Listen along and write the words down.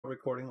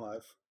recording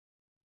live.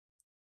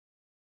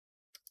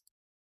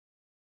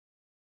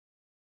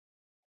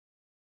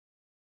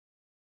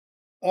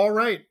 All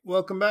right,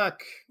 welcome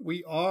back.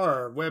 We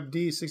are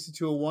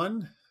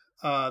WEBD6201.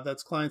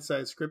 That's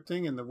client-side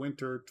scripting in the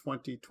winter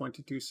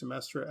 2022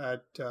 semester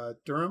at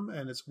Durham,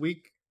 and it's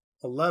week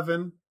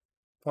 11,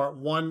 part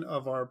 1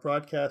 of our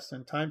broadcast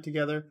and time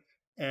together.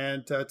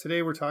 And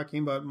today we're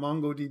talking about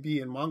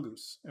MongoDB and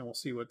Mongoose, and we'll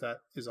see what that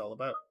is all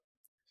about.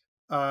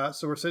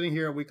 So we're sitting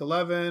here at week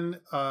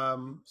 11.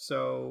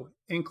 So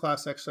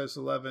in-class exercise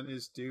 11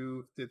 is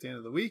due at the end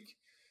of the week.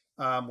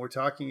 We're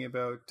talking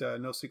about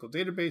NoSQL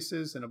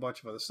databases and a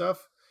bunch of other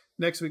stuff.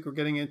 Next week, we're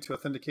getting into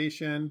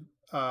authentication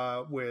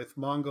with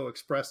Mongo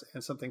Express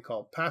and something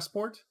called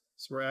Passport.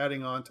 So we're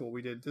adding on to what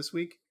we did this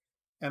week.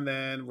 And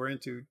then we're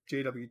into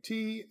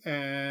JWT.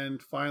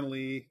 And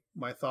finally,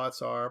 my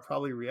thoughts are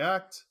probably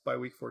React by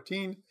week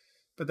 14.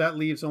 But that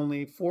leaves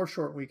only 4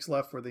 short weeks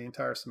left for the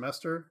entire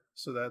semester.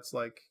 So that's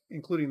like,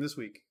 including this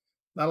week,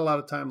 not a lot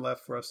of time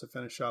left for us to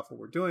finish off what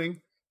we're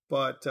doing,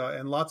 but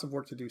and lots of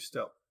work to do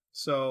still.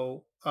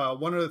 So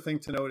one other thing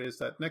to note is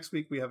that next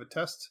week we have a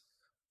test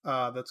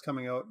that's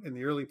coming out in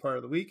the early part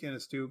of the week, and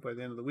it's due by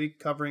the end of the week,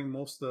 covering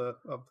most of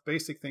the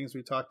basic things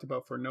we talked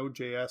about for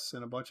Node.js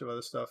and a bunch of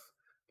other stuff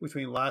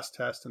between last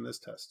test and this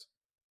test.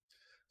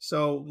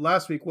 So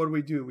last week, what did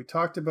we do? We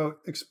talked about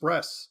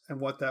Express and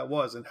what that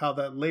was and how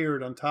that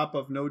layered on top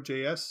of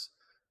Node.js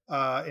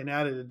and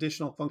added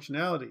additional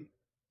functionality.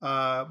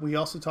 We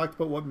also talked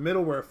about what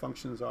middleware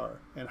functions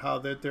are and how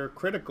that they're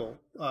critical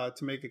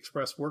to make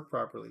Express work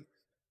properly.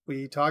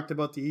 We talked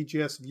about the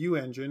EGS view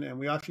engine, and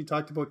we actually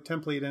talked about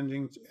template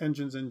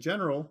engines in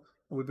general.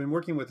 And we've been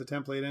working with a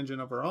template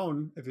engine of our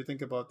own, if you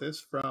think about this,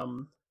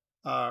 from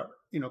kind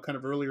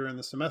of earlier in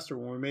the semester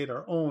when we made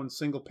our own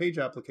single page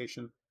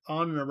application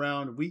on and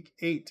around week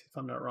 8, if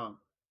I'm not wrong.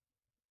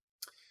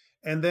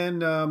 And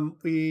then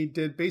we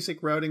did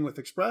basic routing with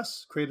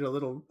Express, created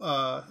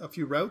a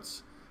few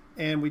routes,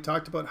 and we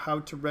talked about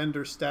how to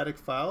render static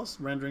files.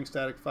 Rendering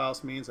static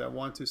files means I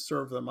want to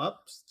serve them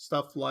up,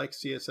 stuff like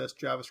CSS,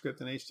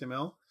 JavaScript, and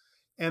HTML.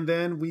 And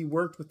then we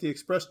worked with the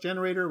Express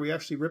generator. We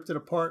actually ripped it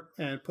apart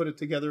and put it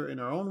together in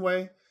our own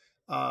way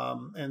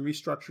and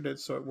restructured it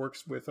so it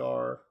works with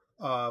our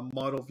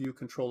model view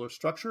controller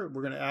structure.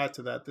 We're going to add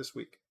to that this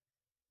week.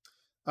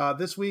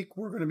 This week,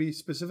 we're going to be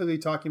specifically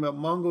talking about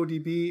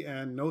MongoDB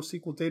and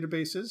NoSQL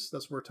databases.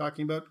 That's what we're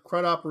talking about.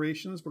 CRUD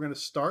operations, we're going to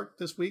start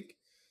this week.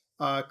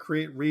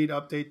 Create, read,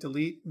 update,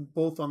 delete,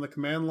 both on the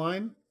command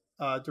line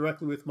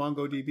directly with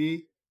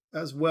MongoDB,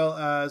 as well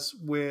as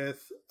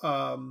with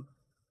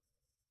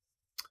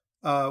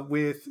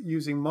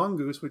using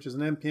Mongoose, which is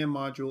an NPM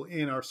module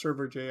in our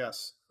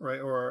server.js, right,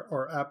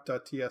 or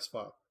app.ts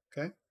file,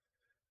 okay?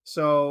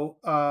 So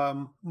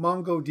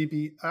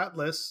MongoDB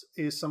Atlas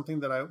is something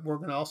that we're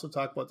going to also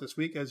talk about this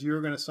week, as you're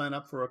going to sign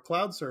up for a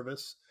cloud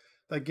service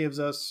that gives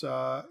us,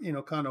 kind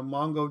of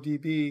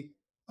MongoDB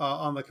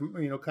on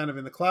the, kind of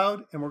in the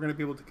cloud, and we're going to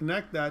be able to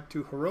connect that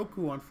to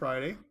Heroku on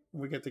Friday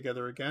when we get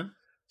together again,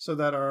 so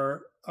that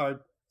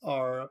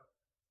our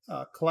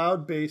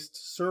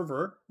cloud-based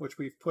server, which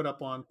we've put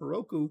up on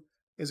Heroku,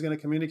 is going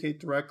to communicate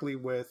directly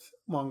with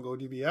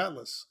MongoDB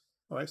Atlas.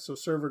 All right, so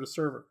server to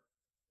server.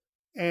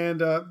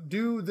 And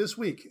due this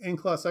week,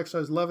 in-class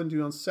exercise 11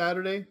 due on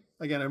Saturday.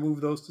 Again, I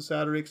moved those to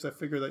Saturday because I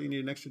figured that you need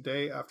an extra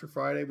day after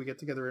Friday. We get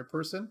together in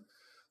person.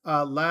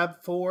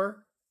 Lab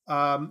 4,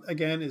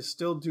 again, is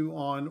still due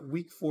on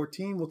week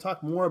 14. We'll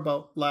talk more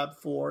about Lab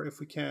 4 if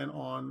we can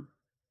on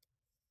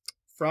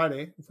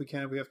Friday, if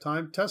we have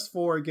time. Test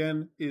 4,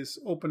 again, is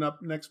open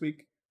up next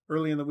week,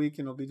 early in the week,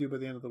 and it'll be due by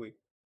the end of the week.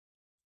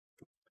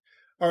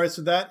 All right,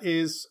 so that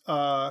is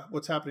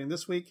what's happening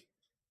this week.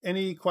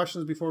 Any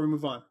questions before we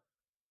move on?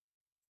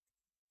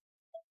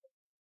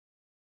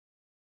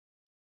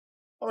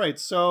 All right,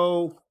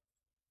 so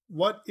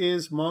what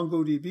is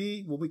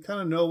MongoDB? Well, we kind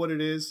of know what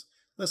it is.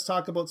 Let's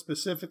talk about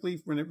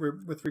specifically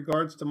with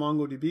regards to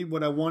MongoDB,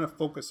 what I want to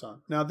focus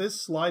on. Now, this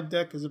slide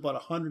deck is about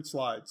 100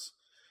 slides.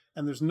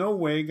 And there's no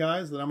way,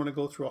 guys, that I'm going to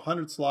go through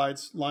 100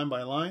 slides line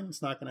by line.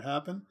 It's not going to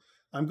happen.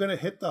 I'm going to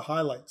hit the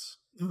highlights.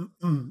 And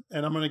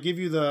I'm going to give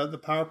you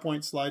the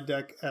PowerPoint slide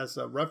deck as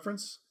a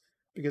reference,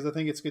 because I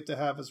think it's good to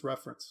have as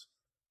reference.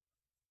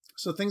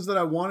 So things that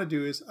I want to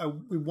do is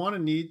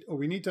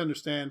we need to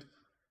understand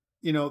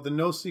the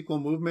NoSQL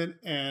movement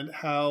and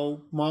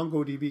how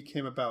MongoDB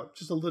came about,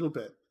 just a little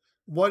bit.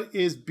 What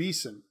is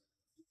BSON?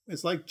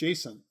 It's like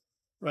JSON,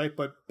 right?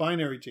 But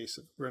binary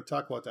JSON. We're going to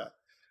talk about that.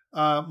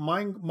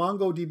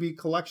 MongoDB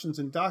collections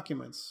and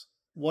documents.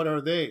 What are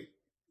they?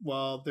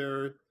 Well,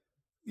 they're,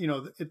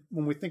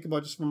 when we think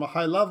about just from a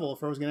high level,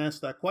 if I was going to answer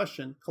that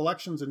question,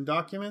 collections and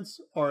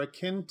documents are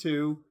akin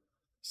to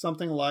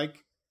something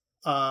like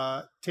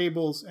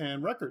tables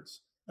and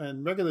records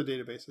and regular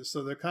databases.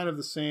 So they're kind of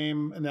the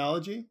same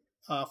analogy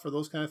for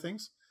those kind of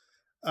things.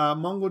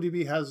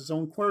 MongoDB has its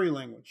own query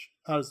language.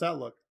 How does that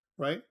look,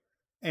 right?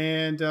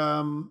 And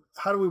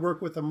how do we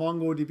work with the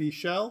MongoDB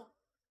shell?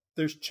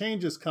 There's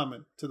changes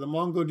coming to the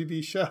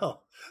MongoDB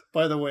shell,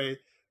 by the way.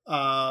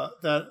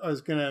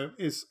 that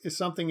is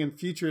something in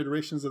future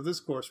iterations of this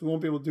course. We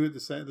won't be able to do it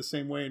the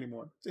same way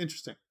anymore. It's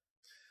interesting,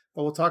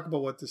 but we'll talk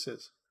about what this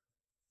is.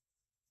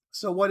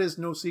 So what is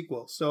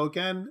NoSQL? So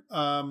again,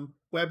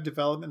 web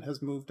development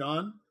has moved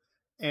on,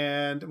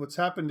 and what's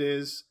happened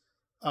is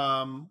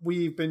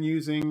we've been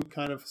using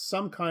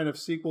some kind of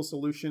SQL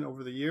solution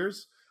over the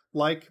years,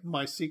 like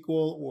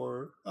MySQL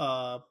or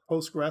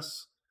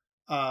Postgres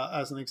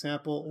as an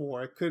example,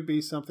 or it could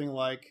be something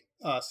like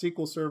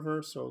SQL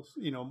Server, so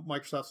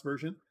Microsoft's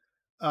version.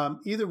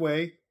 Either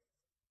way,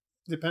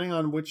 depending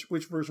on which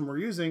version we're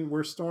using,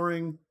 we're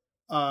storing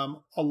a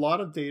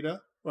lot of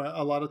data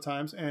a lot of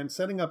times, and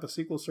setting up a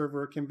SQL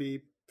Server can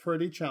be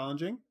pretty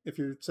challenging if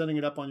you're setting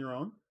it up on your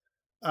own.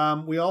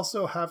 We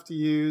also have to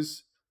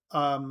use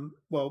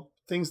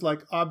things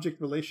like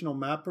object relational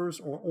mappers,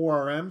 or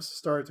ORMs,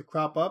 started to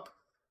crop up,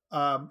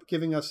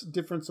 giving us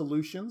different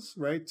solutions,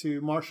 right,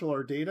 to marshal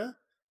our data.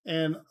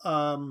 And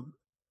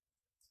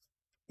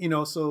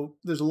so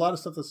there's a lot of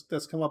stuff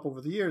that's come up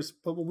over the years.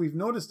 But what we've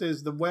noticed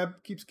is the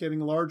web keeps getting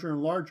larger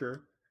and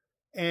larger,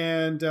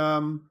 and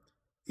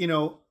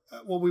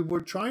what we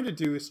were trying to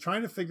do is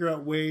trying to figure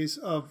out ways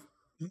of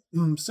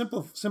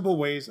simple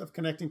ways of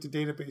connecting to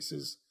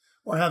databases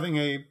or having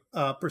a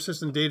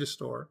persistent data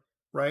store,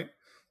 right?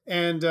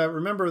 And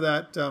remember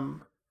that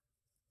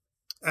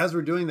as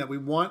we're doing that, we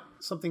want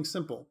something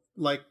simple,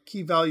 like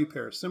key value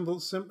pairs, similar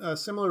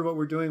to what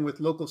we're doing with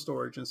local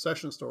storage and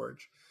session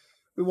storage.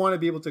 We want to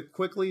be able to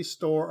quickly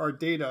store our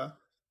data,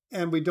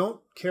 and we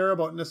don't care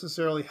about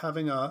necessarily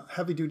having a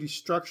heavy-duty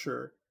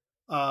structure,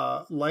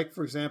 like,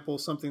 for example,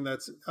 something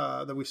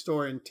that we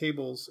store in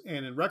tables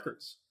and in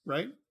records,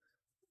 right?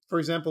 For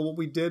example, what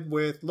we did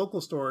with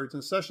local storage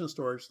and session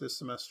storage this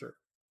semester,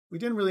 we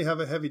didn't really have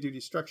a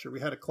heavy-duty structure. We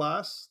had a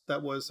class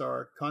that was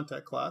our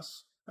contact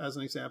class, as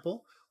an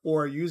example,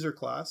 or a user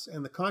class.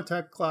 And the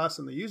contact class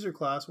and the user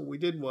class, what we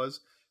did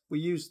was we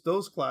used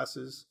those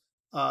classes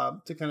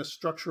to kind of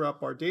structure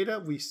up our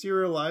data. We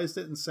serialized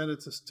it and sent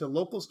it to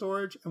local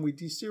storage, and we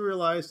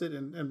deserialized it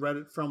and read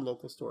it from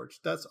local storage.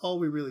 That's all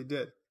we really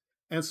did.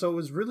 And so it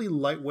was really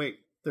lightweight.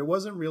 There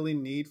wasn't really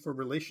need for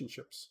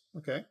relationships,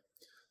 okay?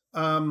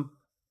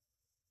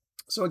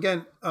 So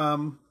again,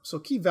 so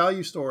key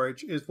value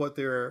storage is what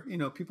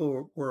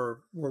people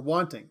were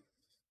wanting.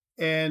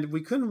 And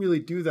we couldn't really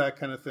do that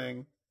kind of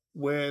thing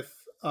with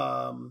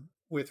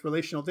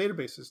relational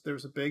databases.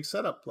 There's a big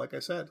setup, like I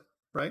said,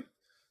 right?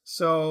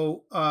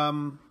 So,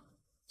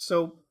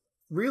 so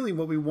really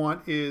what we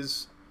want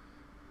is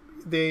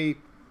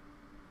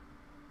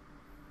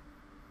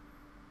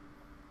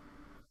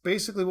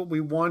basically what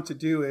we want to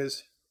do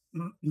is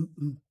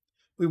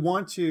we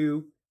want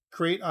to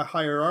create a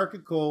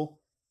hierarchical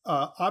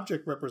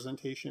object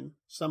representation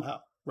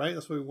somehow, right?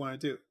 That's what we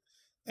want to do.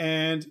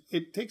 And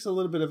it takes a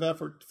little bit of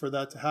effort for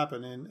that to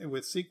happen. And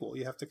with SQL,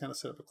 you have to kind of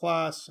set up a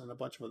class and a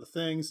bunch of other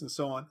things and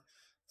so on.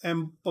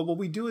 But what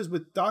we do is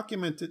with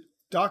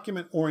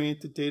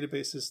document-oriented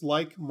databases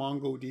like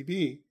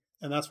MongoDB,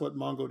 and that's what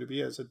MongoDB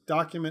is, a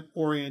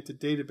document-oriented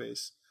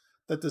database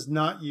that does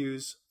not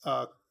use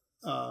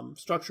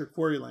structured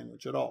query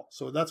language at all.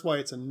 So that's why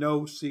it's a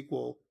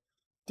NoSQL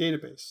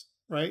database,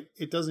 right?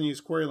 It doesn't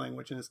use query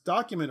language, and it's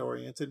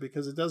document-oriented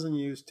because it doesn't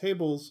use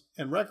tables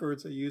and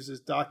records. It uses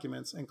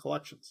documents and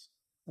collections,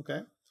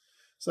 okay?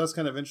 So that's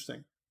kind of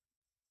interesting.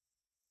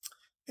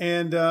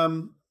 And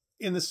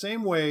in the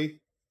same way,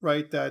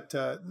 right, that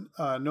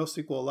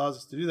NoSQL allows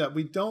us to do that,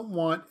 we don't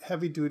want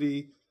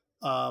heavy-duty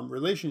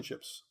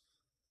relationships.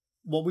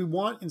 What we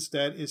want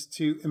instead is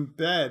to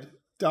embed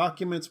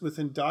documents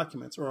within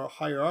documents, or a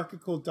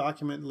hierarchical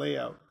document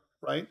layout,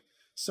 right?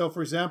 So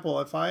for example,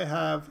 if I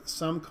have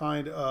some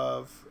kind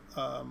of,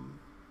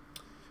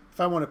 if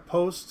I want to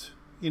post,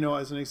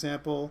 as an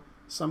example,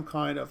 some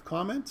kind of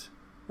comment,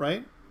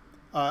 right?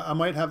 I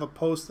might have a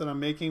post that I'm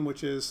making,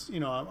 which is,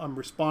 I'm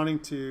responding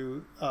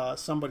to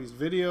somebody's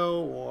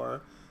video,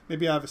 or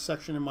maybe I have a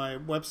section in my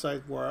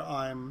website where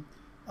I'm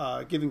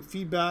giving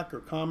feedback or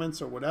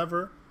comments or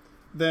whatever.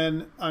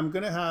 Then I'm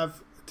going to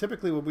have,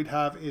 typically what we'd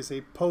have is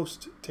a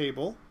post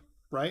table,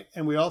 right?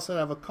 And we also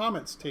have a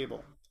comments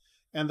table.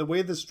 And the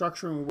way the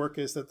structuring would work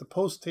is that the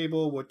post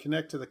table would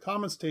connect to the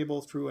comments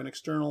table through an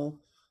external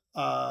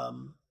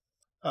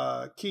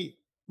key,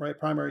 right?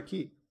 Primary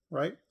key,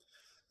 right?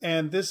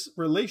 And this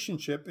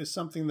relationship is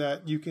something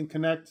that you can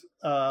connect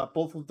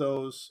both of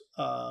those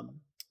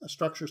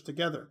structures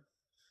together.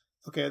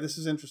 Okay, this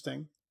is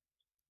interesting.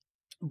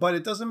 But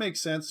it doesn't make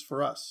sense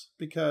for us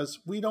because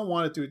we don't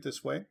want to do it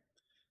this way.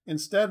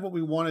 Instead, what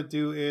we want to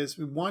do is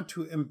we want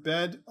to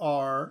embed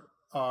our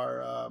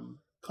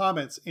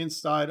comments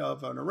inside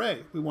of an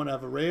array. We want to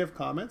have an array of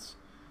comments.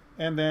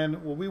 And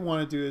then what we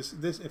want to do is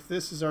if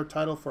this is our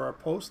title for our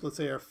post, let's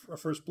say our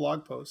first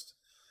blog post,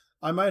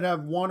 I might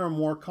have one or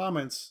more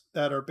comments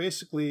that are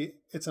basically,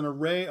 it's an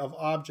array of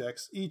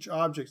objects. Each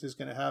object is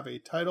going to have a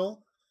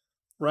title,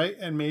 right?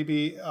 And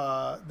maybe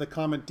the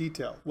comment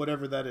detail,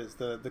 whatever that is,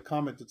 the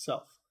comment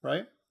itself,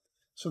 right?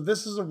 So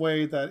this is a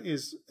way that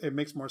it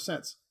makes more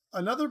sense.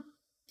 Another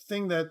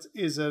thing that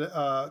is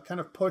kind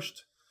of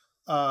pushed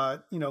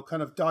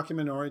kind of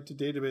document-oriented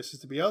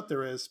databases to be out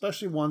there is,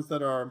 especially ones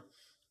that are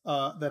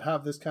that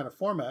have this kind of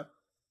format,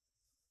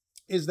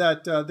 is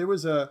that there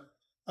was a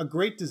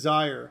great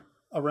desire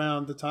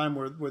around the time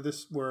where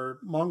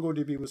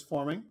MongoDB was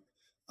forming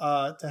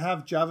to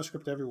have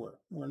JavaScript everywhere.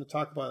 We're going to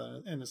talk about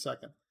that in a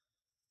second.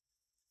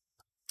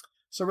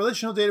 So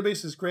relational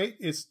database is great.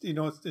 It's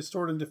it's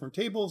stored in different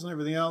tables and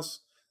everything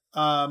else.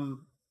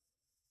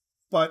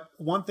 But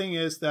one thing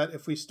is that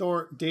if we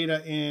store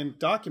data in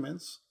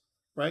documents,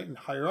 right, in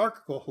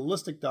hierarchical,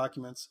 holistic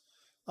documents,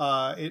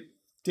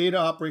 data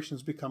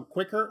operations become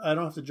quicker. I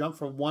don't have to jump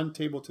from one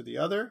table to the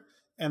other.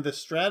 And the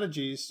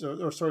strategies, or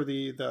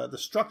the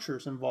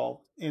structures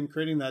involved in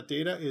creating that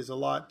data is a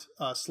lot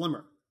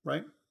slimmer,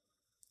 right?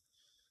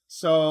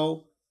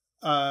 So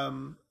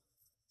the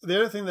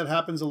other thing that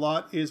happens a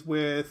lot is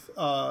with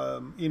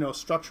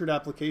structured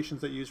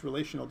applications that use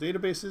relational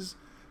databases.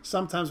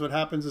 Sometimes what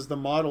happens is the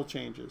model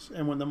changes,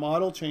 and when the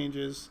model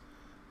changes,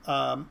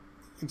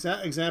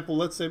 example,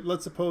 let's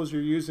suppose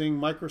you're using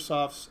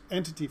Microsoft's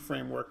entity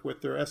framework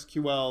with their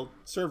SQL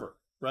server,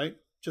 right?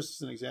 Just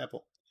as an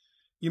example.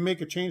 You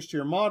make a change to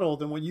your model,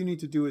 then what you need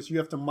to do is you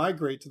have to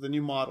migrate to the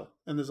new model.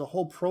 And there's a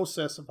whole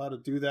process of how to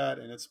do that,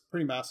 and it's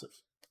pretty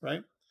massive,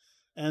 right?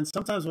 And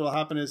sometimes what will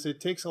happen is it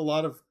takes a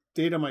lot of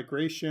data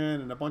migration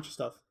and a bunch of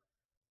stuff.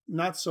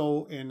 Not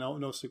so in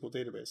NoSQL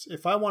database.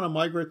 If I want to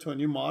migrate to a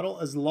new model,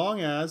 as long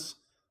as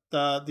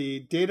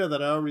the data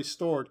that I already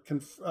stored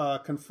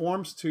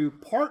conforms to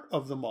part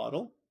of the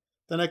model,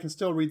 then I can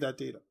still read that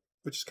data,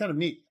 which is kind of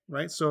neat,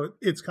 right? So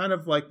it's kind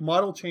of like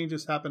model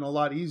changes happen a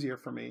lot easier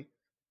for me.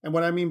 And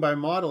what I mean by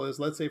model is,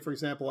 let's say, for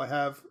example, I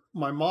have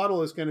my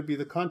model is going to be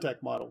the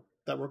contact model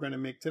that we're going to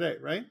make today,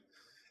 right?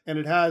 And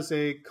it has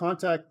a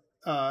contact,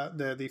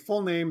 the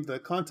full name, the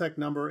contact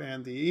number,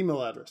 and the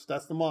email address.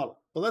 That's the model.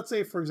 But let's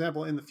say, for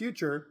example, in the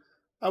future,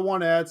 I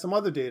want to add some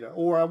other data,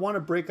 or I want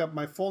to break up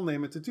my full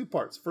name into two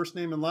parts, first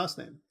name and last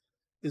name.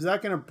 Is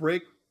that going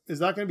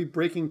to be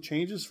breaking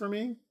changes for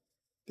me?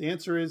 The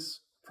answer is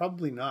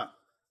probably not,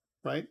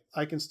 right?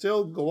 I can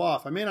still go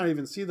off. I may not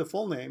even see the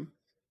full name,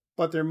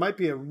 but there might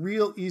be a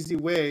real easy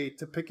way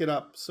to pick it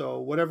up. So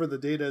whatever the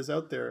data is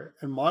out there,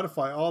 and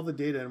modify all the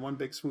data in one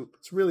big swoop.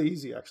 It's really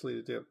easy actually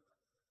to do.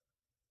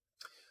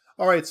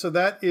 All right, so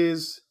that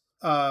is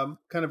kind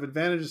of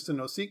advantages to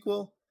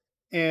NoSQL.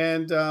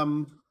 And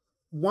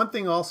one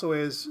thing also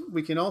is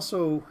we can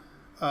also,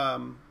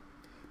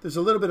 there's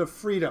a little bit of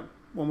freedom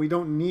when we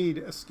don't need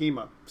a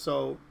schema.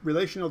 So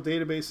relational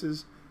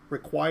databases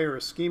require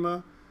a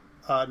schema.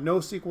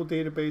 NoSQL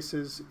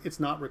databases, it's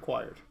not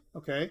required,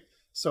 okay?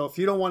 So if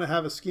you don't want to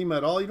have a schema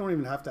at all, you don't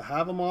even have to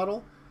have a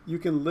model. You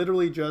can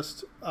literally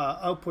just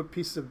output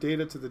pieces of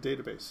data to the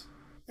database.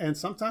 And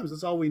sometimes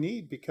that's all we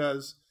need,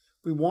 because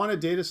we want a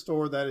data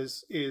store that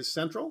is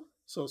central,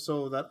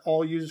 so that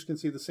all users can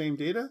see the same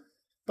data.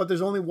 But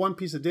there's only one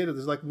piece of data.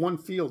 There's like one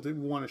field that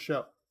we want to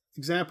show.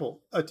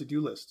 Example, a to-do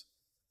list.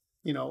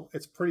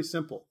 It's pretty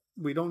simple.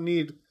 We don't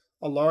need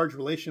a large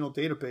relational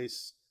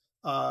database,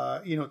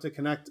 to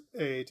connect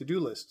a to-do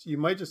list. You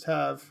might just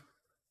have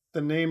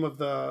the name of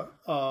the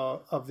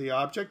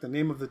object, the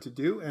name of the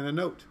to-do, and a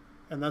note,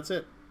 and that's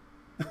it.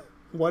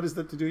 What is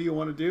the to-do you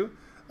want to do?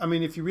 I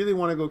mean, if you really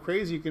want to go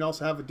crazy, you can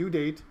also have a due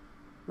date,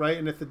 right?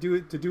 And if the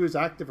to-do is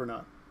active or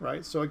not,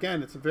 right? So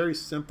again, it's a very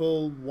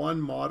simple one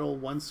model,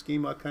 one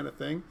schema kind of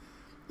thing.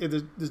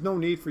 There's no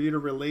need for you to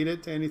relate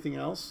it to anything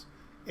else.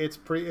 It's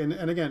pretty,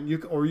 and again,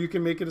 you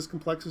can make it as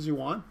complex as you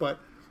want, but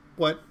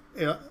what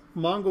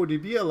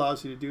MongoDB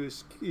allows you to do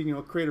is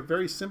create a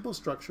very simple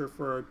structure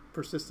for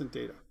persistent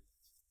data.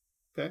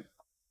 Okay,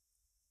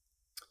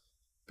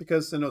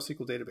 because it's a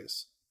NoSQL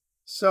database.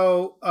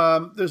 So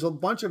there's a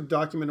bunch of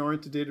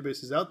document-oriented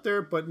databases out there,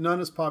 but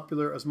none as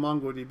popular as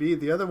MongoDB.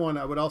 The other one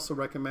I would also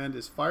recommend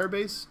is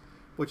Firebase,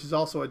 which is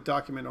also a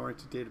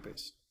document-oriented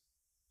database.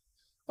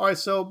 All right,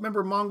 so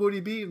remember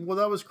MongoDB? Well,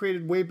 that was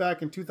created way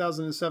back in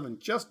 2007,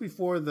 just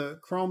before the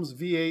Chrome's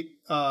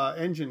V8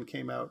 engine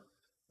came out,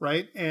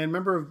 right? And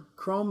remember,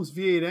 Chrome's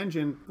V8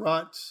 engine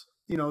brought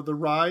the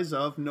rise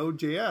of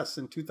Node.js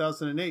in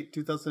 2008,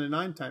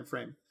 2009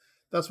 timeframe.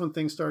 That's when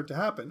things started to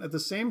happen. At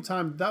the same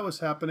time that was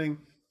happening,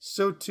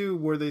 so too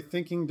were they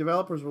thinking,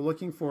 developers were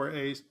looking for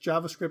a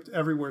JavaScript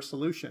everywhere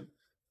solution,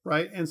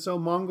 right? And so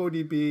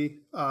MongoDB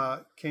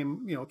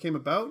came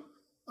about.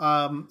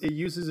 It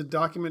uses a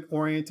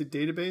document-oriented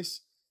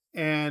database,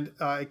 and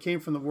it came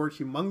from the word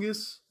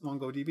humongous,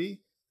 MongoDB.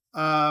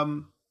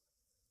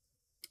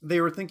 They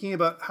were thinking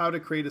about how to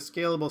create a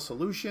scalable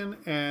solution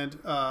and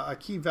a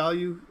key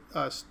value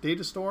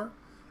data store,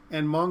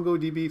 and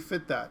MongoDB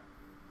fit that,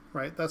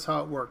 right? That's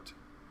how it worked.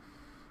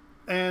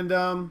 And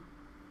I'm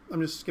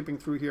just skipping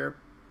through here.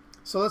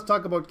 So let's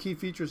talk about key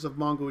features of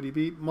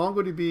MongoDB.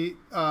 MongoDB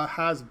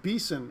has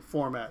BSON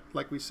format,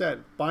 like we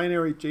said,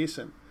 binary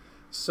JSON.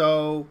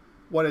 So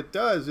what it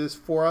does is,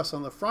 for us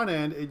on the front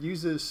end, it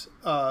uses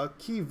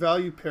key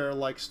value pair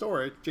like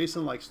storage,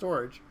 JSON-like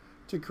storage,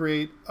 to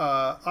create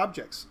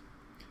objects.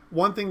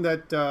 One thing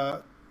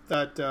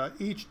that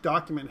each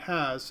document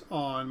has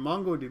on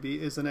MongoDB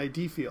is an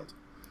ID field.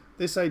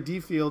 This ID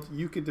field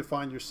you could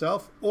define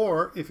yourself,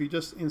 or if you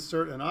just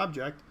insert an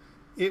object,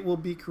 it will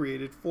be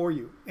created for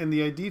you. And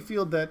the ID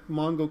field that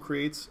Mongo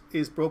creates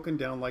is broken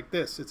down like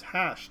this. It's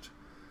hashed,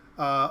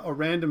 a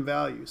random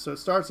value. So it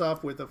starts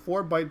off with a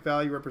 4-byte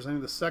value representing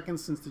the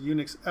seconds since the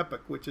Unix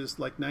epoch, which is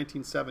like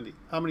 1970.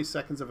 How many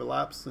seconds have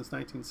elapsed since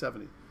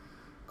 1970?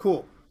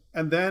 Cool.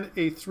 And then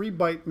a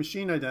 3-byte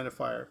machine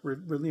identifier,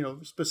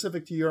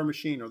 specific to your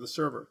machine or the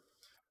server.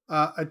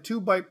 A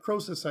 2-byte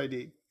process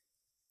ID,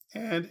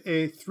 and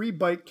a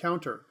 3-byte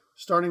counter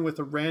starting with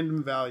a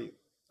random value.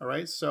 All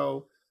right,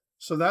 so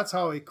that's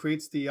how it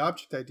creates the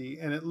object ID,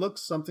 and it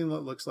looks something that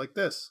looks like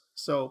this.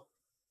 So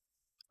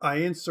I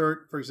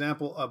insert, for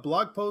example, a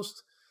blog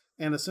post,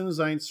 and as soon as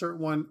I insert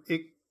one,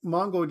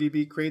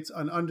 MongoDB creates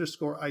an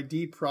underscore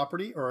ID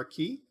property or a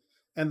key,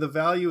 and the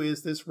value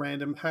is this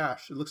random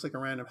hash. It looks like a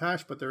random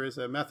hash, but there is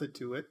a method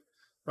to it,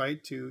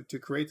 right, to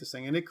create this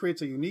thing. And it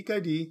creates a unique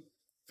ID,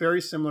 very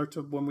similar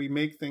to when we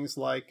make things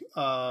like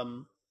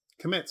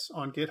commits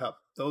on GitHub.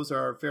 Those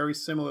are very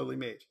similarly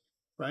made,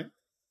 right?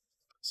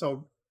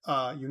 So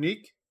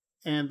unique.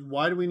 And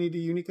why do we need a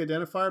unique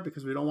identifier?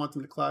 Because we don't want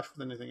them to clash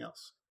with anything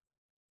else.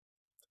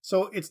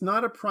 So it's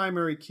not a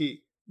primary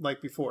key like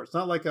before. It's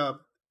not like a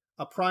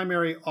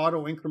primary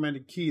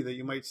auto-incremented key that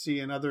you might see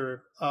in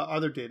other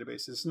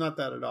databases. It's not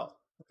that at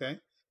all, okay?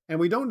 And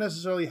we don't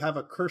necessarily have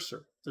a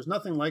cursor. There's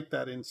nothing like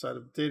that inside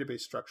of the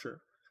database structure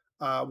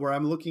where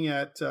I'm looking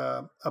at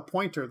a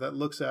pointer that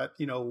looks at,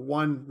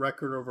 one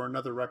record over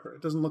another record.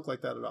 It doesn't look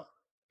like that at all,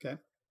 okay?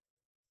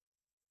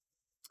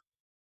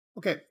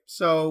 Okay,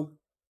 so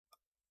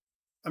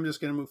I'm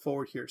just going to move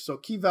forward here. So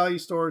key value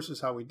stores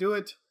is how we do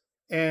it.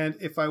 And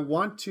if I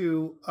want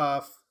to,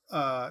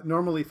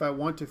 normally if I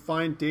want to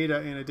find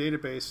data in a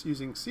database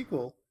using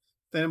SQL,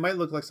 then it might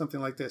look like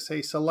something like this.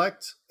 Hey,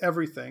 select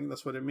everything.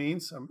 That's what it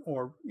means.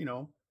 Or,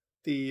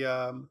 the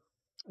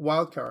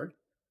wildcard.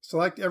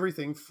 Select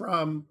everything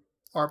from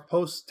our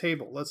post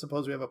table. Let's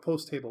suppose we have a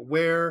post table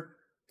where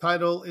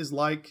title is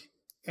like,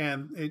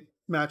 and it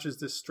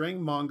matches this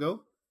string Mongo,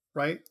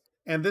 right?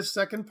 And this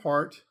second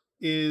part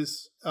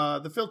is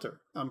the filter.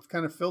 I'm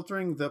kind of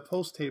filtering the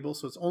post table,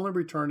 so it's only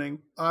returning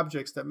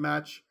objects that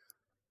match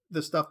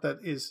the stuff that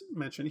is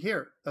mentioned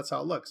here. That's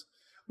how it looks.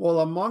 Well,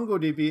 on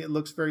MongoDB, it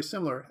looks very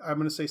similar. I'm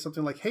going to say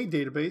something like, hey,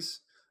 database,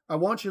 I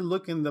want you to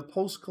look in the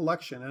post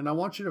collection, and I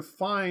want you to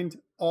find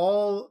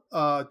all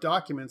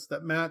documents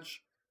that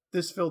match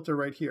this filter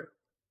right here,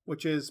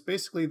 which is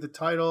basically the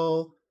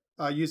title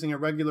using a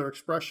regular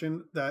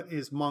expression that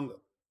is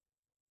Mongo.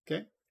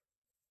 Okay?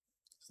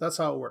 So that's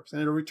how it works.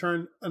 And it'll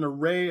return an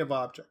array of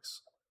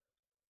objects.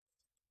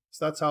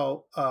 So that's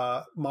how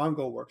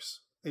Mongo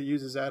works. It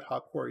uses ad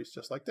hoc queries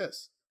just like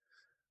this.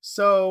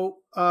 So,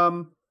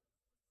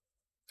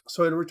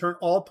 so it'll return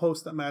all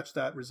posts that match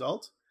that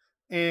result.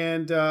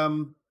 And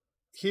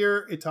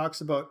here it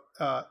talks about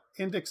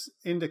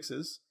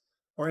indexes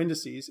or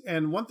indices.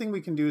 And one thing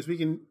we can do is we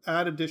can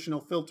add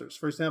additional filters.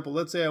 For example,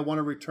 let's say I want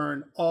to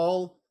return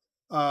all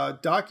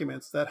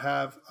documents that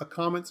have a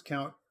comments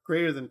count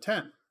greater than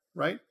 10,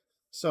 right?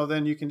 So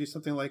then you can do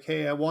something like,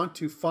 hey, I want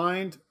to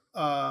find,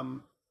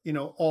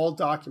 all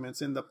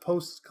documents in the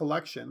post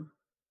collection.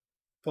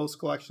 Post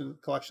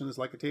collection is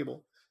like a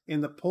table.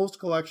 In the post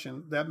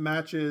collection that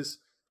matches,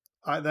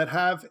 that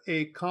have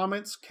a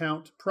comments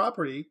count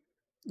property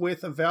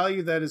with a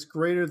value that is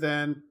greater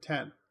than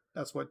 10.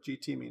 That's what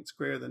GT means,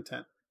 greater than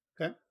 10.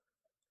 Okay.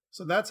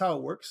 So that's how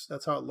it works.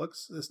 That's how it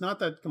looks. It's not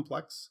that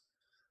complex,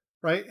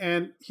 right?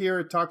 And here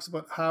it talks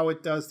about how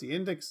it does the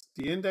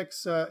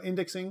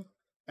indexing,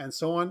 and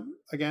so on.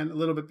 Again, a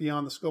little bit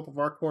beyond the scope of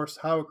our course,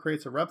 how it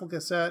creates a replica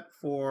set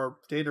for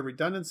data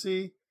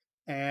redundancy.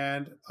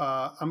 And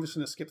I'm just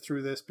going to skip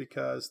through this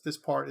because this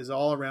part is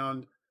all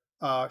around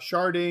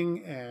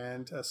sharding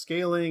and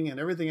scaling and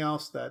everything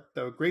else, that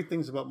the great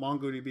things about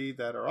MongoDB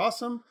that are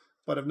awesome,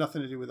 but have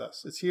nothing to do with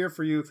us. It's here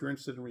for you if you're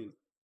interested in reading.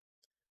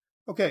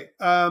 Okay.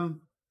 But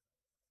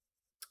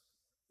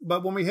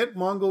when we hit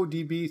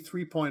MongoDB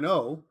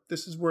 3.0,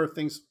 this is where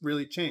things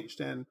really changed.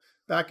 And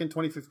back in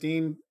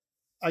 2015,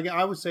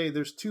 I would say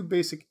there's two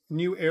basic in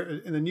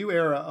the new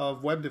era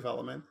of web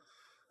development.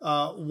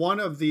 One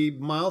of the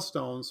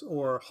milestones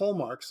or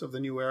hallmarks of the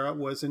new era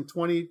was in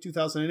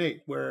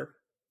 2008, where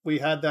we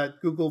had that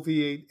Google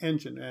V8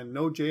 engine and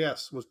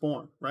Node.js was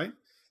born, right?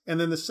 And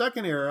then the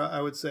second era,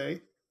 I would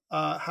say,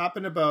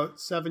 happened about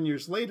 7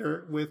 years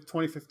later with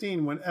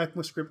 2015 when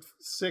ECMAScript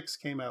 6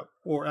 came out,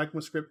 or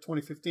ECMAScript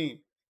 2015,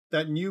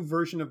 that new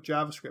version of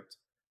JavaScript.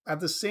 At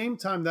the same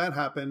time that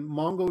happened,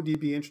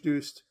 MongoDB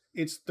introduced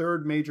its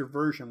third major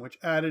version, which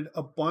added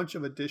a bunch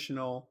of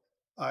additional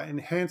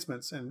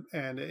enhancements, and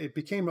it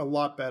became a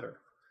lot better.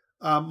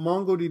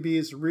 MongoDB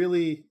is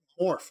really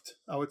morphed,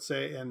 I would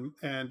say, and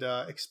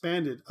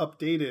expanded,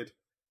 updated,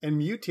 and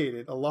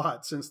mutated a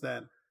lot since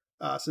then,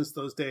 since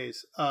those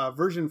days.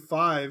 Version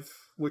 5,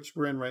 which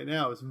we're in right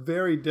now, is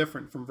very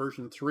different from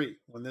version 3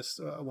 when this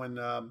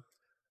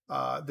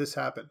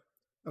happened.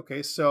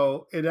 Okay,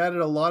 so it added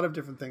a lot of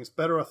different things: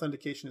 better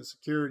authentication and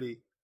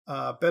security,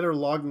 better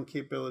logging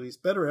capabilities,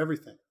 better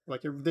everything.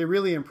 Like they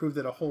really improved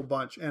it a whole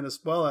bunch, and as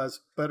well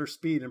as better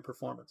speed and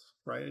performance,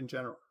 right, in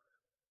general.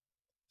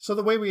 So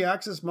the way we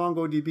access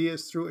MongoDB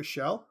is through a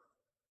shell.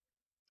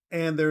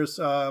 And there's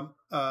the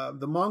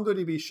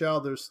MongoDB shell,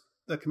 there's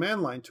the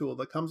command line tool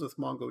that comes with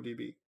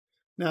MongoDB.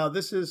 Now,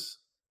 this is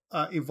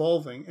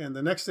evolving, and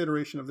the next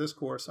iteration of this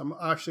course, I'm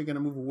actually going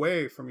to move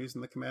away from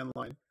using the command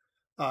line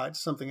to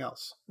something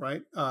else,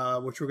 right,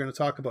 which we're going to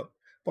talk about.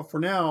 But for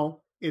now,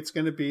 it's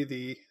going to be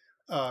the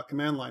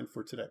command line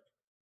for today.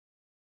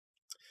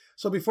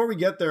 So before we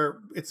get there,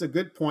 it's a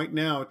good point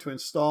now to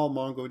install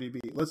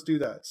MongoDB. Let's do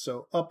that.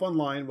 So up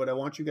online, what I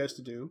want you guys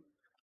to do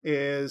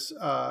is,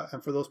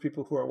 and for those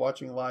people who are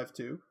watching live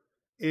too,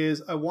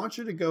 is I want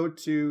you to go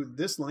to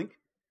this link.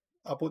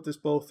 I'll put this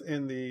both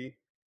in the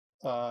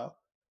on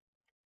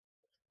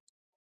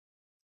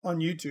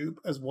YouTube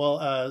as well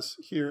as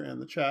here in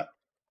the chat.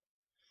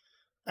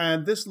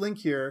 And this link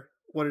here,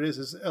 what it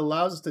is it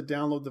allows us to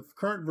download the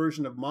current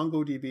version of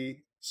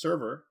MongoDB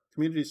server,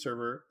 community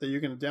server, that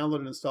you're going to download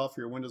and install for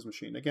your Windows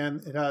machine.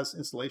 Again, it has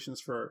installations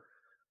for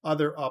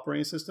other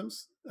operating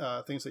systems,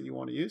 things that you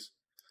want to use.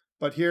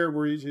 But here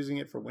we're using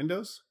it for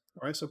Windows.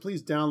 All right, so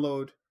please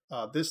download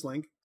this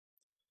link.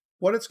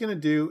 What it's going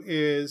to do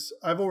is,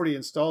 I've already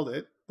installed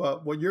it,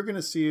 but what you're going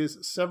to see is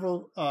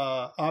several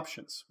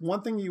options.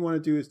 One thing you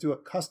want to do is do a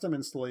custom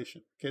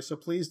installation. Okay, so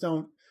please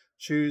don't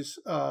choose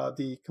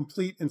the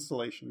complete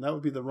installation. That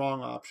would be the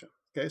wrong option.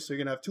 Okay, so you're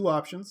going to have two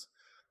options.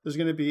 There's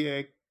going to be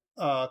a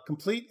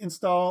complete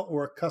install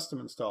or a custom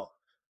install.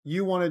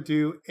 You want to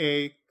do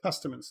a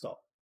custom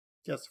install.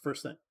 That's the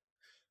first thing.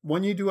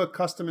 When you do a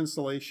custom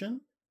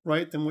installation,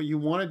 right, then what you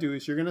want to do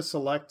is you're going to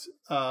select,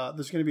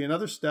 there's going to be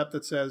another step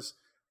that says,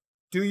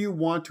 do you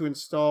want to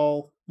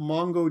install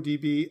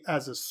MongoDB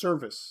as a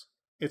service?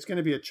 It's going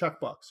to be a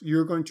checkbox.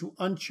 You're going to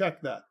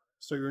uncheck that.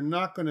 So you're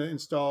not going to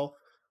install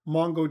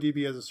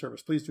MongoDB as a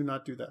service. Please do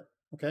not do that,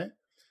 okay?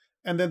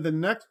 And then the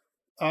next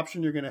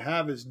option you're going to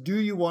have is, do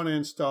you want to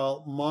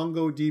install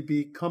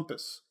MongoDB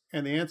Compass?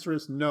 And the answer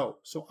is no,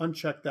 so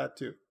uncheck that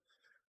too.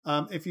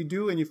 If you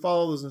do and you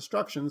follow those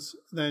instructions,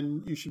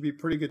 then you should be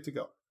pretty good to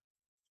go.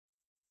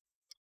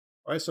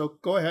 All right, so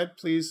go ahead,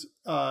 please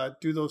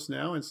do those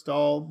now.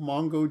 Install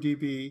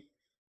MongoDB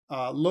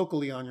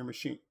locally on your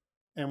machine.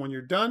 And when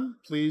you're done,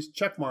 please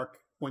check mark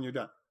when you're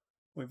done,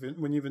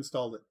 when you've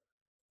installed it.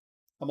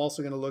 I'm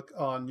also going to look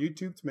on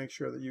YouTube to make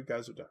sure that you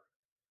guys are done.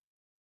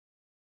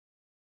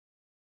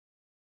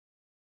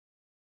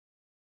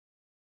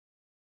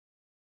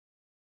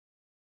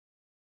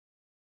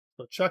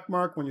 So check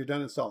mark when you're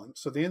done installing.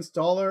 So the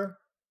installer,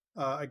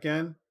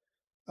 again,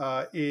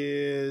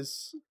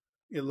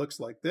 it looks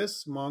like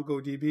this,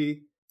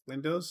 MongoDB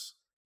Windows,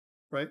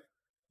 right?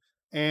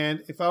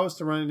 And if I was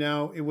to run it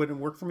now, it wouldn't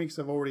work for me because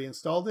I've already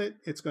installed it.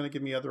 It's going to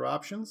give me other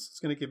options.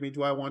 It's going to give me,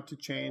 do I want to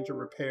change or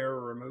repair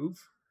or remove,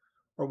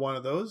 or one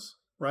of those,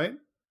 right?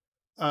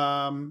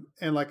 And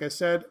like I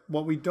said,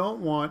 what we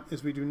don't want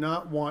is we do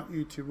not want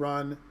you to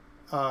run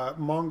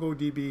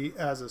MongoDB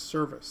as a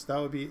service. That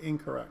would be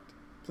incorrect.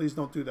 Please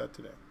don't do that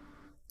today.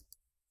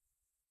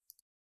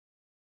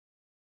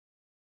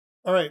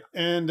 All right,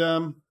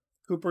 and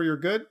Cooper, you're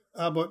good.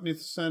 How about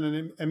Nithasan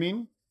and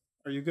Amin?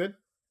 Are you good?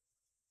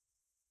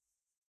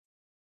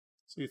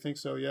 So you think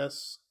so?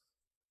 Yes.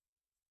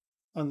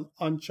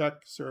 Uncheck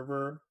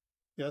server.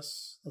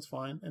 Yes, that's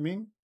fine.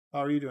 Amin, how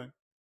are you doing?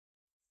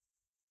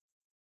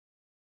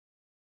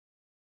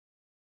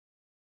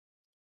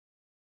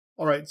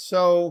 All right,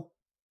 so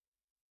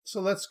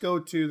let's go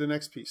to the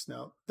next piece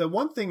now. The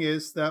one thing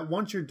is that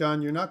once you're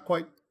done, you're not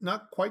quite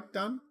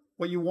done.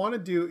 What you want to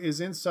do is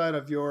inside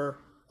of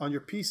on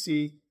your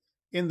PC,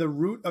 in the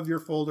root of your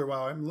folder.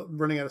 Wow, I'm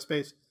running out of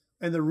space.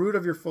 In the root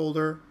of your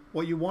folder,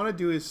 what you want to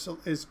do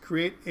is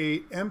create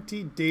a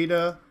empty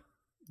data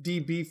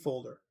DB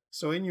folder.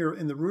 So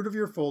in the root of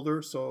your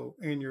folder, so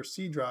in your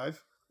C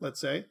drive, let's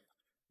say,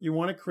 you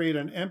want to create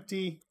an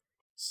empty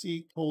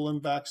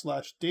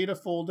C:\data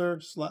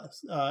folder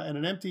and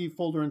an empty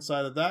folder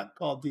inside of that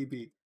called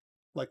DB,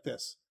 like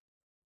this.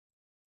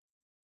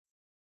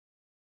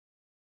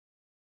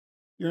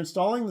 You're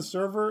installing the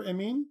server,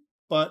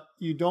 but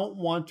you don't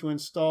want to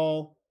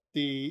install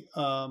the,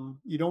 so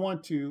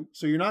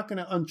you're not going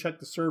to uncheck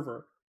the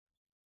server.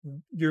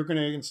 You're going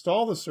to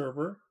install the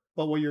server,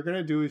 but what you're going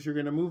to do is you're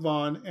going to move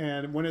on,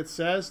 and when it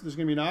says, there's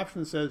going to be an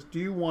option that says, do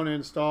you want to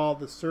install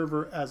the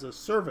server as a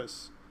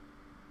service?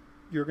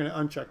 You're going to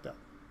uncheck that,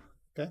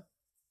 okay?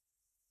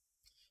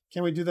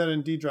 Can we do that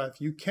in D drive?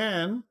 You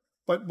can,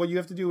 but what you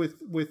have to do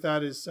with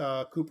that is,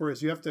 Cooper,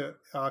 is you have to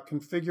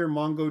configure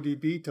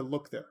MongoDB to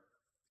look there.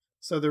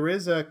 So there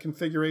is a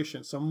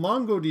configuration. So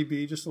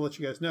MongoDB, just to let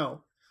you guys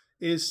know,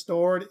 is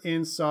stored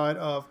inside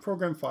of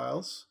program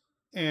files,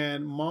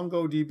 and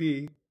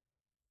MongoDB,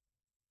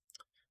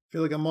 if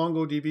you look at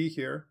MongoDB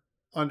here,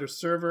 under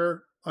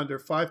server, under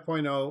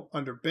 5.0,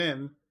 under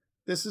bin,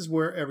 this is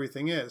where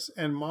everything is.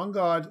 And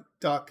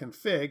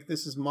mongod.config,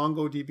 this is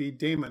MongoDB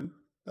daemon.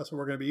 That's what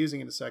we're going to be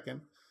using in a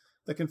second.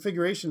 The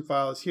configuration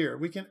file is here.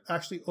 We can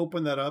actually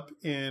open that up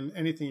in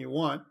anything you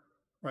want.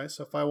 right?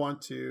 So if I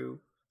want to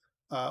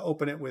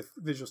open it with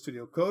Visual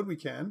Studio Code, we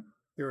can.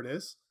 Here it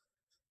is.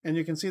 And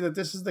you can see that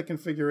this is the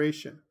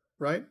configuration,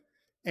 right?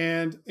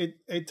 And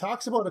it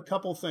talks about a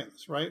couple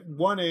things, right?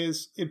 One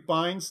is it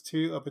binds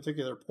to a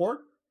particular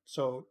port.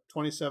 So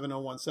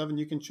 27017,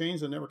 you can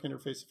change the network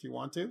interface if you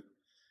want to.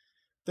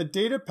 The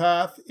data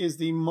path is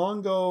the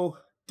Mongo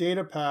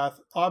data path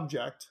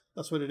object.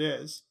 That's what it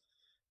is.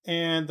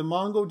 And the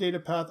Mongo data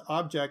path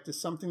object is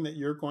something that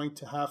you're going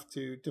to have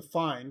to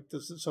define.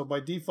 So by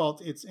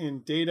default, it's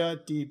in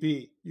data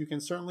DB. You can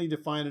certainly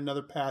define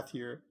another path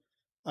here.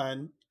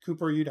 And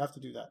Cooper, you'd have to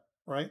do that,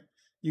 right?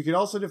 You could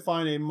also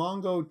define a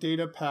Mongo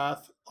data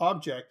path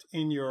object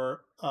in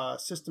your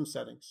system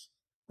settings,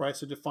 right?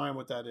 So define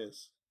what that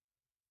is.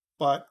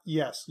 But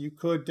yes, you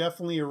could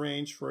definitely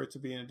arrange for it to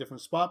be in a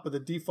different spot, but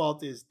the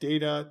default is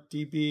data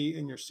DB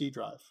in your C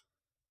drive.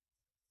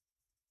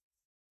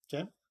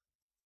 Okay.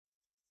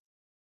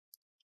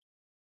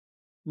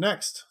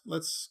 Next,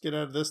 let's get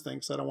out of this thing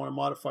because I don't want to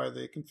modify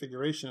the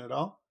configuration at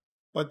all.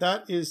 But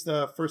that is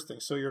the first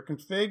thing. So your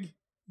config,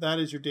 that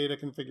is your data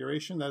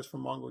configuration. That is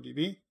from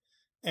MongoDB.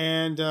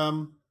 And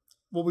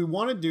what we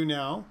want to do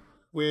now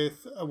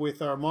with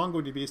our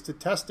MongoDB is to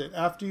test it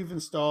after you've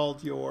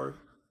installed your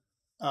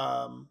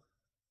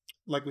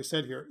like we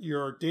said here,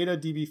 your data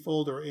DB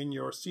folder in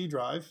your C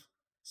drive.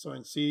 So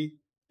in C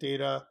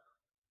data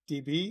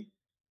DB,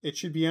 it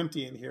should be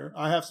empty in here.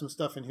 I have some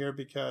stuff in here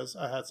because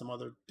I had some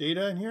other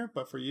data in here,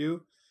 but for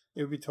you,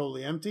 it would be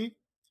totally empty.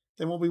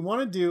 Then what we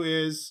want to do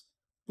is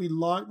we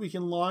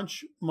can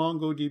launch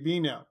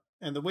MongoDB now.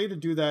 And the way to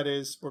do that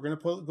is we're going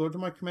to go to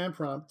my command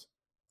prompt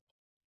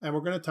and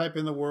we're going to type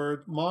in the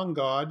word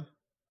mongod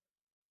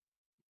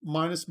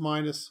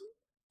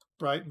 --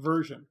 right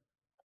version.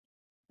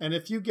 And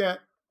if you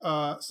get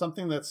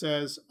something that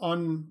says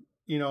unknown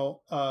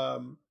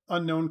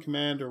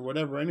command or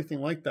whatever,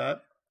 anything like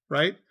that,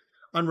 right?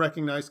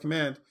 Unrecognized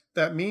command,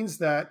 that means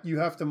that you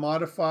have to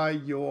modify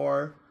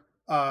your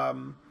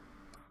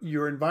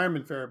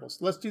environment variables.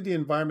 Let's do the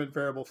environment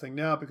variable thing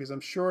now because I'm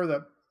sure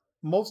that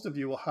most of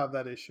you will have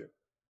that issue.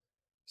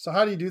 So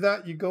how do you do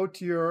that? You go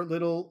to your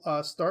little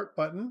start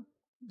button,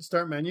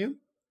 start menu,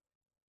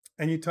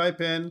 and you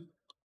type in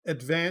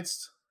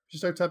advanced. You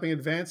start typing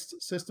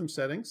advanced system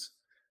settings.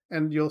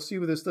 And you'll see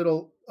where this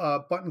little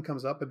button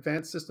comes up,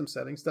 Advanced System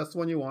Settings. That's the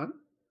one you want.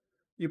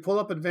 You pull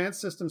up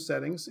Advanced System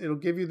Settings. It'll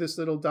give you this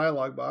little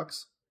dialog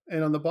box.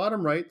 And on the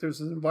bottom right,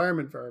 there's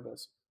Environment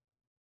Variables.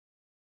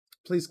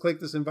 Please click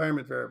this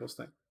Environment Variables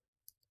thing.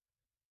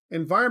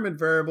 Environment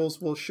Variables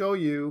will show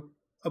you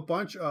a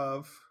bunch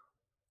of,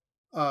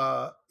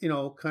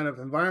 kind of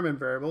environment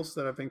variables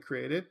that have been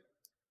created,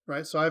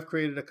 right? So I've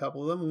created a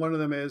couple of them. One of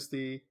them is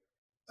the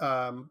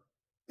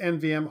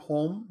NVM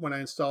home when I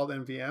installed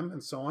NVM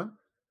and so on.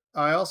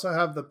 I also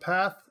have the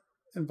path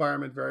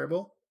environment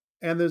variable,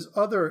 and there's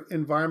other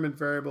environment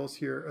variables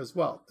here as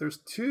well. There's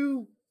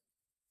two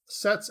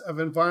sets of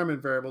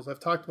environment variables.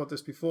 I've talked about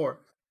this before.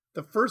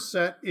 The first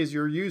set is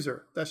your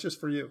user. That's just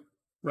for you,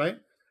 right?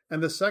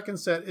 And the second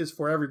set is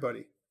for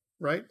everybody,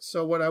 right?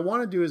 So what I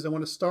want to do is I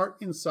want to start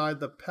inside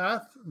the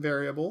path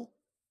variable,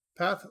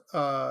 kind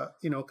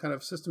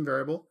of system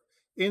variable,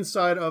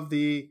 inside of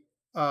the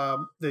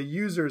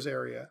users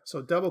area.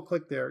 So double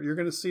click there. You're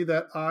going to see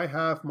that I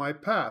have my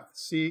path,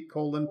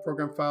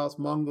 C:\program files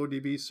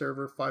MongoDB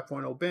server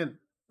 5.0 bin,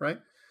 right?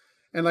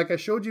 And like I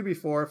showed you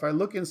before, if I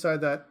look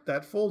inside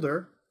that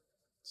folder,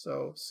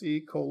 so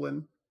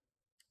C:\program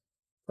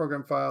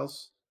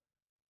files,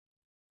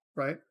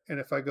 right? And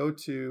if I go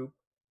to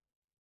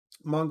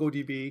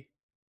MongoDB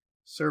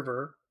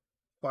server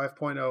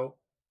 5.0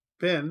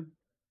 bin,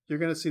 you're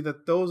going to see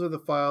that those are the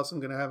files I'm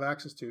going to have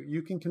access to.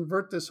 You can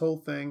convert this whole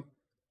thing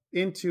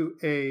into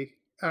a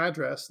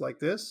address like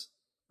this,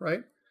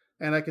 right?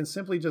 And I can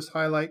simply just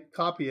highlight,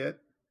 copy it,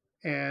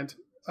 and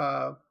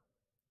I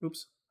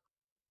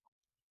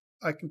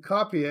can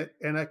copy it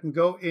and I can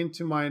go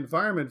into my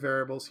environment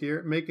variables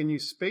here, make a new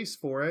space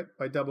for it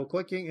by double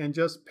clicking and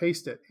just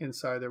paste it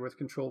inside there with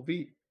Control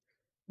V.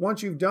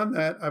 Once you've done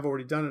that, I've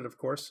already done it, of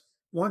course.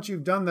 Once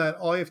you've done that,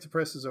 all you have to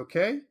press is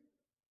OK.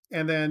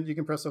 And then you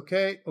can press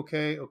OK,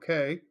 OK,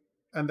 OK.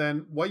 And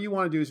then what you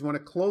want to do is you want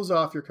to close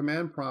off your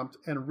command prompt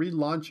and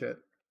relaunch it.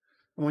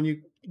 And when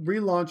you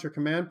relaunch your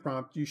command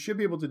prompt, you should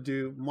be able to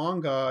do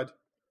mongod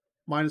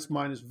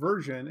 --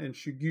 version,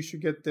 and you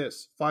should get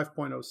this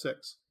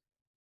 5.06,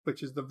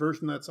 which is the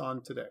version that's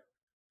on today.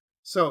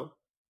 So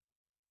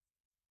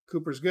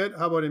Cooper's good.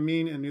 How about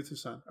Amin and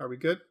Nuthusan? Are we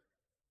good?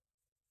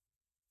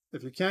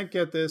 If you can't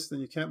get this, then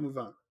you can't move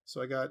on. So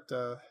I got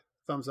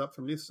thumbs up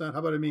from Nuthusan. How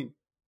about Amin?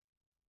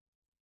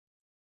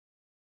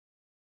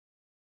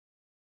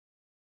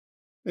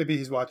 Maybe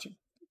he's watching.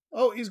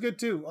 Oh, he's good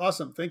too.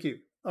 Awesome. Thank you.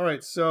 All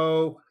right.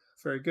 So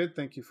very good.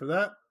 Thank you for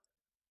that.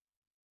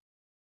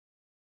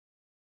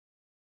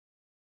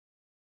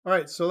 All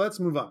right. So let's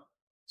move on.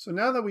 So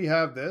now that we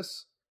have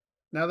this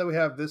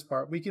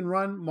part, we can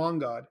run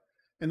mongod.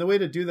 And the way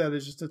to do that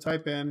is just to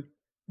type in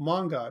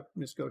mongod. Let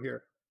me just go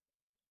here.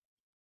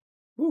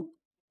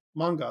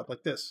 Mongod,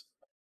 like this.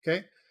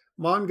 Okay.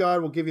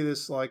 Mongod will give you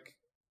this like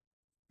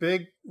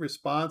big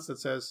response that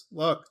says,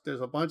 look, there's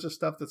a bunch of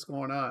stuff that's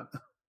going on,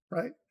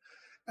 right?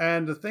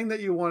 And the thing that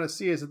you want to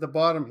see is at the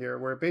bottom here,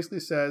 where it basically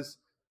says,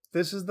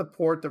 this is the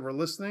port that we're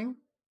listening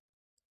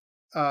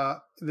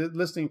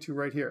to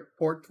right here,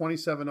 port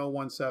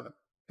 27017,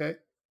 okay?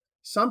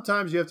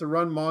 Sometimes you have to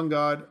run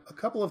mongod a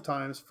couple of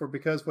times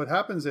because what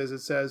happens is it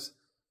says,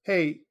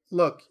 hey,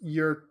 look,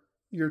 you're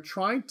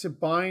trying to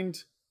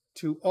bind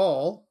to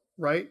all,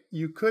 right?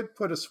 You could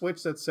put a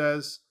switch that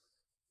says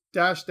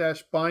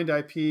 -- bind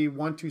IP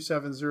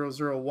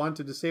 127001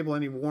 to disable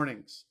any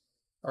warnings,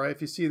 all right,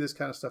 if you see this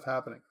kind of stuff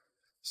happening.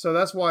 So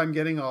that's why I'm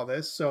getting all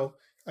this. So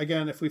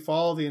again, if we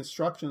follow the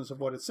instructions of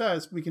what it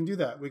says, we can do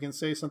that. We can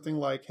say something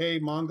like,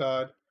 hey,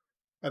 mongod,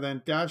 and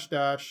then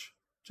 --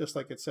 just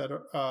like it said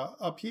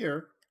up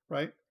here,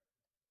 right,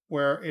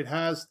 where it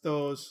has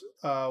those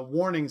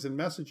warnings and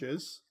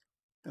messages,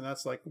 and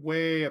that's like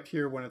way up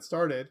here when it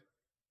started,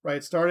 right?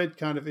 It started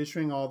kind of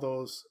issuing all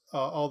those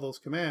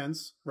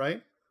commands,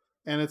 right?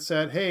 And it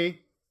said,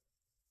 hey,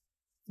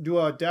 do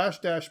a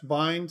 --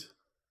 bind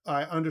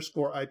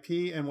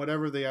 _IP and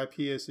whatever the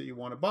IP is that you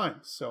want to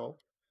bind. So,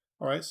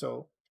 all right,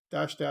 so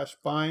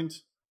 --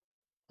 bind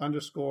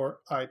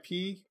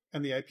 _IP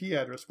and the IP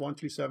address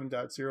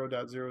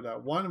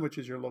 127.0.0.1, which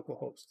is your local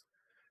host.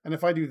 And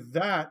if I do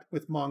that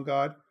with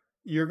mongod,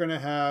 you're going to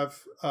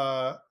have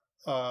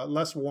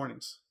less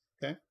warnings,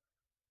 okay?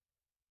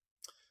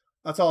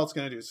 That's all it's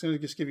going to do. It's going to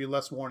just give you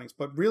less warnings.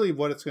 But really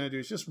what it's going to do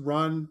is just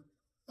run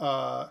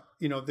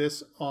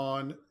this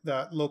on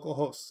that local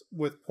host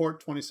with port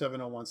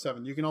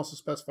 27017. You can also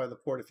specify the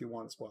port if you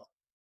want as well.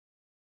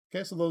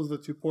 Okay, so those are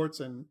the two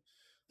ports, and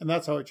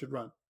that's how it should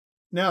run.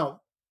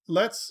 Now,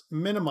 let's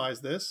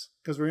minimize this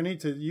because we're going to need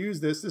to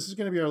use this. This is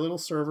going to be our little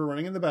server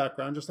running in the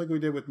background, just like we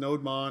did with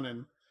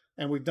NodeMon,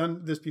 and we've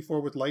done this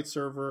before with Light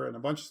Server and a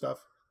bunch of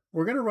stuff.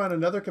 We're going to run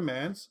another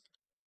command,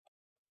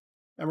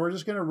 and we're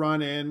just going to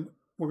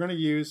we're going to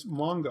use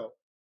Mongo.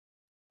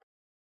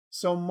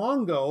 So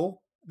Mongo,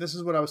 this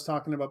is what I was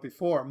talking about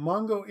before.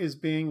 Mongo is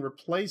being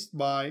replaced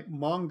by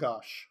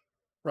Mongoose,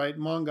 right?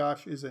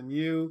 Mongoose is a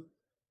new,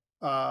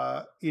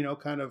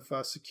 kind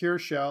of secure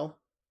shell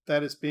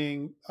that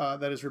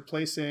is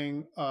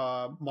replacing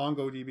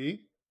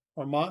MongoDB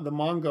or the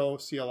Mongo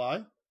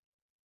CLI.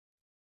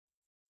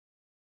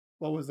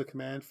 What was the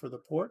command for the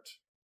port?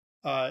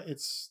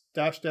 It's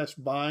 --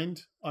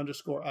 bind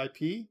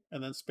 _IP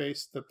and then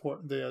space the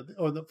port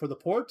for the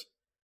port.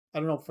 I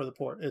don't know for the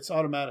port. It's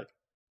automatic.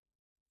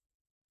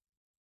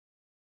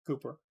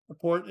 Cooper. The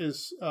port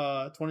is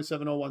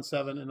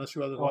 27017 unless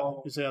you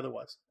say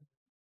otherwise.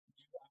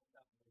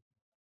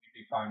 You'd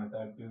be fine with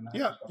that doing that.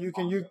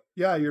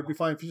 Yeah, you'll be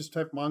fine if you just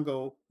type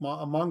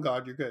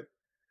mongod, you're good.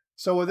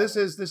 So what this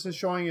is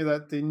showing you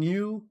that the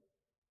new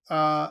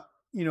kind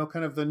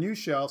of the new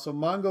shell, so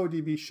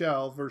MongoDB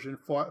shell version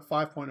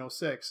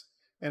 5.06,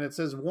 and it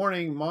says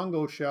warning,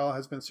 Mongo shell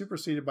has been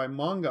superseded by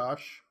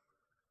Mongoose,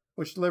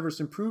 which delivers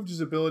improved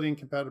usability and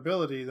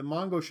compatibility. The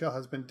Mongo shell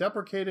has been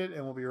deprecated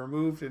and will be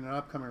removed in an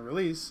upcoming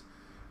release.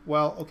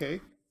 Well,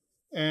 okay,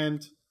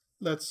 and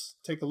let's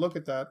take a look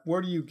at that.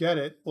 Where do you get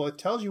it? Well, it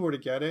tells you where to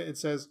get it. It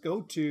says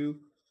go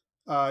to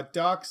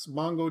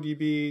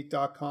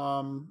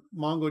docs.mongodb.com,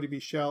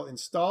 MongoDB shell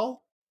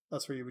install.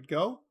 That's where you would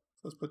go.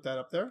 Let's put that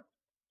up there.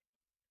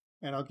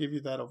 And I'll give you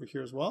that over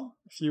here as well.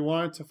 If you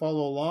wanted to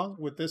follow along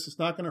with this, it's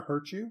not going to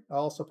hurt you.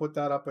 I'll also put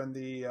that up in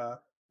the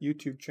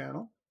YouTube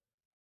channel.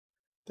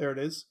 There it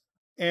is.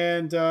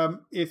 And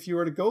if you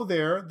were to go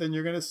there, then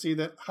you're going to see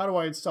that, how do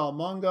I install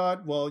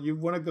Mongod? Well, you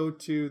want to go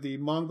to the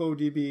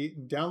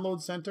MongoDB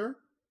download center.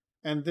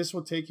 And this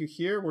will take you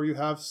here where you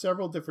have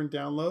several different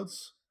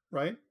downloads,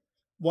 right?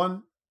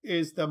 One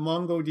is the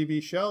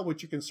MongoDB shell,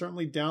 which you can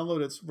certainly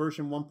download. It's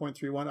version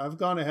 1.31. I've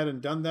gone ahead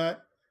and done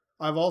that.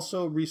 I've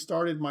also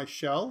restarted my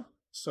shell.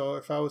 So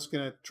if I was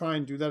going to try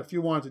and do that, if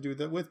you wanted to do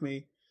that with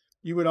me,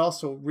 you would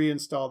also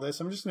reinstall this.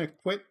 I'm just going to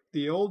quit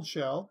the old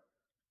shell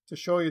to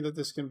show you that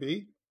this can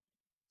be.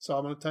 So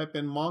I'm going to type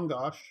in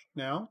Mongoose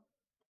now.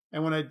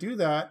 And when I do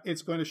that,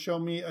 it's going to show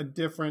me a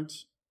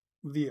different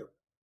view.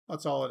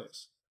 That's all it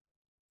is.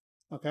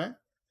 Okay?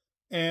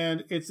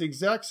 And it's the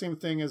exact same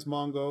thing as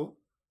Mongo,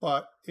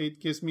 but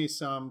it gives me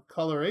some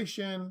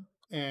coloration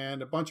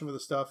and a bunch of other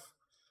stuff.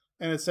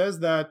 And it says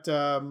that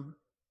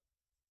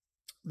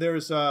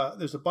there's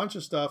a bunch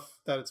of stuff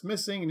that it's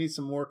missing. It needs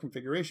some more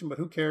configuration, but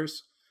who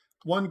cares?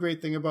 One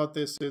great thing about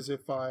this is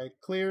if I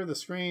clear the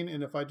screen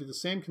and if I do the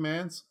same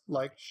commands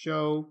like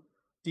show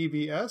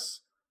dbs,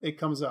 it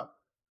comes up.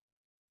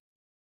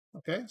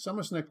 Okay, so I'm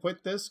just going to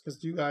quit this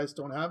because you guys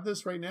don't have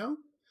this right now.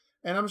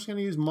 And I'm just going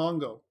to use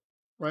Mongo,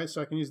 right?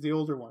 So I can use the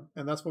older one.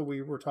 And that's what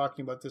we were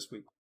talking about this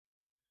week.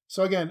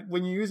 So again,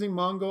 when you're using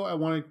Mongo, I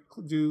want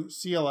to do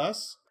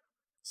CLS.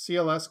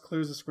 CLS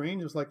clears the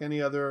screen just like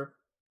any other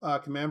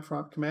command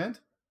prompt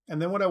command.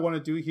 And then what I want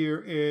to do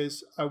here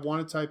is I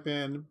want to type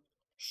in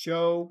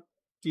show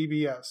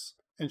dbs.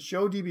 And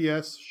show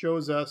dbs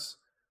shows us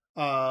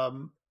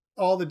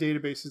all the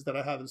databases that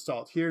I have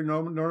installed. Here,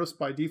 notice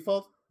by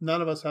default,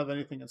 none of us have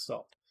anything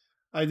installed.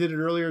 I did it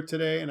earlier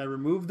today and I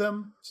removed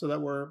them so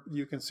that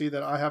you can see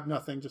that I have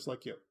nothing just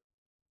like you.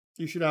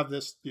 You should have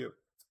this view.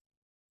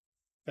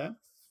 Okay.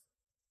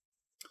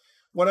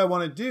 What I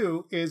want to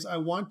do is I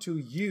want to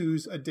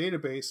use a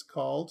database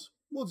called,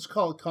 we'll just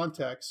call it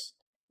context.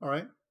 All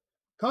right.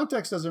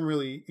 Context doesn't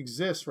really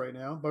exist right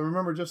now, but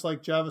remember, just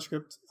like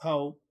JavaScript,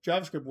 how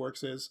JavaScript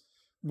works is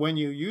when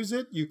you use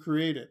it, you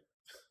create it.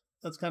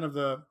 That's kind of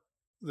the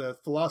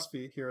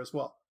philosophy here as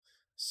well.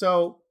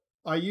 So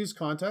I use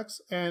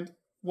context, and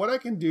what I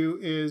can do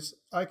is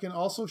I can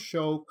also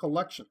show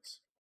collections.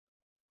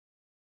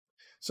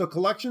 So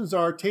collections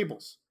are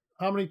tables.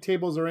 How many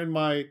tables are in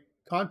my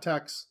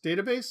contacts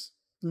database?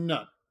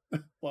 None.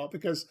 Well,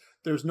 because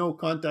there's no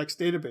contacts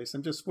database.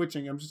 I'm just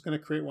switching. I'm just going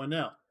to create one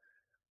now.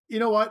 You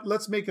know what?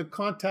 Let's make a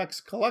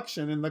contacts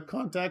collection in the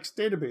contacts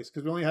database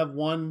because we only have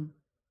one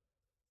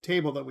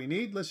table that we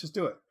need. Let's just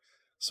do it.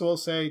 So we'll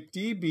say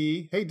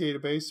DB, hey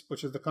database,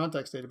 which is the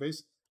contacts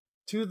database,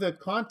 to the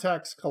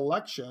contacts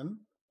collection,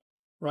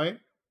 right?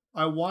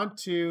 I want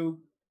to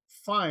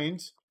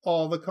find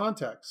all the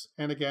contacts.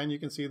 And again, you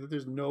can see that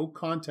there's no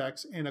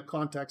contacts in a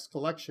contacts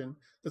collection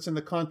that's in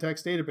the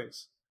contacts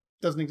database.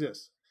 It doesn't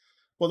exist.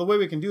 Well, the way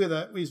we can do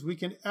that is we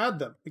can add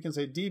them. We can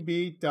say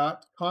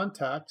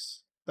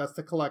db.contacts, that's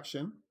the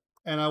collection,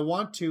 and I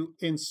want to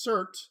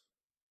insert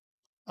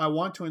a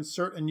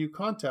new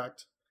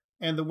contact.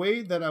 And the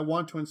way that I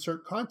want to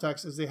insert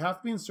contacts is they have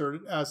to be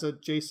inserted as a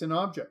JSON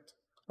object.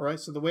 All right,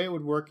 so the way it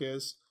would work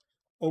is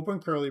open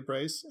curly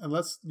brace, and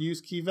let's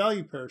use key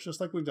value pairs just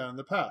like we've done in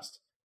the past.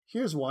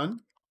 Here's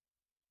one,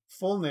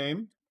 full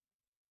name,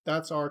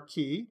 that's our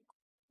key,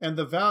 and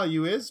the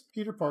value is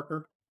Peter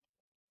Parker,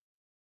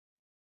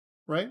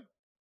 right?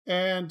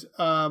 And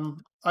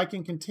I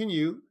can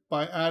continue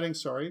by adding,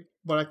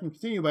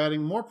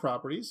 more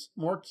properties,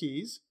 more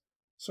keys.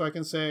 So I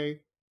can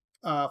say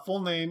full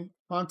name,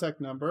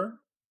 contact number.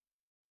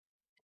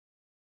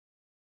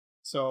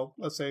 So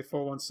let's say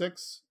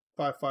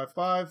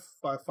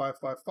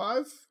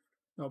 416-555-5555,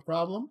 no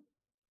problem.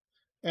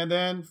 And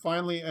then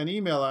finally an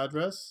email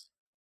address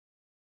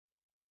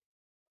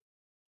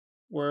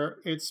where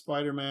it's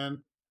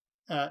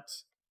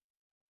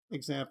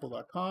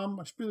spiderman@example.com.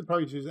 I should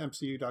probably use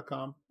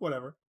mcu.com,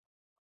 whatever.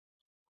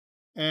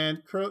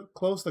 And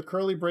close the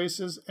curly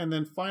braces and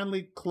then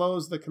finally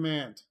close the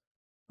command.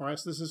 All right,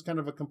 so this is kind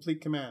of a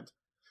complete command.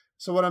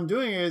 So what I'm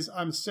doing is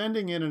I'm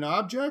sending in an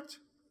object,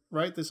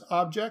 right? This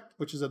object,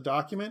 which is a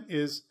document,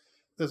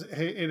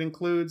 it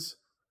includes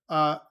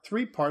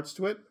 3 parts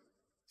to it,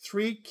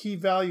 3 key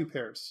value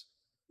pairs.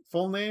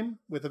 Full name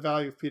with the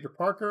value of Peter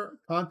Parker,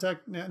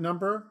 contact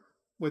number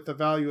with the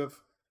value of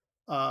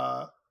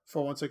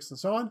 416 and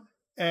so on,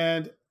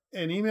 and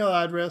an email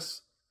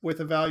address with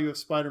a value of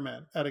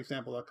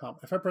spiderman@example.com.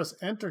 If I press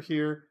enter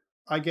here,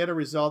 I get a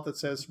result that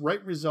says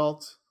right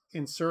result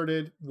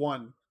inserted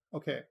 1.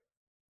 Okay.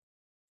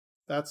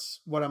 That's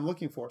what I'm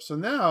looking for. So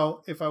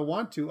now, if I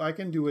want to, I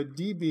can do a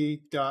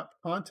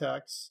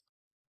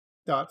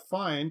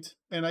db.contacts.find,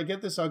 and I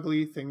get this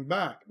ugly thing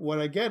back. What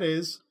I get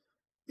is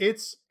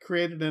it's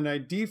created an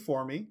ID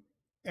for me,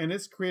 and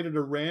it's created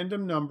a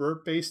random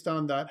number based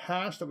on that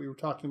hash that we were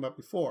talking about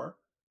before,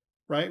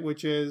 right?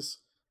 Which is,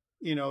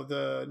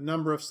 the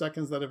number of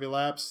seconds that have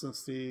elapsed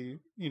since the,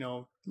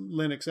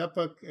 Linux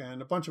epoch and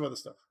a bunch of other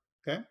stuff,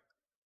 okay?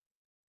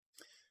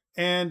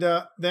 And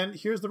then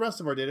here's the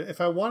rest of our data. If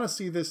I want to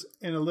see this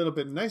in a little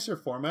bit nicer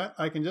format,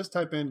 I can just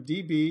type in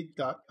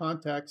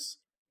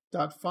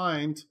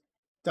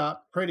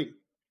db.contacts.find.pretty.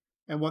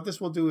 And what this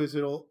will do is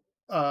it'll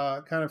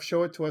kind of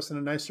show it to us in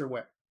a nicer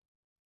way.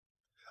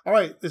 All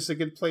right, this is a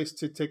good place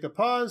to take a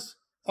pause.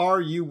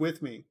 Are you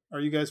with me? Are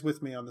you guys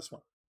with me on this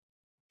one?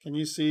 Can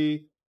you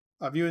see,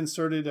 have you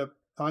inserted a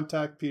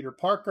contact Peter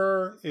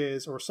Parker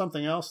or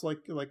something else like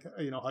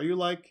how you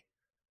like?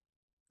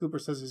 Cooper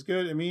says he's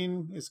good.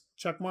 Amin is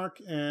checkmark.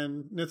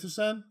 And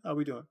Nithusen, how are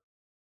we doing?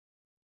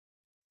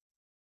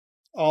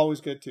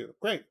 Always good too.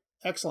 Great.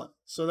 Excellent.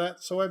 So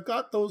I've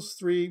got those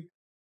 3,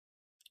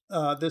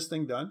 this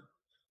thing done.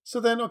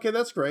 So then, okay,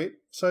 that's great.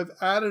 So I've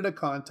added a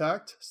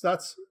contact. So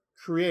that's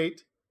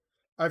create.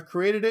 I've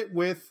created it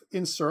with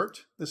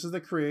insert. This is the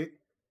create.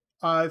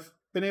 I've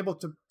been able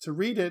to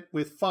read it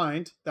with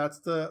find. That's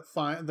the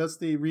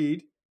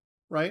read,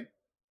 right?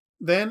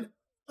 Then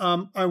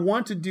I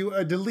want to do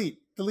a delete.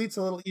 Delete's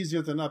a little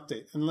easier than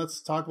update. And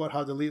let's talk about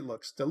how delete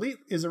looks. Delete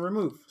is a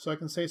remove. So I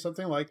can say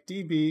something like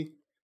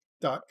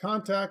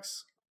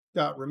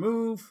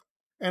db.contacts.remove.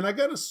 And I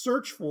got to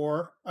search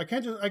for,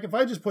 if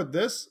I just put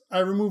this, I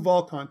remove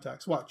all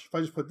contacts. Watch, if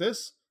I just put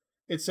this,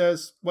 it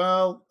says,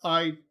 well,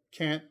 I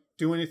can't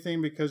do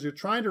anything because you're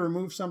trying to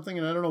remove something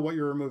and I don't know what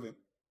you're removing,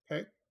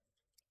 okay?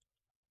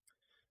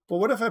 But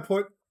what if I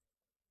put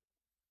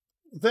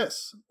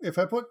this? If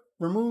I put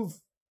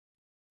remove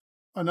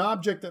an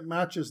object that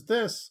matches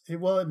this,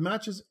 it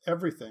matches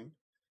everything.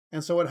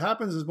 And so what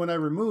happens is when I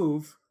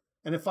remove,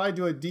 and if I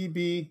do a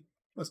db,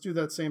 let's do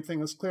that same thing.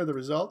 Let's clear the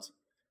result.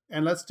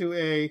 And let's do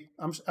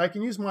I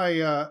can use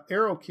my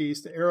arrow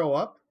keys to arrow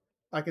up.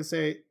 I can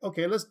say,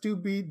 okay, let's do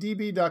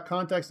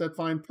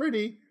db.contacts.find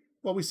pretty.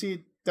 Well, we see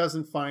it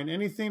doesn't find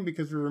anything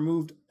because we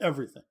removed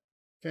everything.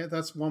 Okay,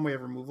 that's one way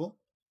of removal.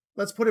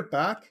 Let's put it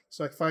back.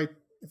 So if I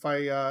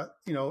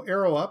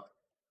arrow up,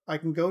 I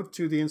can go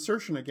to the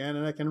insertion again,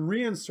 and I can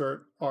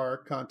reinsert our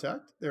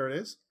contact. There it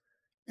is.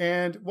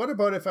 And what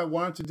about if I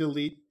wanted to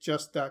delete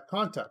just that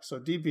contact? So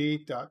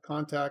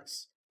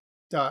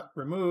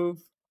db.contacts.remove,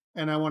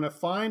 and I want to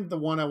find the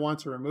one I want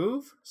to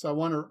remove. So I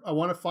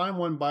want to find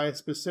one by a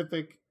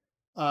specific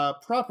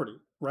property,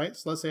 right?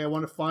 So let's say I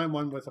want to find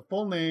one with a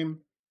full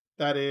name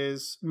that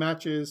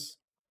matches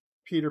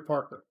Peter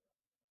Parker.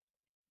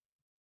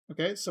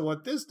 Okay, so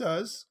what this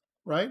does,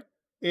 right,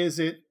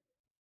 is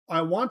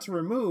I want to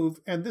remove,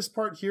 and this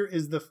part here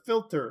is the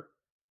filter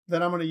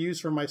that I'm going to use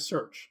for my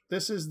search.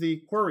 This is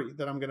the query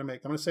that I'm going to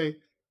make. I'm going to say,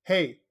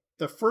 hey,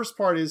 the first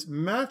part is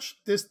match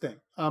this thing.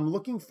 I'm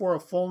looking for a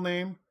full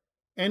name,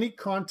 any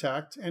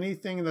contact,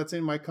 anything that's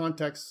in my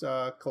contacts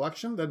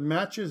collection that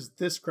matches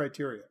this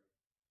criteria.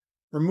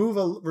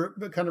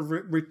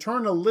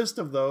 Return a list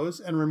of those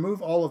and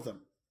remove all of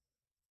them.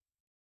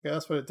 Okay,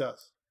 that's what it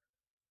does.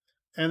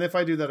 And if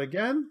I do that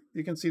again,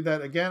 you can see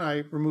that again I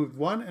removed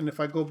one, and if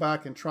I go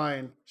back and try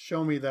and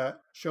show me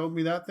that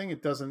thing,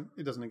 it doesn't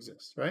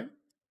exist, right?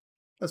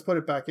 Let's put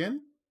it back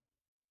in,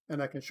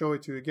 and I can show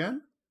it to you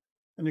again,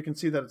 and you can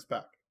see that it's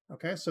back.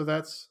 Okay, so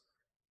that's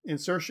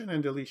insertion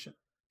and deletion.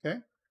 Okay,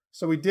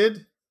 so we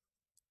did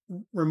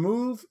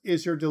remove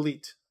is your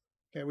delete.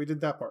 Okay, we did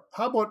that part.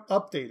 How about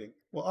updating?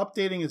 Well,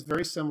 updating is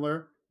very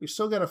similar. We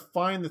still got to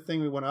find the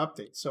thing we want to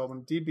update. So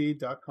when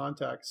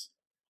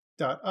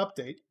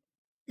db.contacts.update,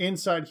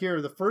 inside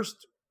here,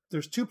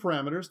 there's two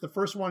parameters. The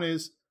first one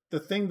is the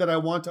thing that I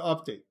want to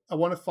update. I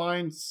want to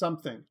find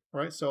something,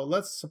 right? So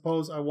let's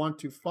suppose I want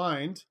to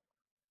find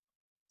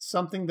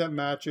something that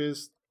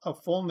matches a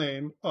full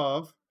name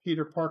of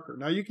Peter Parker.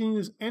 Now you can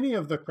use any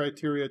of the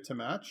criteria to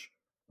match,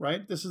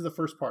 right? This is the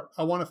first part.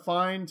 I want to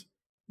find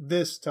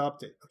this to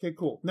update. Okay,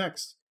 cool.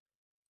 Next,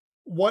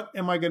 what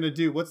am I going to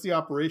do? What's the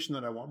operation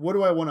that I want? What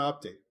do I want to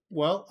update?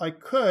 Well, I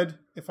could,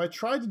 if I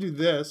tried to do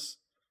this,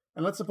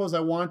 and let's suppose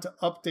I want to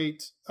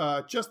update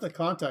just the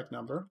contact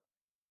number.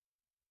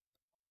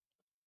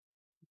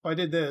 If I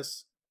did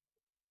this,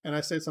 and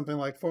I say something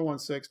like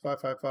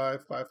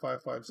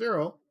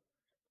 416-555-5550,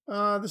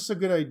 this is a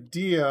good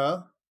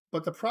idea,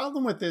 but the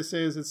problem with this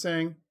is it's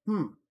saying,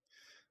 and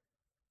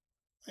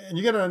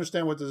you got to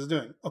understand what this is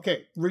doing.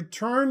 Okay,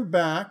 return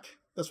back,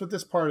 that's what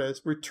this part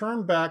is,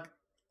 return back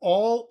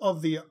all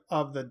of the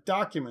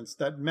documents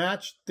that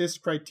match this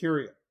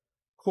criteria.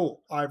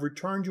 Cool, I've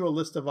returned you a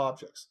list of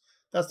objects.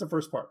 That's the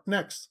first part.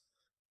 Next,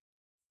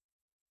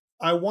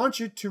 I want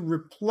you to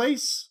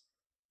replace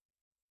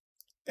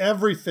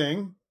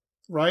everything,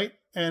 right?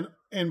 And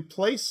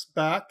place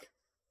back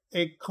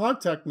a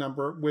contact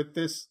number with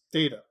this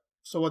data.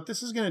 So what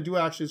this is going to do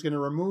actually is going to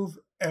remove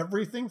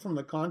everything from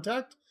the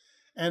contact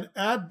and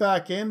add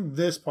back in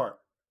this part.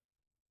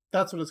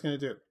 That's what it's going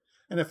to do.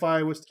 And if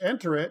I was to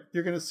enter it,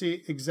 you're going to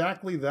see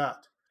exactly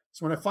that.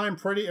 So when I find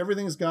pretty,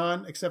 everything's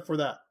gone except for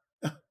that.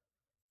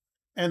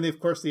 And of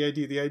course the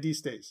ID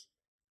stays.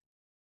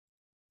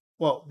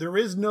 Well, there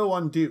is no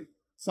undo.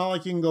 It's not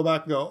like you can go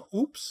back and go,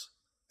 oops,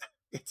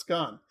 it's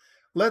gone.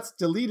 Let's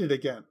delete it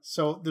again.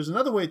 So there's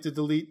another way to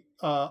delete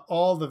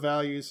all the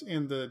values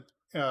in the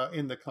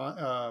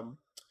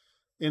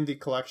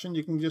collection.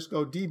 You can just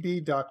go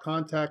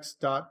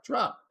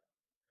db.contacts.drop,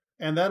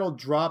 and that'll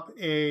drop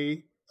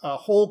a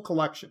whole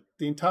collection.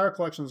 The entire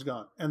collection is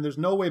gone, and there's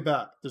no way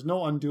back. There's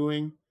no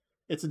undoing.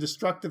 It's a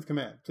destructive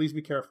command. Please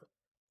be careful.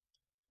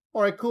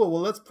 All right, cool.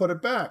 Well, let's put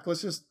it back.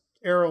 Let's just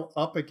arrow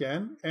up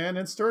again and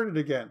insert it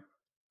again.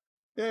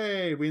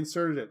 Yay, we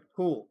inserted it.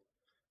 Cool.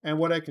 And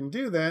what I can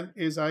do then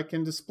is I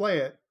can display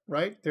it,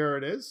 right? There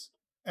it is.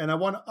 And I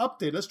want to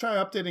update. Let's try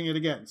updating it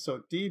again.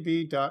 So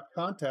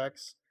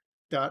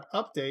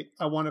db.contacts.update.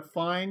 I want to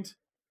find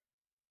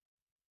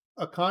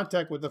a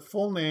contact with a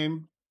full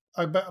name.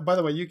 By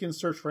the way, you can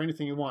search for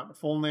anything you want. A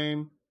full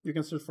name, you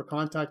can search for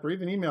contact or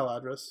even email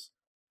address,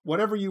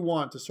 whatever you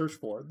want to search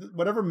for,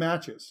 whatever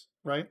matches,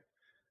 right?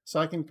 So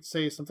I can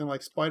say something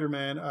like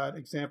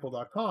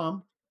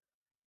spiderman@example.com,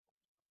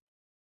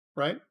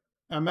 right?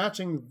 I'm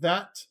matching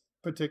that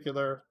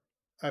particular,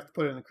 I have to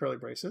put it in the curly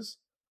braces.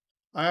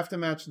 I have to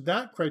match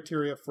that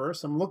criteria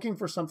first. I'm looking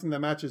for something that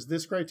matches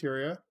this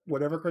criteria,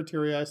 whatever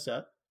criteria I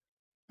set.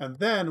 And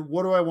then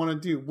what do I want to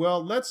do?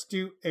 Well, let's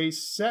do a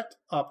set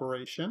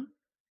operation.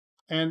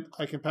 And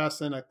I can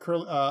pass in an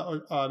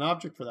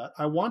object for that.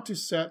 I want to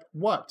set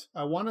what?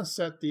 I want to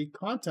set the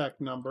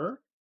contact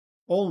number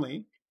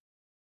only.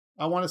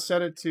 I want to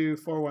set it to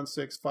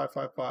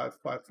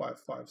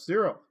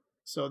 416-555-5550.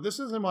 So this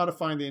isn't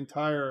modifying the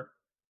entire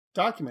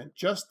document,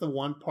 just the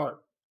one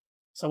part.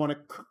 So I want to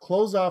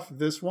close off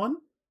this one,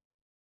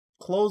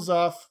 close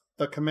off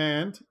the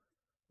command,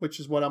 which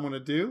is what I'm going to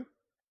do,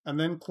 and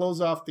then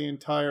close off the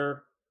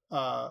entire,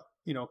 my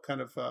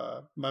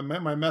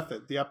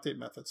method, the update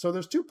method. So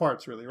there's two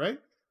parts really, right?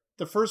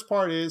 The first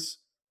part is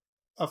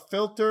a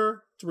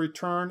filter to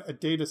return a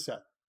data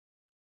set.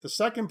 The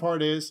second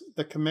part is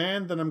the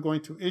command that I'm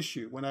going to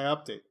issue when I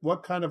update.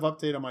 What kind of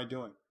update am I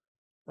doing?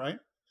 right?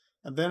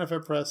 And then if I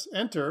press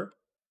enter,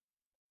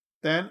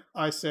 then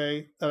I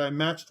say that I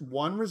matched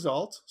one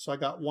result. So I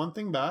got one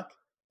thing back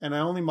and I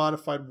only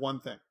modified one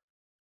thing.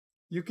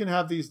 You can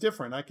have these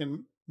different. I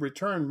can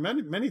return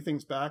many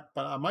things back,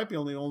 but I might be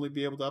only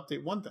be able to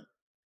update one thing.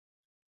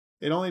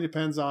 It only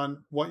depends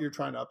on what you're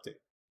trying to update.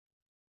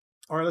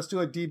 All right, let's do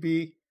a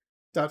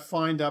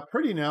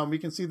db.find.pretty now, and we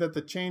can see that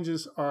the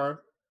changes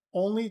are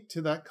only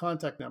to that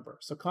contact number.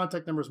 So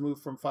contact numbers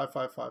move from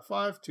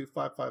 5555 to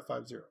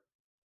 5550.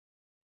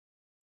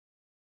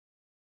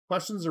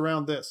 Questions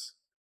around this?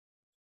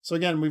 So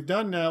again,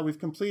 we've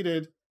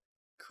completed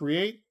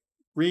create,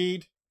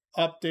 read,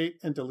 update,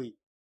 and delete.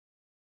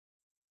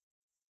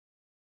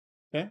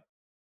 Okay,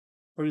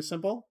 pretty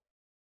simple.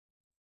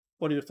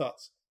 What are your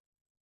thoughts?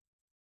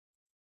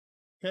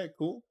 Okay,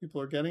 cool.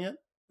 People are getting it.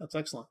 That's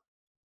excellent.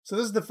 So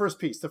this is the first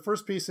piece. The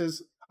first piece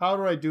is, how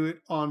do I do it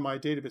on my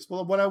database?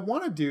 Well, what I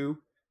want to do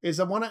is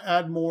I want to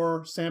add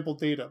more sample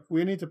data.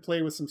 We need to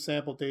play with some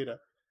sample data.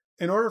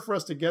 In order for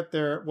us to get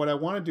there, what I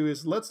want to do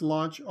is let's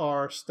launch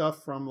our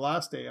stuff from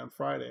last day on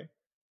Friday.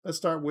 Let's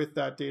start with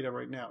that data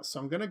right now. So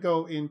I'm going to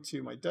go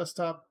into my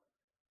desktop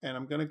and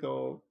I'm going to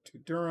go to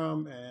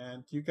Durham,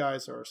 and you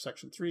guys are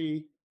section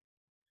 3.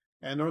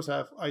 And notice I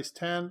have ICE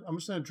 10. I'm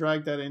just going to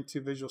drag that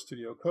into Visual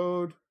Studio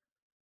Code.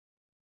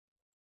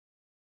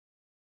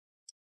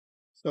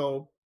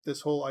 So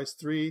this whole ICE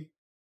 3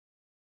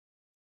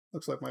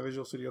 looks like my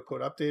Visual Studio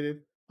Code updated.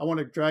 I want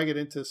to drag it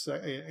into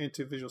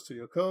Visual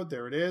Studio Code.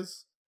 There it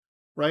is,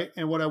 right?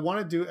 And what I want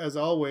to do, as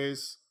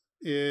always,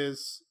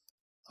 is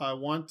I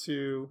want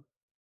to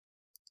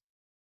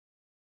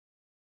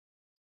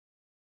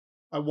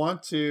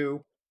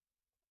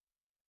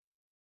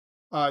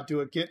do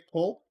a git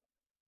pull,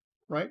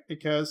 right?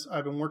 Because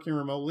I've been working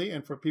remotely,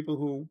 and for people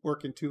who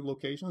work in 2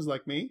 locations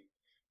like me,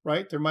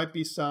 right, there might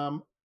be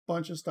some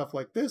bunch of stuff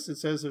like this. It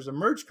says there's a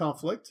merge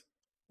conflict,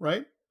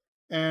 right?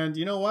 And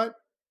you know what?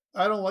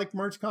 I don't like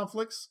merge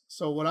conflicts.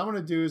 So what I'm going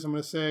to do is I'm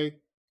going to say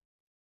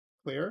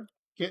clear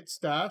git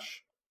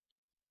stash.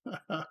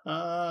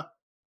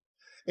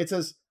 It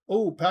says,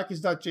 oh,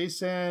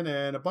 package.json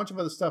and a bunch of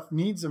other stuff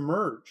needs a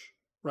merge,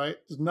 right?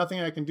 There's nothing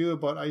I can do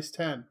about ICE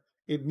 10.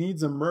 It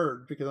needs a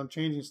merge because I'm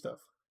changing stuff.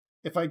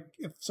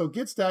 So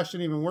git stash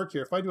didn't even work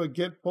here. If I do a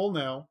git pull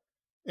now,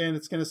 and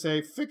it's going to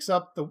say fix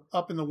up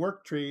in the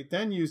work tree,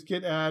 then use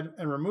git add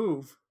and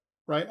remove,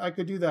 right? I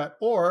could do that,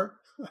 or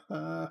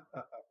I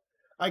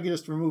could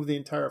just remove the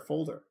entire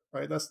folder,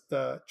 right? That's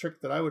the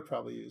trick that I would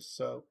probably use.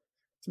 So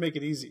to make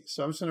it easy,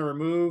 so I'm just going to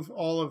remove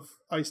all of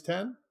ICE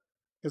 10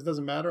 because it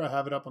doesn't matter. I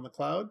have it up on the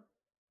cloud,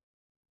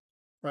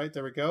 right?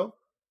 There we go.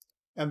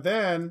 And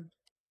then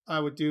I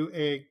would do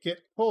a git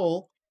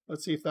pull.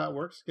 Let's see if that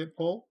works. Git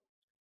pull,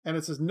 and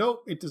it says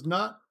nope, it does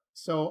not.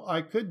 So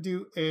I could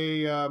do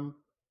a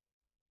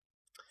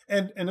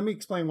And let me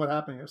explain what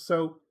happened here.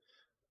 So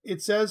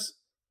it says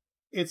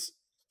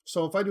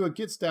so if I do a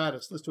git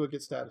status, let's do a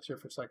git status here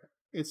for a second.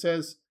 It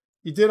says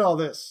you did all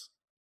this.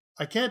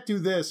 I can't do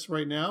this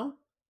right now,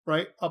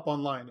 right, up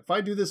online. If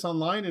I do this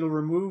online, it'll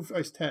remove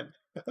ICE 10.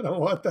 I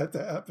don't want that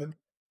to happen.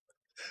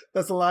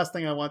 That's the last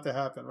thing I want to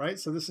happen, right?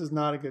 So this is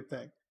not a good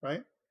thing,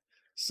 right?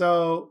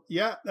 So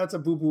yeah, that's a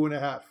boo-boo and a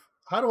half.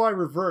 How do I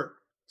revert?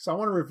 So I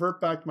want to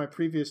revert back to my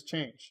previous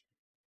change.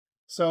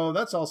 So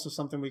that's also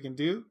something we can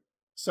do.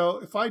 So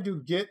if I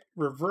do git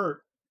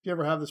revert, if you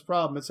ever have this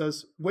problem, it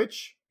says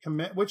which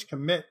commit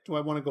do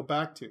I want to go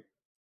back to?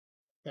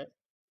 Okay,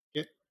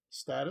 git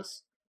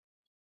status.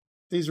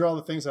 These are all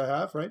the things I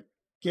have, right?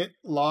 Git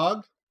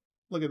log.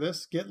 Look at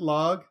this. Git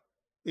log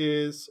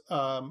is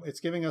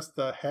it's giving us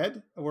the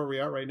head of where we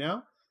are right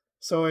now.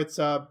 So it's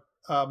a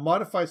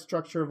modified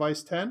structure of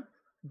ICE 10,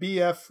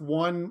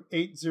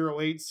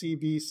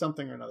 BF1808CB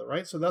something or another,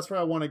 right? So that's where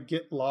I want to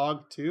git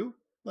log to.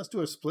 Let's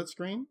do a split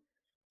screen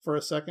for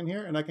a second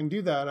here, and I can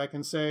do that. I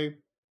can say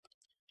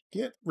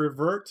git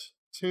revert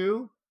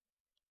to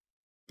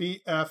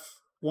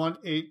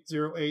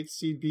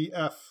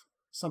BF1808CBF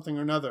something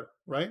or another,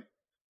 right?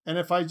 And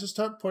if I just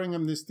start putting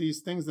them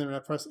these things in and I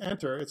press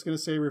enter, it's going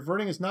to say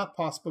reverting is not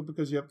possible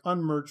because you have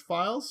unmerged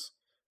files.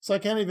 So I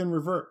can't even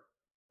revert,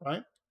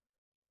 right?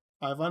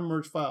 I have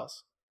unmerged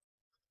files.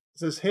 It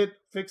says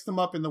fix them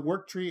up in the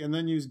work tree and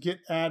then use git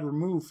add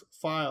remove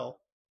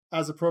file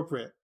as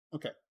appropriate.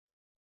 Okay.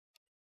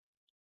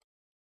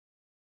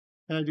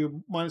 Can I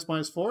do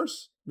minus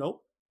force?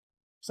 Nope.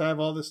 So I have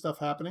all this stuff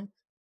happening.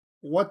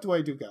 What do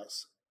I do,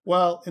 guys?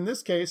 Well, in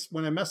this case,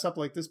 when I mess up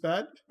like this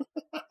bad,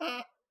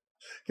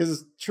 because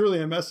it's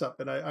truly a mess up,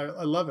 and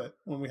I love it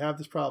when we have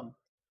this problem,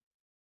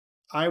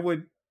 I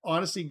would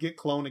honestly git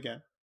clone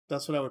again.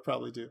 That's what I would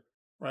probably do,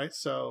 right?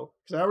 So,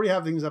 because I already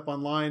have things up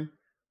online,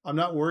 I'm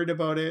not worried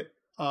about it.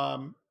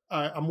 I'm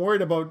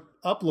worried about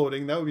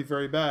uploading. That would be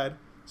very bad.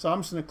 So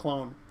I'm just going to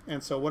clone.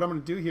 And so what I'm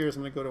going to do here is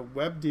I'm going to go to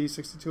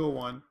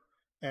WEBD6201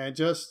 and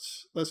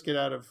just let's get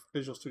out of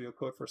Visual Studio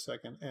Code for a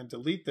second and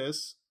delete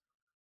this.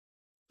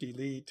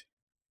 Delete.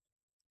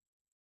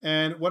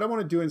 And what I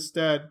want to do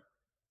instead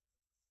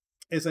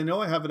is I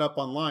know I have it up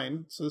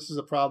online. So this is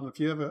a problem. If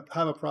you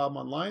have a problem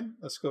online,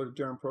 let's go to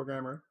Durham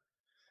Programmer.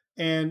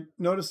 And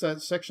notice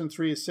that section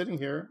 3 is sitting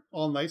here,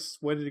 all nice,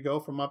 ready to go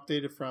from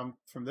updated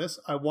from this.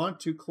 I want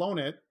to clone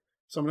it.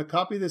 So I'm going to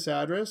copy this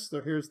address.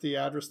 So here's the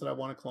address that I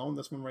want to clone,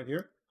 this one right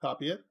here.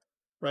 Copy it,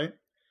 right?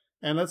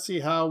 And let's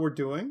see how we're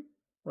doing,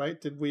 right?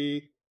 Did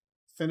we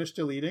finish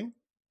deleting?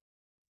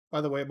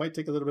 By the way, it might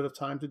take a little bit of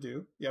time to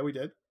do. Yeah, we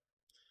did.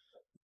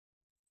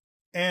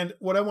 And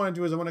what I want to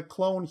do is I want to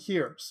clone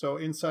here. So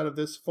inside of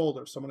this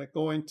folder. So I'm going to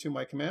go into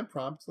my command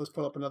prompt. Let's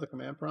pull up another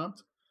command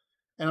prompt.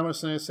 And I'm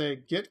just going to say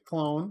git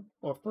clone,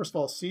 or first of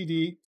all,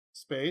 cd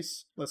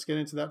space. Let's get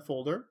into that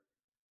folder.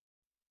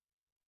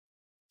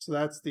 So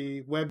that's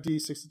the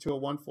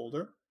WEBD6201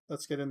 folder.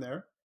 Let's get in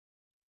there,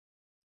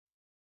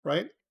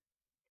 right?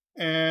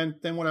 And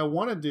then what I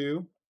want to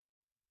do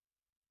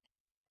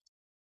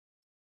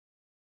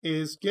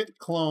is git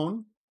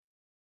clone,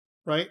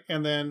 right?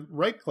 And then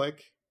right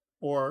click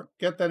or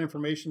get that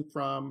information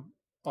from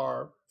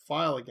our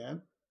file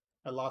again.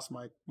 I lost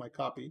my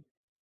copy.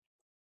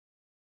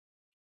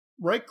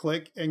 Right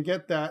click and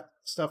get that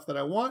stuff that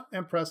I want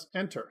and press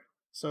enter.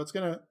 So it's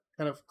going to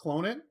kind of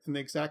clone it in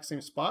the exact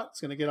same spot. It's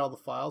going to get all the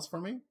files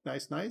for me.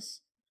 Nice, nice.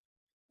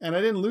 And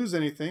I didn't lose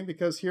anything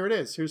because here it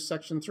is. Here's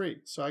section 3.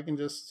 So I can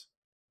just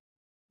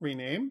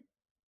rename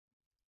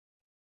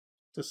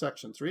to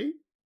section 3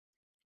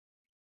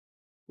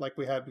 like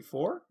we had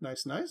before.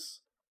 Nice, nice.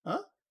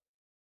 Huh?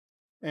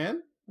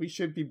 And we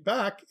should be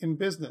back in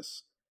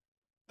business.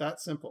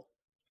 That simple.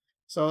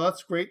 So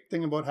that's a great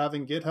thing about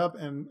having GitHub.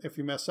 And if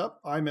you mess up,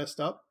 I messed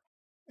up.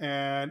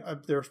 And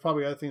there's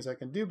probably other things I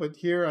can do. But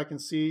here I can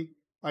see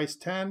ICE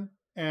 10.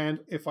 And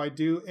if I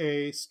do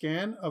a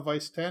scan of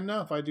ICE 10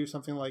 now, if I do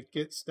something like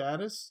git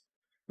status,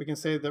 we can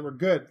say that we're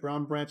good. We're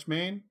on branch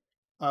main.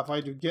 If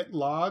I do git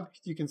log,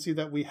 you can see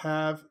that we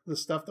have the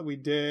stuff that we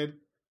did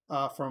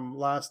from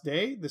last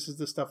day. This is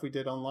the stuff we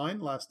did online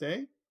last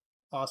day.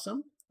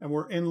 Awesome. And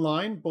we're in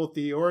line. Both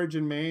the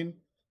origin main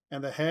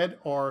and the head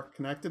are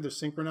connected. They're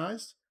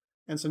synchronized.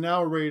 And so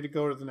now we're ready to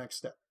go to the next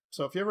step.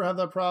 So if you ever have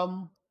that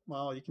problem,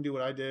 well, you can do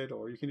what I did,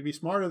 or you can be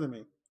smarter than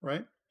me,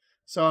 right?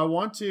 So I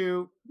want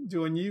to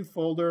do a new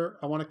folder.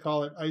 I want to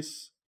call it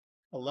ICE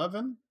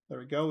 11. There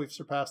we go. We've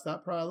surpassed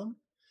that problem.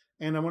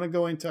 And I want to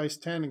go into ICE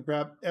 10 and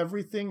grab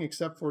everything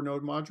except for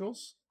node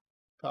modules.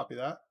 Copy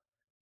that.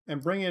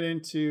 And bring it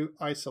into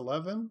ICE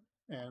 11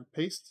 and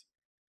paste.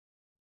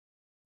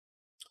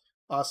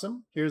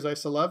 Awesome. Here's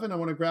ICE 11. I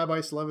want to grab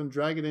ICE 11,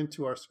 drag it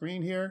into our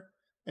screen here.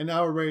 And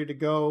now we're ready to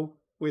go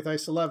with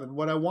ICE 11.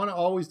 What I want to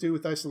always do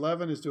with ICE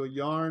 11 is do a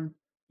yarn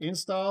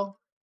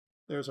install.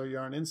 There's our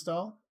yarn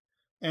install.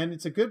 And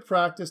it's a good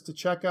practice to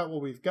check out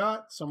what we've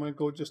got. So I'm going to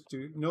go just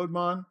do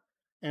nodemon.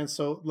 And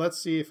so let's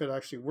see if it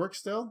actually works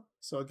still.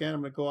 So again,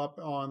 I'm going to go up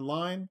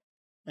online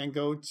and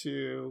go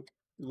to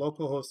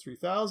localhost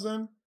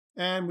 3000.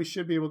 And we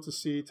should be able to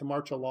see to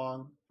march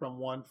along from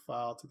one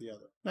file to the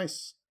other.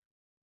 Nice.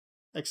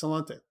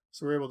 Excelente.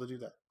 So we're able to do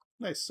that.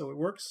 Nice. So it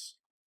works.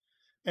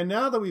 And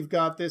now that we've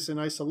got this in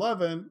ICE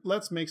 11,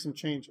 let's make some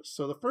changes.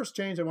 So the first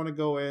change I want to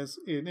go is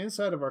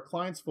inside of our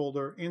clients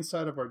folder,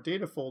 inside of our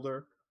data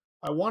folder,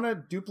 I want to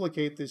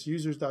duplicate this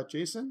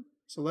users.json.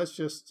 So let's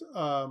just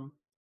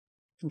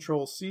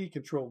Control C,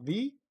 Control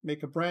V,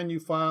 make a brand new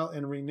file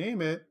and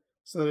rename it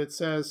so that it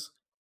says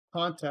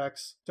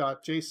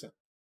context.json.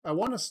 I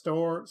want to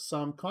store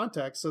some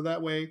context so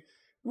that way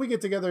we get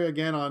together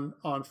again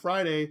on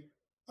Friday.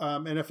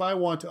 And if I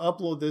want to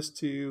upload this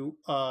to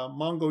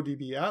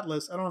MongoDB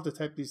Atlas, I don't have to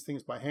type these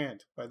things by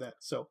hand by then.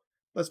 So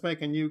let's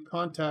make a new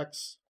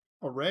contacts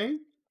array.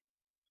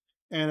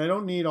 And I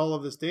don't need all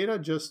of this data,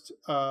 just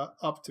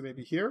up to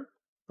maybe here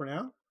for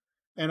now.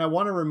 And I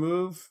want to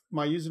remove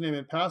my username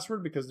and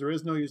password because there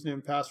is no username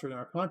and password in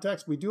our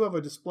contacts. We do have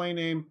a display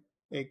name,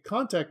 a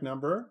contact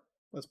number.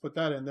 Let's put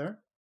that in there.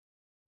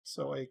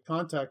 So a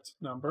contact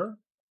number.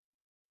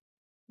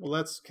 Well,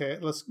 let's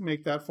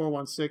make that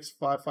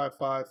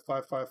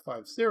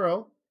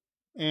 416-555-5550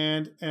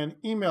 and an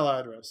email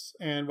address.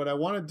 And what I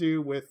want to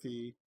do with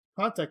the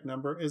contact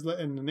number is,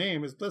 and the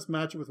name is, let's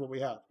match it with what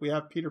we have. We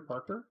have Peter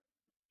Parker,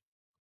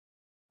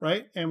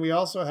 right? And we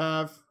also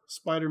have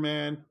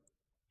Spider-Man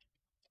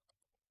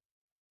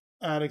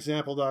at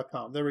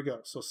example.com. There we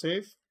go. So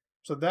save.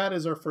 So that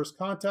is our first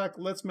contact.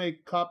 Let's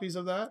make copies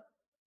of that.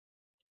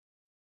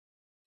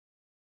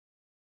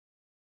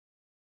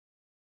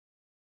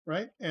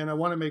 Right? And I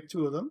want to make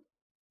 2 of them.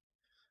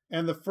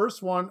 And the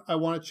first one I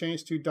want to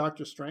change to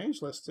Dr.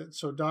 Strange.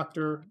 So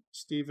Dr.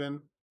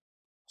 Stephen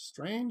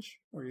Strange.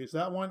 We'll use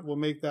that one. We'll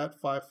make that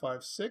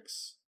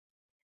 556.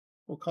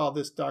 We'll call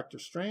this Dr.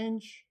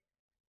 Strange.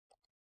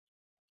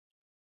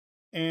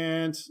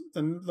 And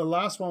then the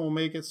last one we'll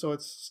make it so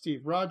it's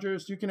Steve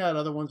Rogers. You can add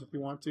other ones if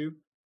you want to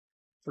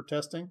for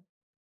testing.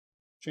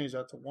 Change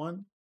that to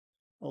 1.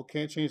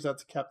 Okay, change that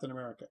to Captain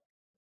America.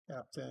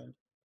 Captain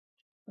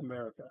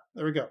America.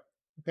 There we go.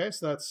 Okay,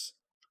 so that's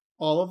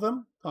all of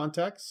them,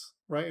 contacts,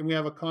 right? And we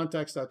have a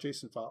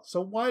contacts.json file.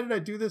 So why did I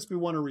do this? We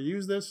want to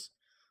reuse this.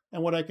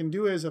 And what I can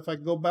do is if I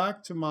go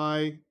back to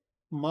my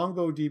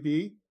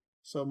MongoDB,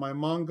 so my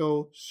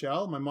Mongo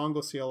shell, my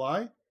Mongo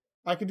CLI,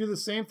 I can do the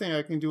same thing.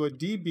 I can do a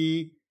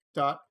DB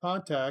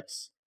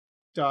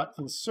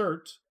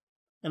db.contacts.insert,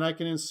 and I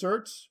can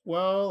insert,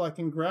 well, I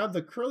can grab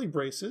the curly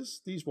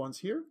braces, these ones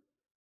here,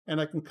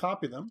 and I can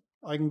copy them.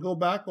 I can go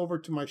back over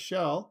to my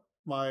shell,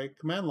 my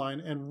command line,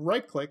 and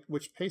right-click,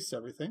 which pastes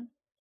everything,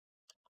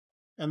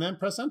 and then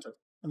press enter.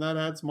 And that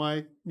adds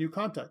my new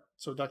contact.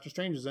 So Dr.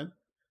 Strange is in.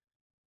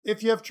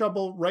 If you have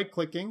trouble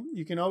right-clicking,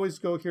 you can always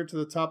go here to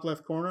the top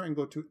left corner and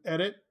go to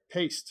Edit,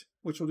 Paste,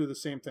 which will do the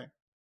same thing.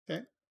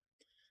 Okay.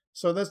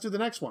 So let's do the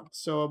next one.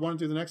 So I want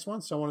to do the next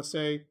one. So I want to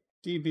say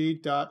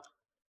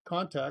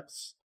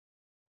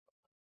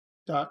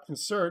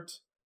db.contacts.insert,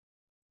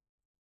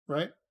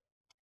 right?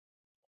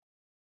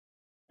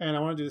 And I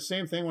want to do the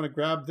same thing. I want to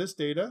grab this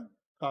data,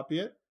 copy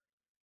it,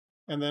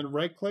 and then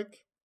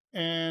right-click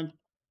and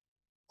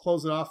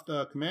close it off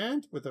the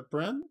command with a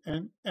paren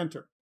and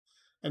enter.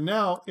 And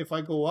now if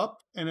I go up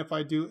and if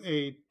I do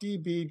a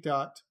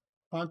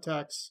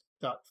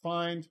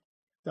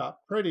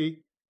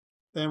db.contacts.find.pretty,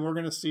 then we're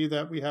going to see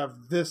that we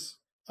have this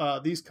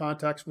these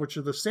contacts, which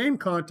are the same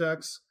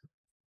contacts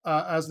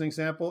as an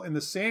example in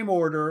the same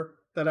order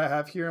that I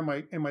have here in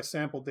my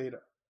sample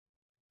data.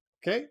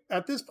 Okay,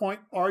 at this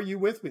point, are you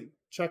with me?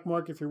 Check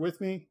mark if you're with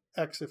me,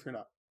 X if you're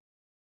not.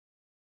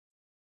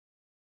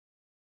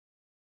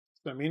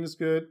 So Amin is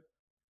good.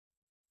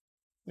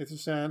 Nathan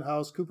Sand,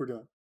 how's Cooper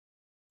doing?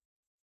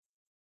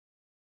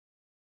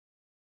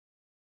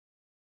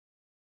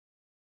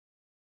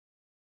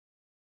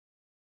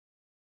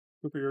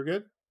 Cooper, you're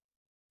good?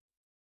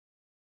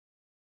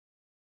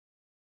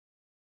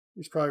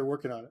 He's probably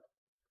working on it.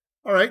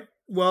 All right,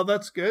 well,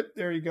 that's good.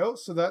 There you go.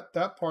 So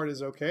that part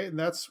is okay. And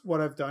that's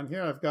what I've done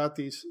here. I've got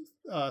these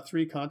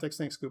three contexts.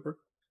 Thanks, Cooper.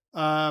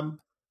 I've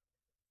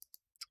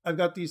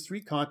got these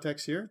three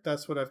contexts here.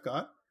 That's what I've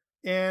got.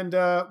 And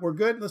we're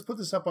good. Let's put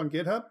this up on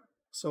GitHub.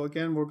 So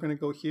again, we're going to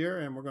go here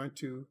and we're going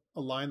to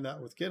align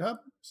that with GitHub.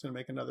 So I'm going to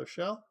make another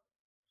shell.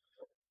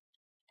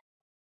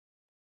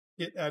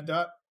 Git add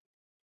dot,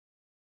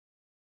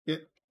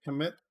 git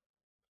commit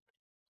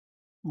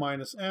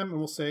 -m, and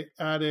we'll say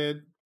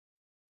added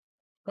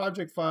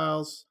project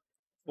files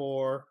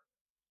for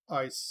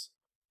ICE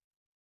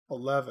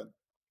 11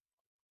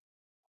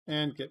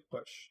 and git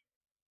push.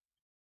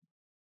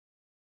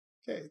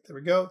 Okay, there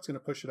we go. It's going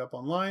to push it up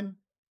online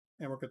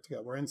and we're good to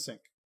go. We're in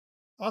sync.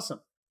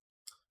 Awesome.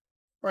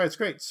 All right, it's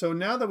great. So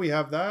now that we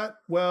have that,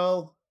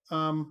 well,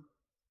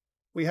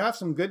 we have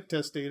some good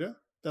test data.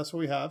 That's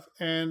what we have.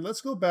 And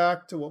let's go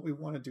back to what we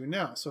want to do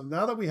now. So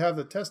now that we have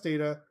the test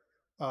data,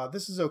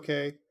 this is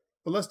okay.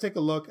 But let's take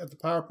a look at the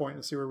PowerPoint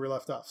and see where we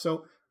left off.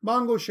 So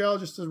Mongo shell,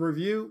 just as a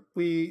review,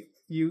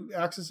 you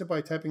access it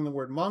by typing the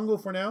word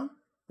Mongo for now,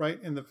 right?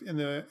 In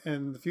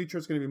the future,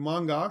 it's going to be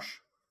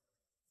Mongosh.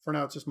 For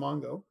now, it's just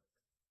Mongo.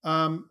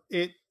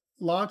 It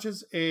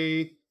launches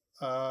a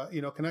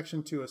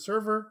connection to a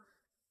server,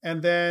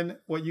 and then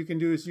what you can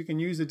do is you can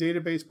use the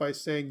database by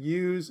saying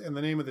use and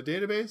the name of the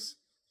database.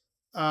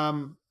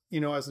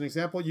 As an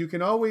example, you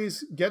can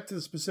always get to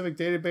the specific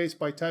database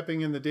by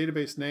typing in the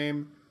database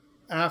name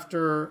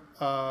after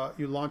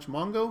you launch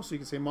Mongo. So you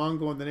can say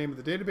Mongo and the name of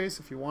the database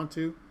if you want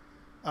to.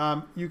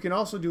 You can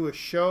also do a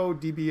show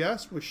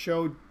DBS, which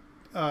show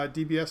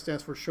DBS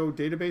stands for show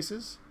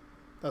databases.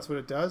 That's what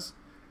it does.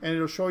 And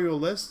it'll show you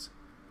a list.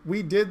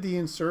 We did the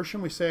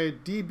insertion. We say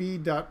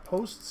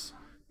db.posts.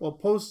 Well,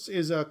 posts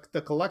is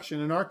the collection.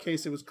 In our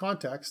case, it was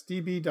contacts,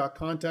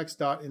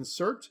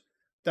 db.contacts.insert.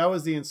 That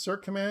was the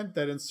insert command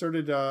that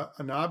inserted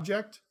an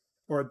object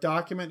or a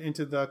document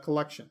into the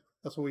collection.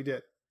 That's what we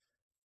did.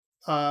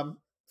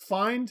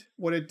 Find,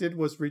 what it did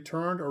was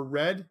returned or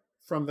read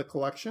from the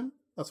collection.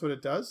 That's what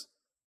it does,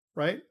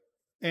 right?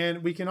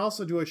 And we can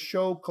also do a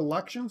show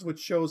collections, which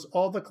shows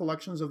all the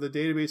collections of the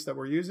database that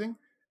we're using.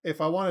 If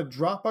I want to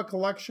drop a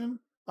collection,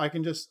 I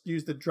can just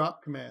use the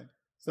drop command.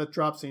 So that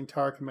drops the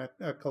entire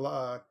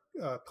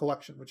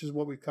collection, which is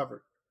what we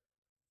covered.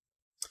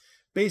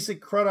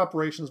 Basic CRUD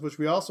operations, which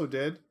we also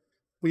did.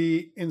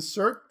 We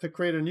insert to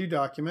create a new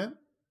document.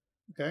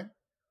 Okay,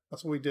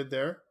 that's what we did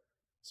there.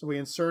 So we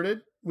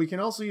inserted. We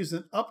can also use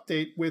an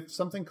update with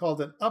something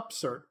called an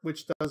upsert,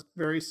 which does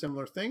very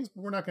similar things,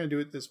 but we're not going to do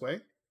it this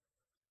way.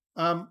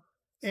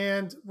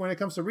 And when it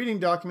comes to reading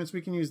documents,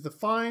 we can use the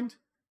find.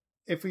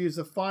 If we use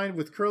the find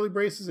with curly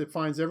braces, it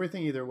finds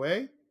everything either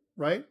way,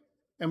 right?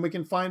 And we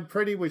can find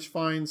pretty, which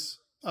finds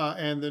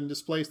and then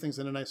displays things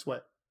in a nice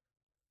way.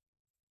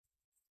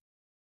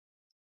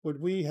 Would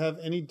we have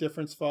any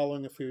difference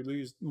following if we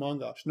used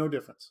Mongosh? No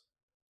difference.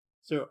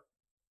 Zero.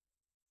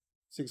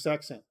 It's the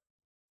exact same.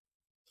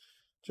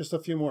 Just a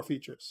few more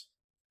features.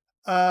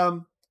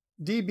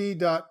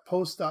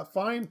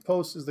 db.post.find.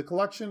 Post is the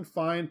collection,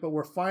 find, but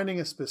we're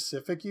finding a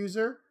specific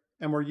user,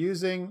 and we're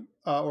using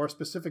or a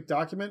specific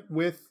document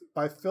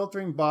by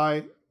filtering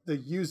by the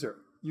user.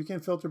 You can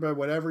filter by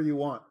whatever you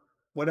want,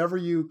 whatever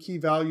key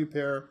value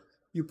pair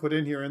you put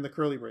in here in the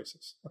curly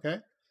braces.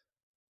 Okay.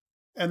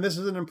 And this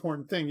is an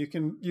important thing. You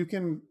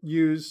can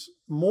use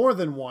more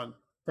than one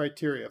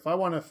criteria. If I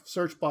want to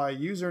search by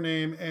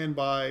username and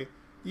by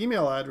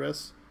email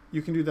address,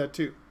 you can do that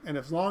too. And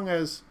as long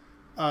as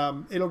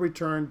it'll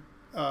return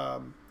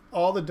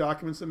all the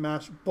documents that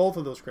match both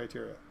of those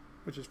criteria,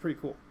 which is pretty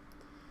cool.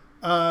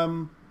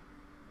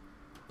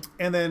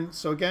 And then,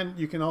 so again,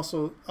 you can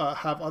also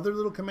have other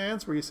little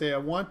commands where you say, I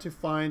want to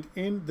find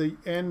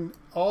in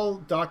all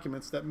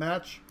documents that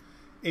match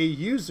a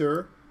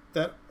user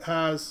that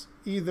has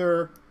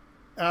either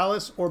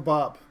Alice or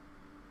Bob.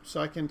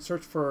 So I can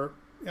search for,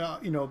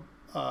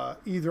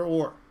 either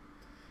or.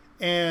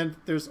 And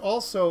there's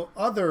also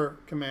other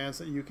commands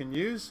that you can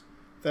use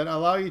that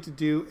allow you to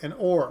do an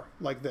or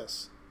like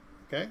this.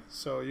 Okay,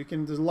 so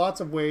there's lots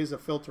of ways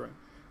of filtering,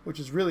 which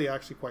is really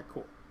actually quite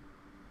cool.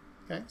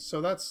 Okay,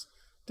 so that's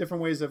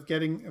different ways of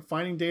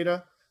finding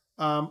data.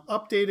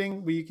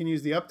 Updating, you can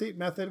use the update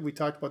method. We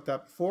talked about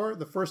that before.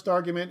 The first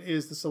argument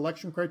is the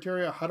selection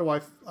criteria. How do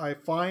I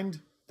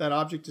find that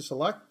object to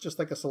select, just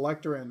like a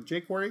selector in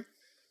jQuery.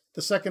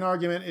 The second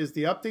argument is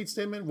the update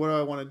statement. What do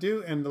I want to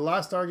do? And the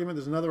last argument,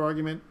 there's another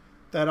argument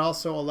that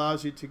also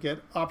allows you to get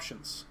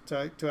options,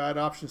 to add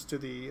options to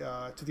the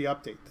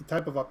update, the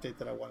type of update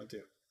that I want to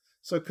do.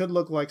 So it could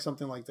look like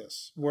something like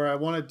this, where I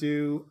want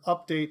to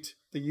update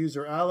the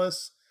user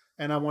Alice,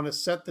 and I want to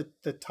set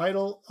the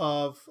title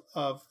of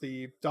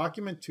the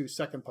document to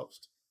second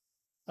post,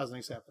 as an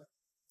example.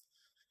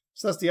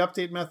 So that's the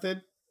update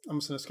method. I'm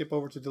just going to skip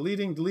over to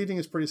deleting. Deleting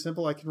is pretty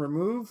simple. I can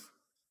remove,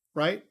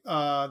 right,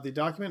 the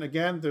document.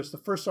 Again, there's the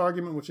first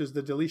argument, which is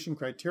the deletion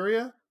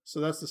criteria. So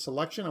that's the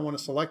selection. I want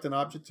to select an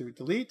object to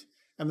delete.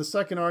 And the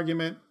second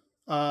argument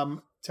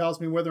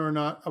tells me whether or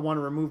not I want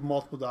to remove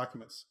multiple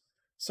documents.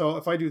 So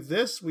if I do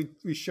this,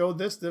 we showed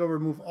this, that'll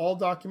remove all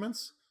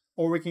documents,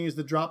 or we can use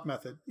the drop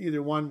method.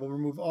 Either one will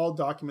remove all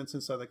documents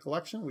inside the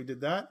collection. We did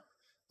that.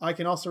 I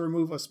can also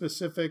remove a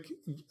specific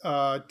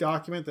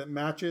document that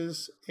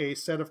matches a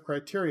set of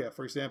criteria,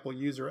 for example,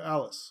 user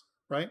Alice,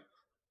 right?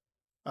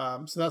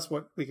 So that's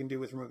what we can do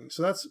with removing.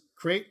 So that's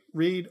create,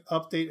 read,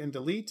 update, and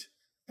delete.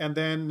 And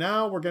then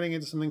now we're getting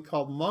into something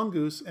called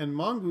Mongoose, and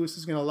Mongoose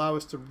is going to allow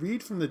us to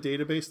read from the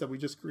database that we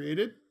just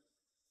created.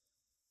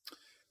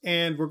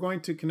 And we're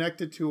going to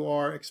connect it to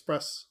our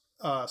Express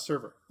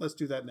server. Let's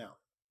do that now.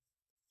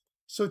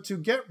 So to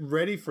get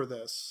ready for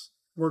this,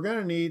 we're going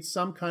to need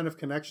some kind of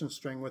connection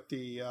string with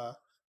the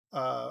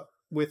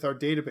with our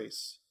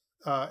database,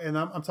 and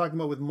I'm talking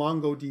about with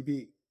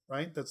MongoDB,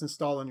 right? That's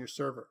installed on your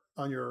server,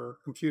 on your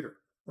computer,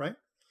 right?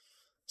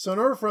 So in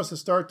order for us to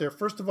start there,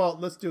 first of all,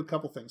 let's do a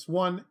couple things.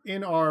 One,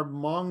 in our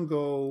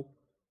Mongo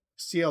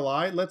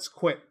CLI, let's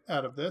quit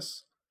out of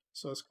this.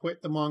 So let's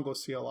quit the Mongo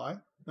CLI,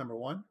 number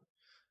one.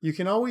 You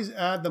can always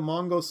add the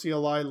Mongo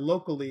CLI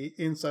locally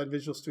inside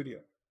Visual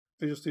Studio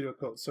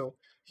Code. So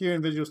here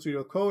in Visual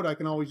Studio Code, I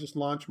can always just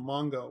launch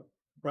Mongo,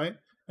 right?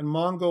 And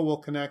Mongo will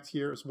connect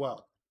here as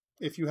well.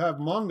 If you have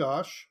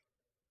Mongosh,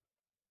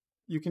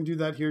 you can do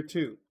that here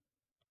too,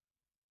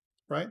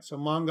 right? So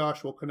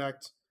Mongosh will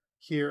connect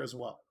here as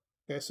well.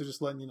 Okay, so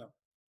just letting you know.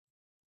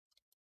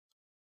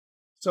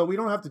 So we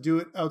don't have to do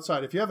it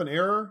outside. If you have an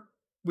error,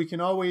 we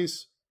can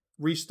always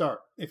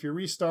restart. If you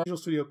restart, Visual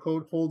Studio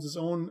Code holds its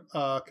own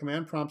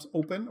command prompts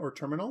open or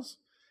terminals.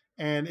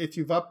 And if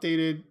you've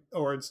updated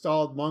or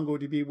installed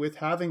MongoDB with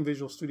having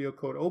Visual Studio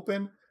Code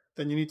open,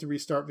 then you need to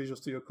restart Visual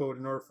Studio Code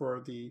in order for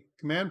the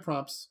command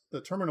prompts, the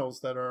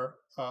terminals that are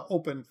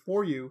open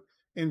for you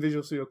in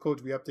Visual Studio Code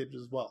to be updated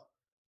as well.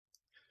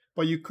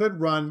 But you could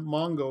run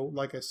Mongo,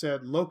 like I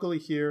said, locally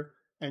here,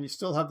 and you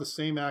still have the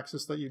same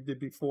access that you did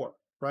before,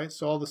 right?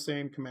 So all the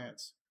same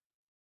commands.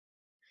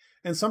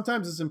 And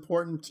sometimes it's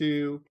important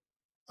to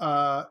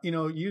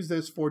use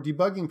this for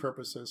debugging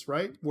purposes,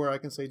 right? Where I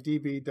can say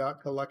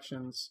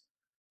db.collections,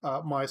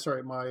 my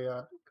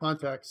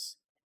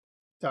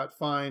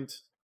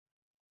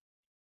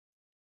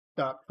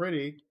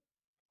contacts.find.pretty,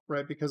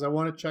 right? Because I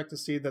want to check to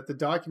see that the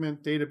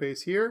document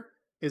database here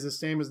is the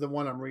same as the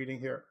one I'm reading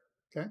here,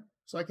 okay?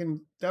 So I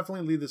can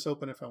definitely leave this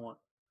open if I want.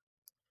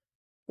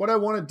 What I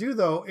want to do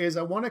though is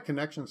I want a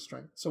connection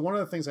string. So one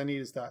of the things I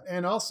need is that.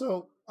 And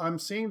also I'm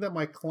seeing that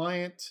my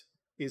client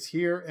is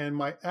here and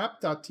my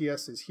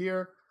app.ts is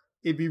here.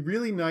 It'd be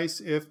really nice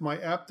if my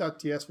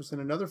app.ts was in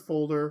another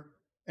folder,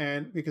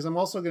 and because I'm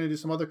also going to do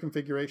some other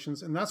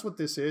configurations, and that's what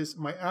this is.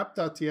 My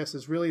app.ts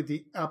is really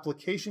the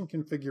application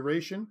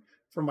configuration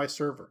for my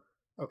server.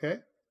 Okay,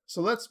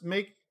 so let's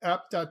make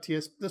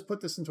app.ts, let's put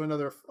this into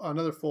another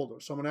folder.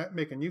 So I'm going to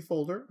make a new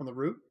folder on the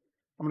root.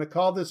 I'm going to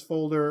call this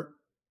folder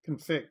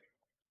config.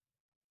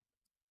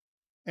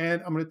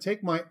 And I'm going to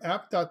take my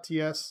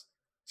app.ts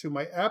to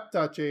my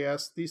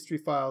app.js, these three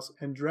files,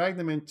 and drag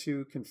them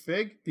into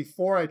config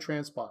before I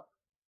transpile.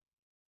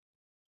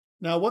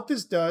 Now what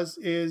this does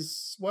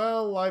is,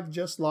 well, I've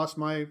just lost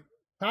my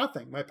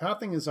pathing. My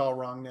pathing is all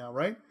wrong now,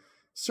 right?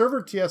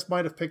 Server TS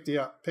might have picked it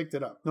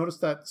up. Notice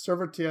that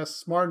server TS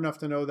smart enough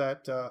to know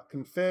that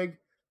config,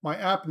 my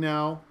app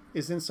now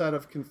is inside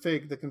of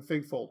config, the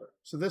config folder.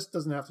 So this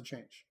doesn't have to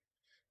change.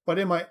 But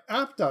in my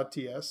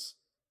app.ts,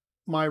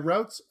 my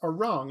routes are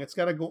wrong. It's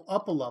got to go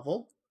up a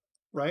level,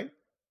 right,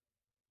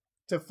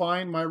 to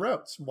find my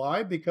routes.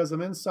 Why? Because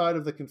I'm inside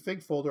of the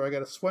config folder. I got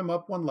to swim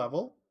up one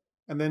level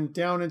and then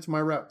down into my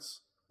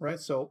routes, right?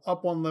 So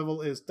up one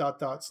level is ..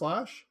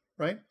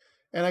 right?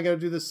 And I got to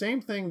do the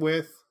same thing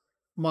with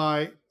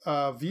my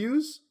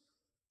views.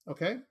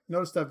 Okay,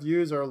 notice that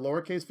views are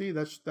lowercase v.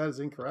 That is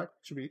incorrect.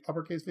 It should be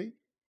uppercase v.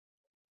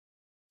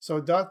 So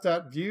dot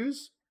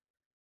views.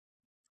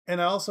 And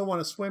I also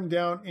want to swim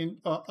down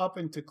up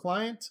into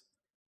client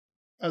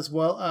as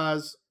well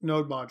as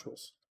node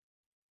modules.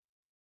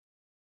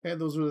 Okay,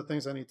 those are the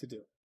things I need to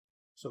do.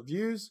 So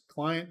views,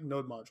 client,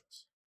 node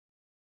modules.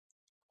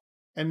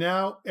 And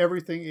now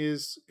everything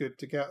is good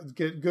to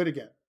get good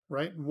again,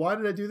 right? And why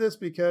did I do this?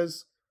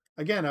 Because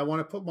again, I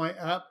want to put my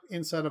app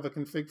inside of a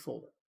config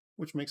folder,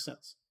 which makes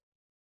sense.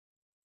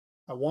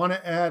 I want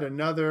to add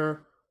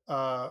another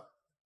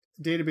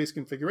database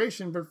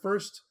configuration, but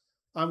first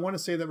I want to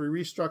say that we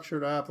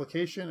restructured our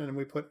application and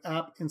we put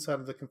app inside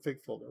of the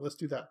config folder. Let's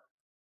do that.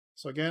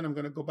 So again, I'm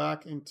going to go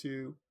back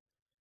into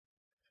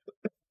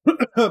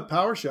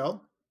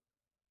PowerShell.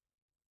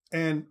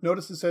 And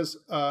notice it says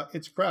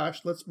it's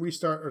crashed. Let's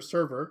restart our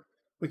server.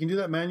 We can do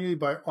that manually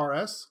by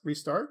rs,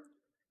 restart.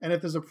 And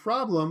if there's a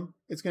problem,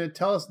 it's going to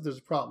tell us that there's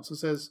a problem. So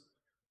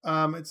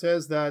it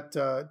says that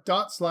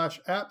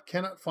 /app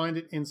cannot find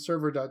it in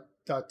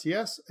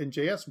server.ts and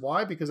JS.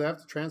 Why? Because I have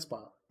to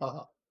transpile.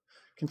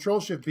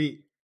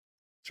 Control-Shift-B,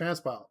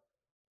 transpile.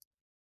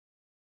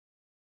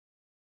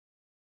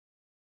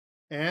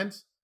 And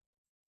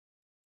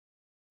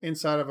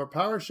inside of our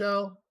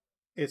PowerShell,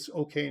 it's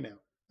okay now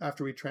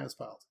after we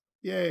transpiled.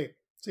 Yay.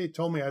 See, it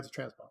told me I had to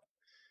transpile.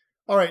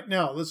 All right,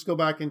 now let's go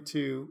back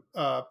into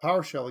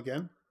PowerShell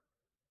again.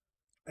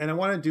 And I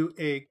want to do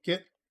a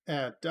git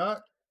add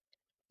dot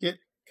git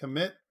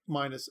commit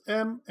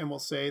 -m, and we'll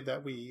say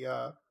that we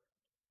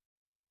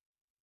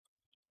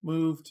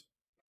moved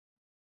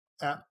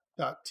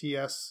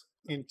app.ts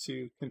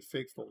into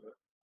config folder.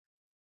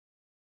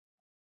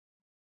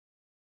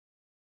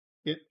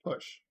 Git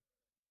push,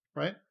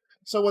 right?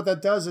 So what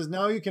that does is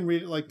now you can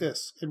read it like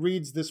this. It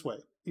reads this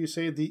way. You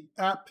say the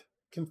app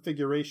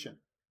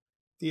configuration,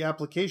 the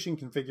application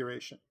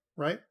configuration,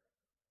 right?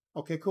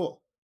 Okay,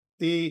 cool.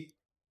 The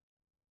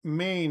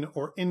main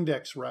or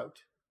index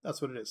route,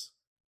 that's what it is,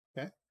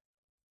 okay?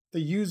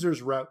 The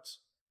user's routes.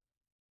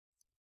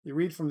 You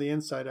read from the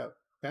inside out,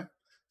 okay?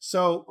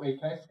 So wait,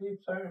 can I see,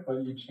 sorry,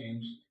 what you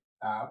changed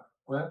app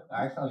with?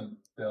 I accidentally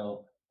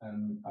built,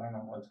 and I don't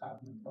know what's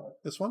happening,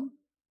 but this one?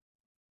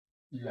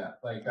 Yeah,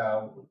 like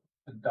the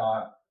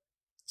dot.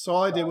 So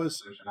all I did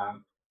was,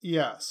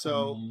 yeah,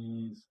 so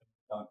 .ts,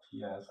 I'm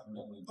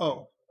getting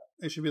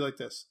it should be like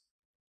this.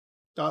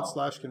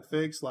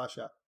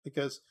 ./config/app,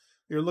 because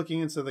you're looking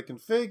into the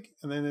config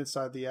and then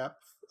inside the app,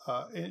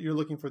 you're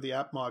looking for the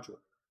app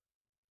module.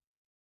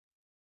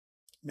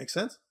 Make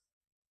sense?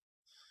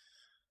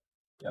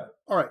 Yeah.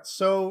 All right,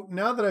 so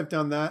now that I've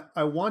done that,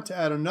 I want to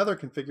add another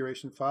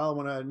configuration file. I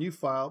want to add a new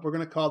file. We're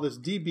going to call this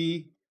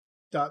db.ts.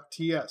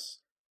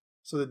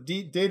 So the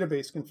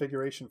database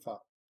configuration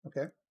file,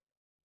 okay?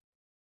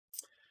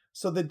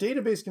 So the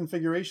database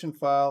configuration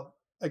file,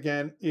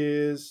 again,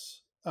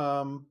 is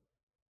kind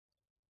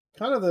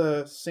of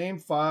the same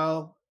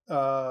file.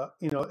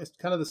 It's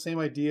kind of the same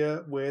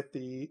idea with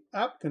the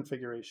app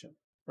configuration,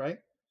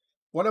 right?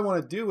 What I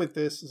want to do with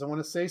this is I want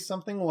to say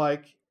something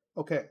like,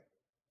 okay,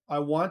 I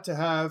want to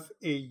have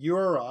a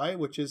URI,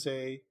 which is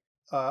the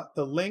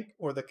link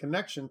or the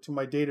connection to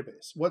my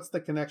database. What's the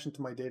connection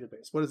to my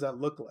database? What does that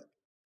look like?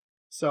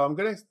 So I'm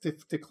going to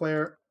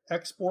declare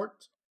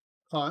export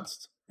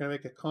const. I'm going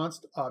to make a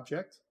const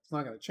object. It's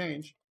not going to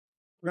change.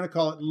 We're going to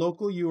call it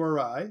local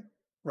URI,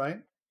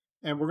 right?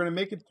 And we're going to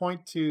make it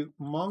point to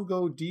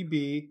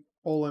MongoDB ://.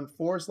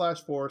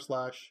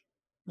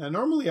 Now,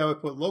 normally I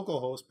would put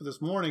localhost, but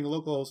this morning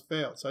localhost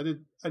failed. So I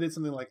did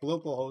something like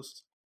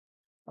localhost.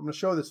 I'm going to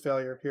show this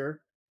failure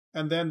here.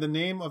 And then the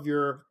name of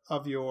your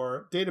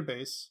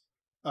database,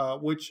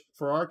 which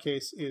for our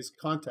case is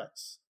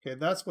context. Okay,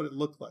 that's what it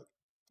looked like.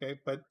 Okay,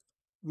 but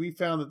we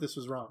found that this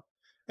was wrong.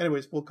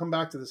 Anyways, we'll come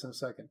back to this in a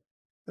second.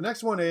 The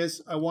next one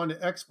is I want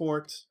to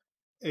export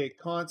a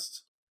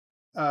const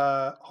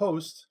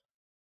host.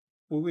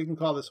 Well, we can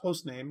call this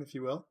host name, if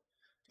you will.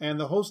 And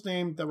the host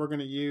name that we're going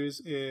to use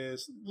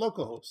is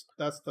localhost.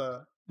 That's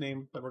the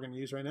name that we're going to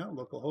use right now,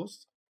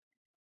 localhost.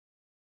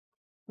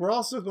 We're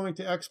also going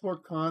to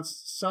export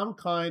const some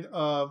kind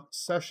of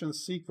session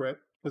secret,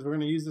 because we're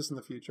going to use this in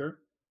the future.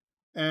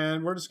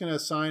 And we're just going to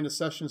assign a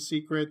session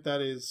secret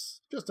that is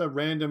just a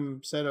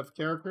random set of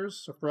characters.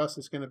 So for us,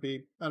 it's going to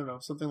be, I don't know,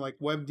 something like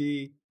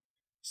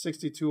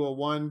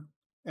WEBD6201,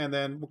 and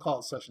then we'll call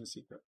it session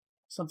secret.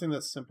 Something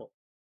that's simple.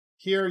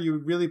 Here, you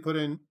would really put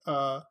in,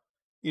 kind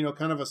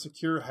of a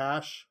secure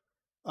hash,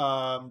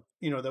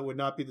 that would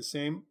not be the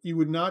same. You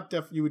would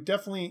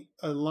definitely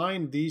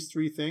align these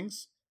three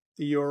things: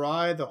 the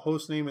URI, the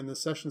host name, and the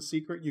session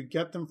secret. You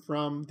get them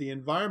from the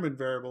environment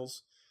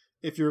variables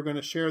if you're going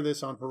to share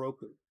this on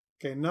Heroku.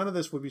 Okay, none of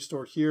this would be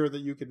stored here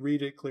that you could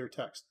read it clear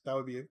text. That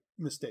would be a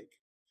mistake.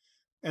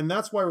 And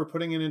that's why we're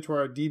putting it into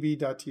our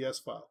db.ts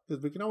file,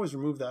 because we can always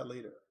remove that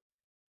later.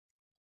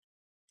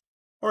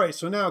 All right,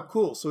 so now,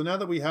 cool. So now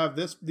that we have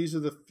this, these are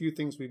the few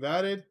things we've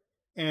added.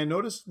 And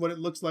notice what it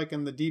looks like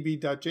in the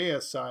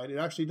db.js side. It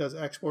actually does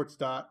exports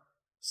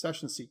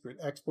session secret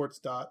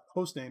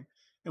exports.hostname.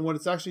 And what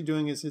it's actually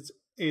doing is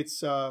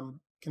it's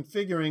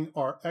configuring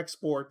our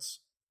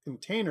exports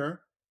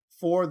container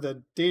for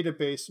the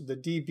database, the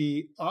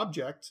DB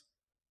object.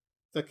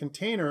 The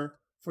container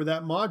for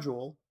that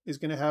module is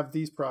going to have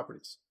these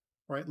properties,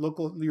 right?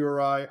 Local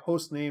URI,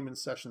 host name, and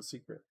session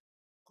secret.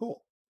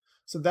 Cool.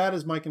 So that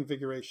is my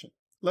configuration.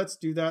 Let's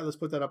do that. Let's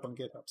put that up on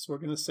GitHub. So we're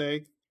going to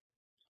say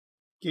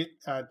git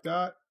add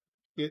dot,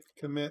 git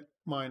commit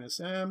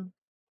 -m,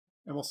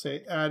 and we'll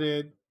say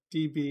added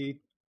db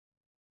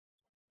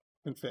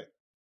config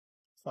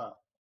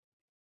file.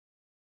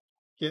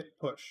 Git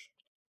push.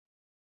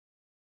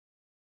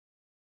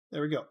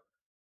 There we go.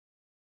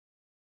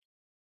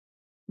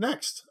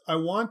 Next, I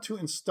want to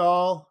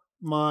install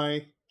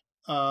my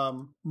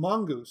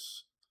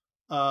Mongoose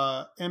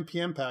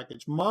npm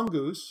package.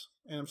 Mongoose,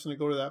 and I'm just going to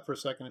go to that for a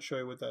second and show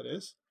you what that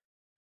is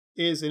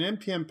an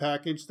npm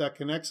package that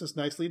connects us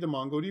nicely to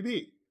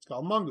MongoDB. It's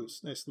called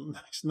Mongoose,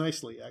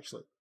 nicely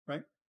actually,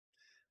 right?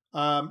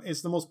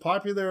 It's the most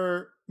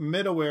popular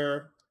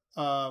middleware,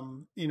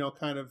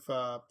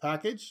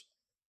 package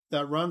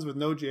that runs with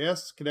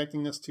Node.js,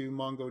 connecting us to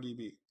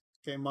MongoDB.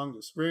 Okay,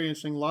 Mongoose, very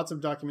interesting. Lots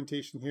of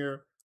documentation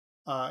here,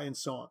 and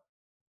so on.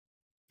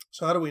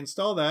 So how do we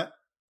install that?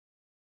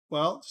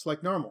 Well, just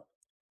like normal,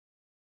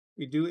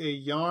 we do a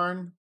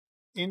yarn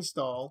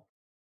install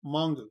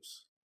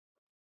Mongoose,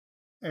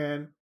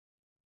 and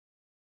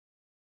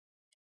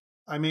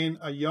I mean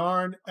a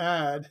yarn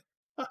add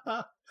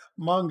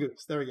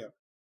Mongoose. There we go.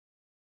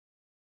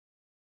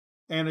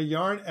 And a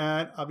yarn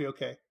add, I'll be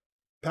okay.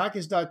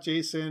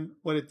 Package.json,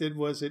 what it did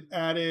was it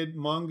added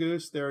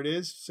Mongoose. There it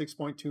is,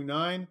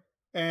 6.29.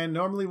 And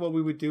normally what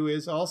we would do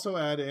is also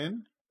add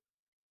in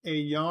a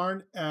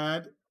yarn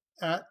add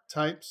at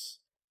types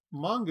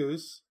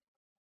Mongoose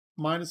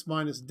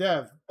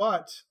 --dev.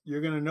 But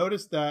you're going to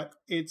notice that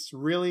it's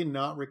really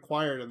not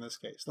required in this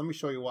case. Let me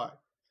show you why.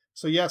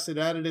 So yes, it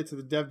added it to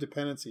the dev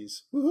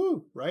dependencies.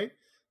 Woohoo, right?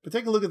 But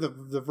take a look at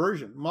the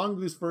version.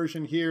 Mongoose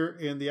version here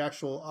in the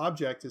actual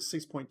object is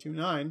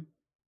 6.29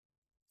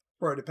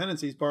 for our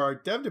dependencies, but our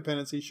dev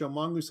dependencies show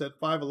Mongoose at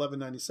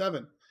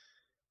 5.11.97.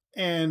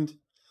 And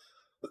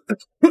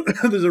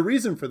there's a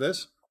reason for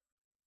this,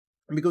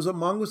 because what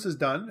Mongoose has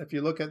done, if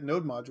you look at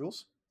node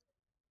modules,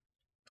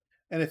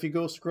 and if you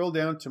go scroll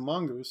down to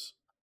Mongoose,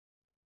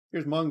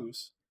 here's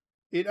Mongoose,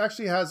 it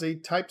actually has a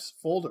types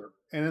folder.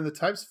 And in the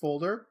types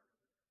folder,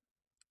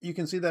 you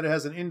can see that it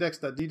has an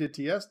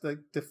index.d.ts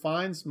that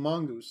defines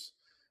Mongoose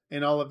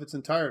in all of its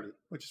entirety,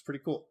 which is pretty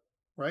cool,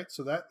 right?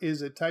 So that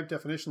is a type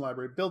definition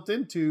library built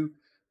into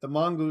the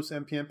Mongoose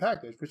npm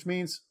package, which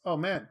means, oh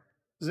man,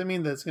 does it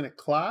mean that it's going to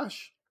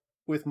clash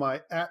with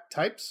my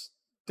 @types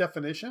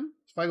definition?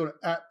 If I go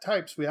to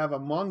 @types, we have a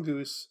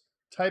Mongoose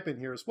type in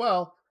here as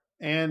well.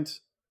 And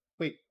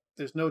wait,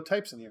 there's no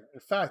types in here. In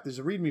fact, there's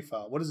a README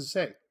file. What does it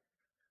say?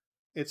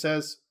 It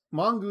says,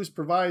 Mongoose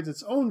provides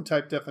its own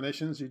type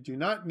definitions. You do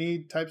not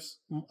need types,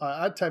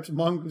 @types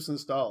Mongoose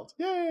installed.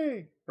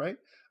 Yay, right?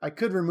 I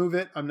could remove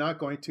it. I'm not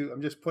going to.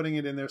 I'm just putting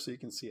it in there so you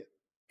can see it.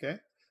 Okay.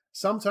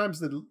 Sometimes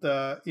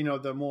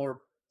the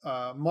more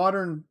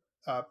modern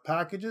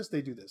packages,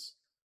 they do this,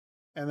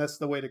 and that's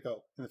the way to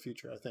go in the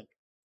future, I think.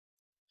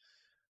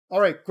 All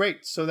right,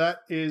 great. So that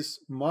is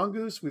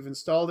Mongoose. We've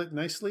installed it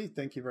nicely.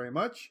 Thank you very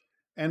much.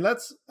 And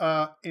let's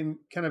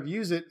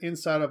use it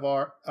inside of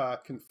our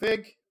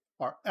config,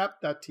 our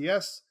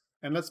app.ts,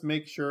 and let's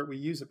make sure we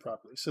use it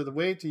properly. So the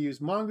way to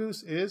use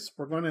Mongoose is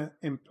we're going to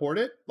import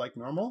it like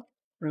normal.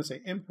 We're going to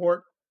say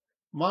import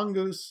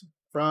Mongoose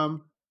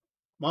from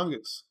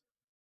Mongoose.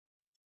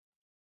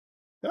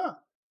 Yeah,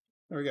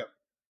 there we go.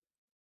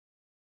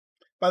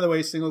 By the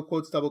way, single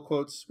quotes, double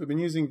quotes. We've been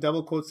using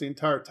double quotes the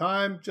entire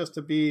time just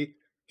to be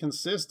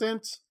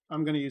consistent.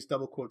 I'm going to use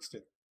double quotes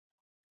too.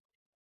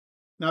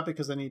 Not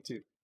because I need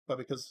to, but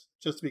because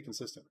just to be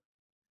consistent.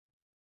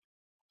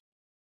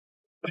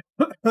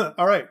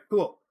 All right,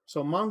 cool.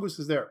 So Mongoose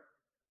is there.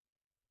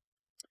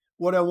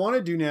 What I want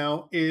to do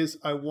now is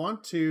I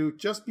want to,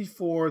 just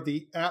before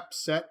the app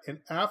set and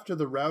after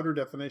the router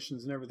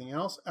definitions and everything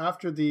else,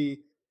 after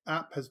the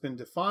app has been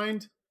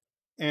defined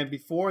and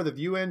before the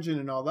view engine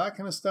and all that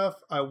kind of stuff,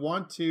 I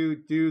want to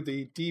do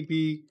the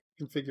DB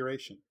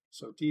configuration.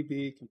 So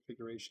DB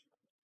configuration.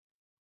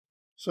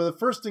 So the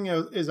first thing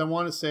is I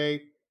want to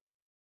say,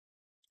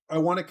 I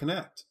want to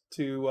connect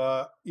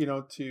to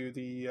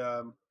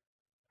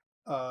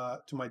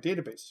to my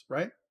database,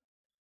 right?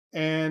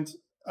 And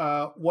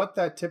what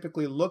that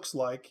typically looks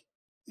like,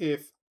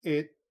 if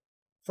it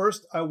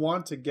first I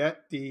want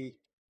to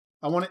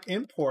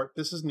import,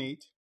 this is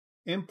neat,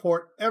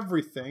 import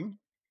everything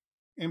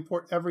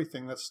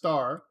that's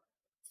star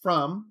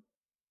from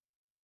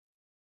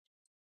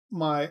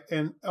my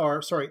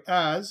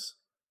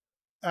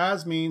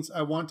as means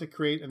I want to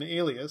create an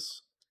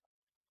alias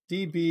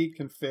db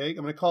config.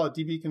 I'm going to call it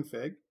db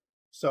config.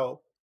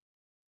 So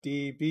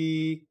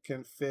db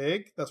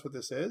config, that's what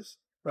this is,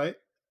 right?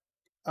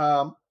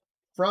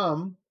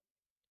 From,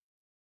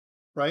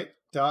 right,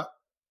 dot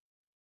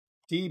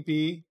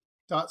db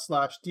dot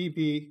slash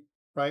db,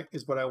 right,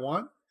 is what I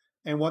want.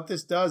 And what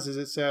this does is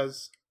it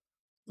says,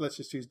 let's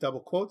just use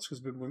double quotes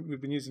because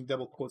we've been using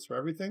double quotes for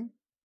everything.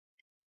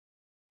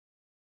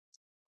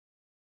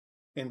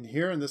 And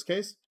here in this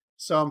case,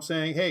 so I'm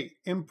saying, hey,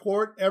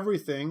 import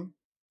everything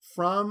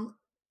from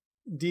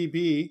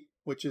DB,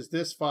 which is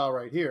this file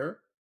right here,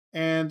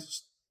 and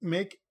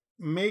make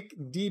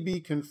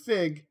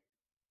dbconfig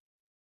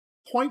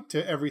point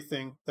to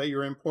everything that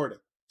you're importing.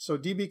 So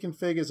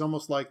dbconfig is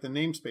almost like the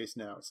namespace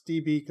now. It's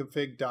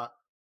dbconfig dot,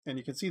 and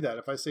you can see that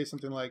if I say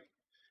something like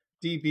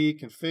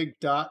dbconfig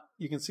dot,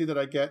 you can see that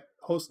I get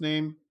host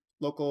name,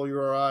 local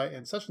URI,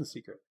 and session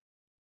secret,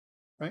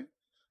 right?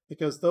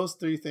 Because those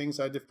three things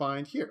I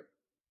defined here.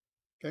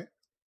 Okay.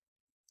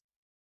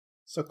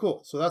 So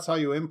cool. So that's how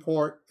you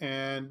import,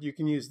 and you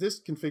can use this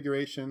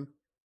configuration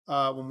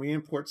when we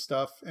import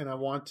stuff, and I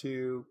want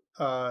to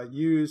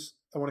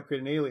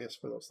create an alias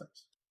for those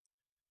things.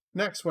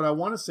 Next, what I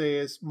want to say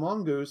is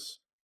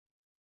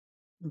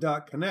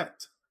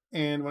mongoose.connect.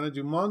 And when I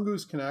do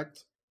mongoose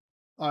connect,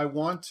 I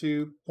want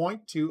to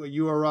point to a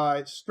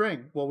URI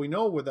string. Well, we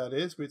know what that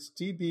is. It's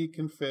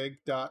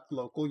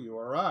dbconfig.local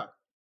URI,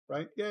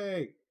 right?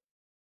 Yay.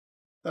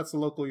 That's the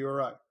local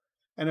URI.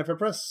 And if I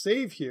press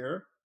save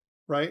here,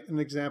 right, an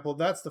example,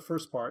 that's the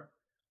first part.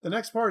 The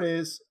next part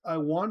is I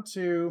want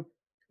to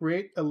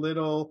create a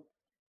little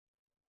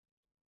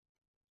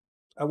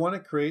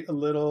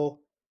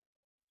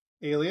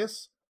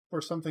alias for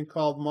something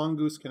called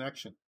Mongoose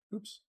connection.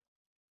 Oops.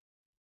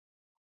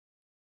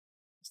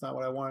 That's not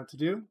what I wanted to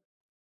do.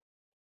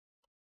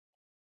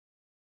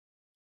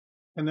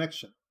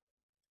 Connection.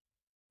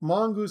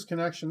 Mongoose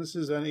connection, this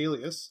is an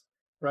alias,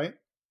 right?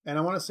 And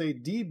I want to say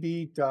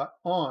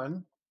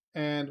db.on,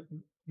 and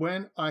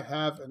when I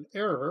have an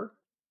error,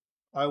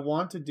 I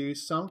want to do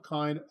some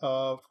kind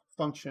of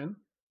function,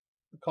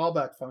 a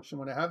callback function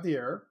when I have the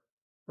error,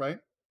 right?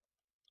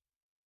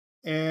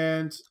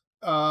 And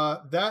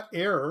that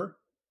error,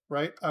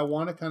 right, I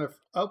want to kind of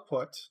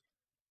output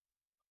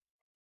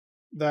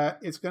that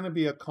it's going to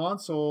be a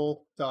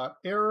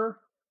console.error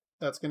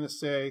that's going to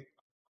say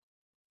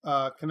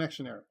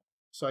connection error.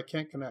 So I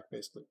can't connect,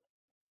 basically.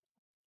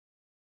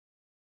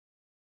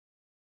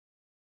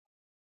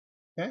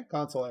 Okay,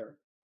 console error.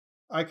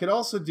 I could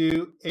also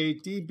do a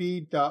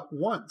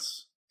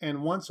db.once,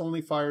 and once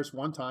only fires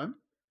one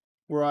time,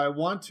 where I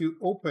want to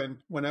open,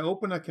 when I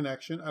open a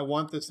connection, I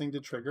want this thing to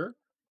trigger.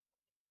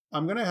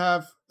 I'm going to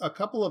have a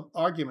couple of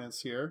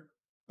arguments here,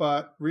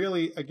 but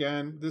really,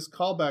 again, this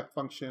callback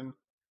function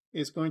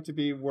is going to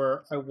be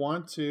where I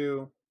want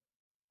to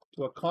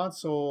do a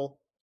console.log,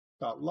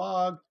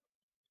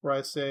 where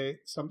I say,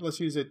 let's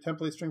use a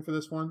template string for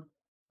this one,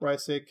 where I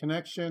say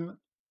connection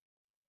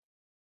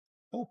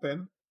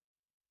open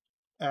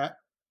at,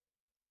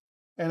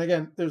 and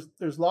again,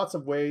 there's lots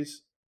of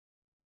ways,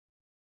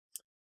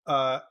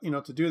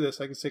 to do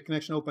this. I can say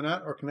connection open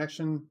at, or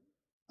connection,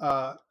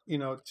 to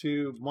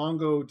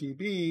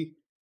MongoDB,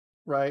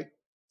 right?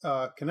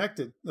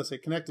 Connected. Let's say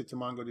connected to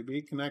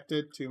MongoDB.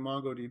 Connected to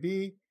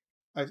MongoDB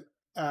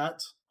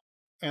at,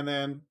 and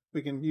then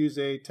we can use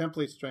a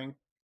template string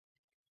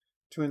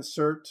to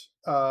insert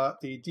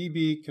the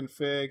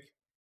dbconfig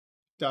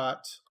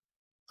dot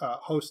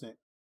hostname.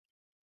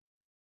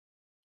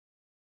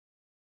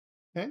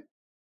 Okay.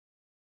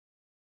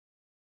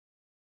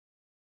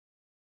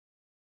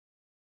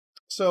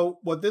 So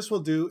what this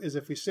will do is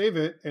if we save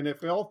it, and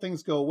if all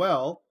things go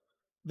well,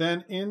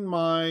 then in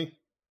my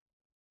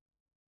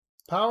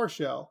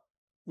PowerShell,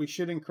 we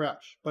shouldn't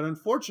crash. But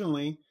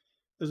unfortunately,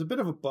 there's a bit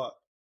of a bug,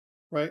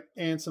 right?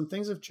 And some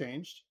things have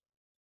changed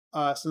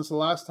since the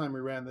last time we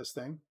ran this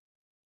thing.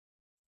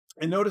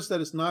 And notice that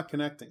it's not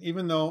connecting,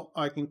 even though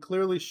I can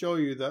clearly show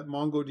you that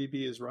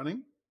MongoDB is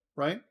running,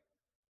 right?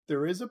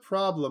 There is a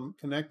problem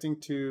connecting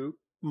to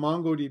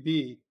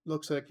MongoDB.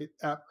 Looks like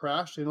app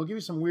crashed, and it'll give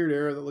you some weird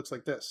error that looks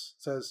like this.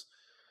 It says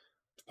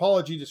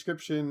topology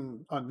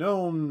description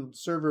unknown,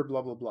 server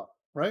blah blah blah,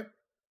 right?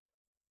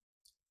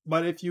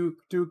 But if you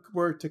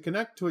were to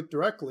connect to it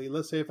directly,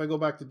 let's say if I go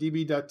back to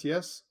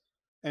db.ts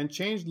and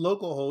change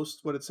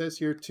localhost, what it says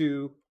here,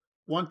 to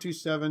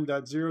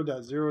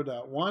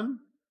 127.0.0.1,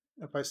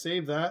 if I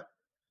save that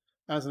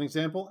as an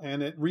example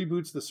and it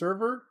reboots the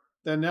server,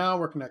 then now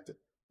we're connected.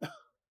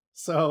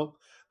 So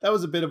that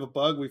was a bit of a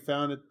bug we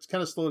found. It's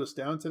kind of slowed us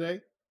down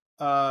today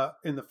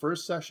in the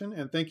first session.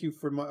 And thank you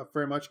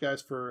very much,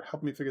 guys, for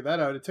helping me figure that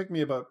out. It took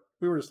me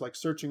we were just like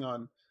searching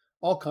on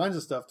all kinds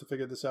of stuff to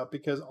figure this out,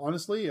 because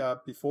honestly,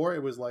 before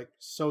it was like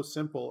so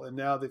simple, and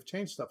now they've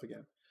changed stuff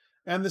again.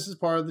 And this is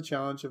part of the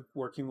challenge of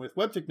working with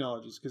web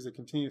technologies, because they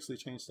continuously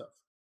change stuff.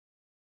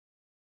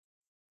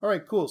 All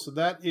right, cool. So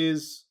that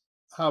is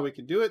how we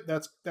can do it.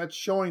 That's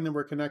showing that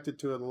we're connected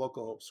to the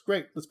local host.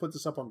 Great. Let's put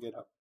this up on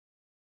GitHub.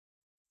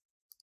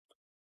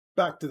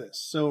 Back to this.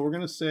 So we're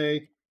going to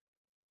say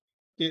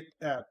git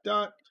add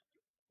dot,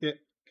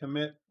 git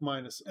commit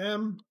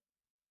 -m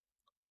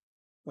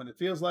when it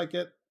feels like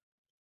it.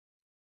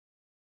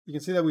 You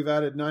can see that we've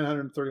added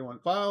 931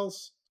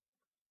 files.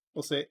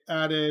 We'll say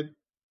added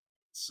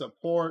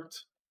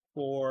support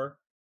for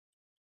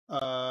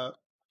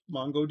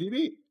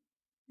MongoDB,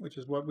 which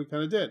is what we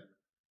kind of did.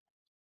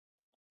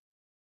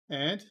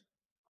 and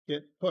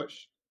hit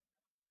push.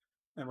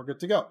 And we're good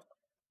to go.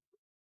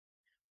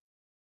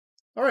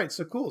 All right,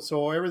 so cool.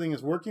 So everything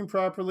is working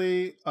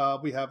properly.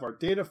 We have our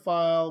data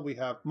file. We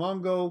have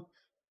Mongo.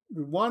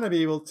 We want to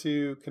be able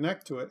to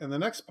connect to it. And the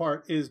next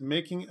part is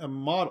making a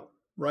model,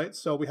 right?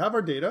 So we have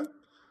our data.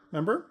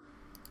 Remember,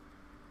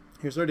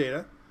 here's our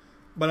data.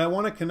 But I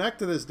want to connect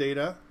to this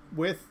data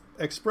with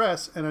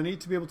Express, and I need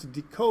to be able to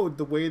decode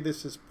the way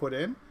this is put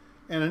in.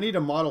 And I need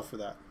a model for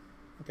that.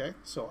 Okay,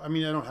 so I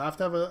mean, I don't have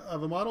to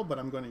have a model, but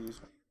I'm going to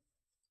use one.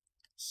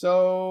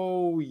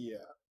 So yeah,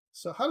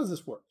 so how does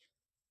this work?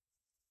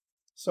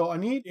 So I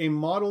need a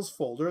models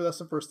folder. That's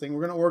the first thing.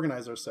 We're going to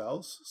organize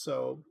ourselves.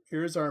 So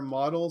here's our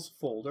models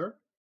folder,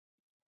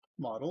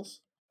 models.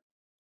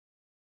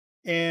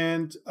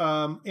 And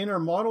in our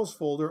models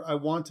folder, I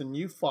want a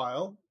new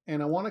file,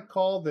 and I want to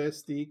call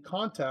this the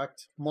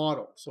contact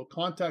model. So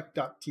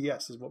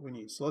contact.ts is what we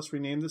need. So let's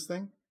rename this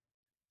thing.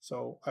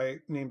 So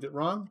I named it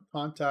wrong,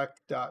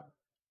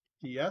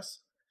 contact.ts.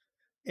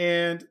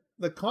 And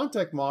the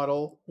contact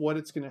model, what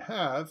it's going to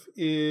have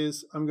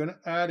is I'm going to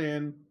add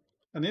in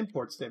an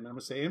import statement. I'm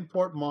going to say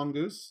import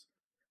Mongoose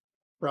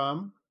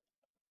from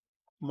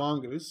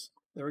Mongoose.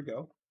 There we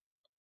go.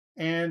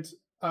 And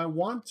I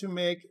want to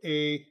make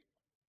a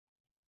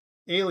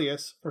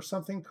alias for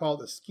something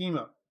called a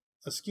schema.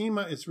 A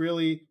schema is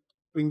really,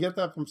 we can get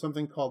that from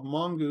something called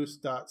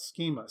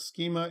mongoose.schema.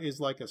 Schema is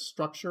like a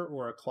structure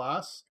or a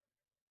class.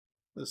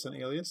 This is an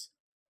alias.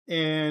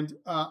 And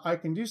I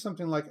can do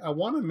something like, I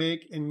want to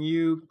make a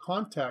new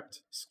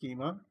contact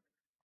schema,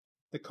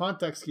 the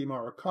contact schema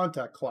or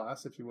contact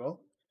class, if you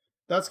will.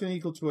 That's going to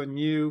equal to a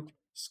new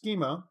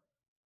schema.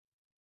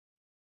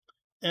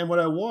 And what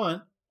I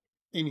want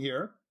in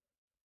here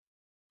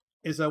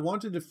is I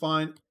want to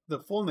define the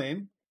full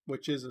name,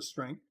 which is a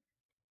string.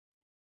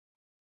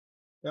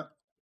 Yeah.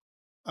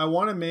 I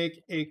want to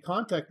make a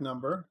contact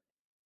number,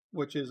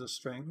 which is a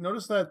string.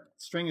 Notice that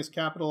string is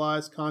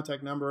capitalized,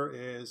 contact number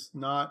is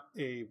not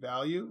a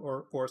value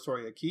or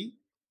sorry, a key.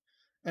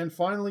 And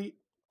finally,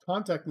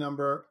 contact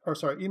number, or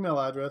sorry, email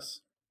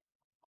address,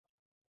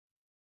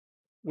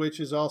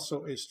 which is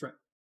also a string.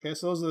 Okay,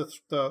 so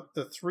those are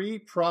the three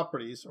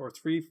properties or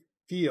three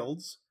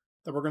fields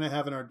that we're going to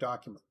have in our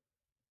document.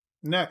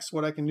 Next,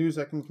 what I can do is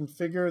I can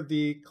configure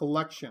the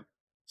collection.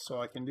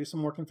 So I can do some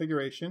more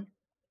configuration.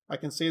 I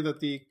can say that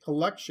the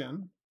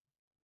collection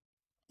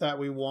that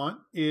we want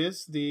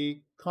is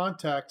the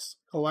contacts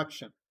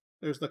collection.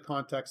 There's the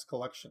contacts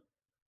collection.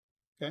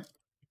 Okay.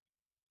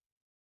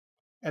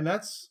 And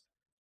that's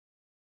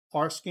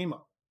our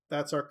schema.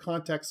 That's our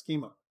contact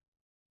schema.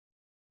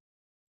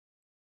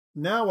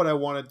 Now what I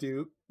want to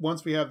do,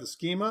 once we have the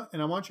schema,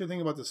 and I want you to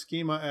think about the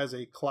schema as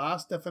a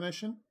class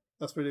definition.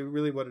 That's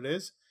really what it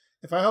is.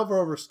 If I hover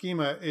over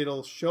schema,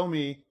 it'll show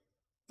me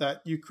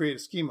that you create a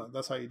schema.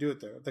 That's how you do it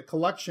there. The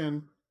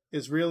collection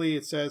is really,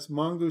 it says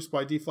Mongoose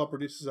by default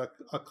produces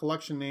a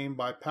collection name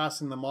by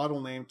passing the model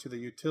name to the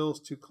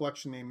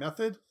utils2collection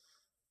method.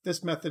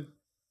 This method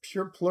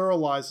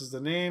pluralizes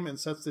the name and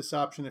sets this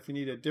option if you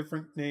need a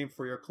different name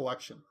for your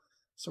collection.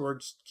 So we're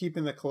just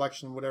keeping the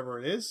collection whatever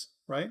it is,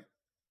 right?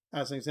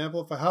 As an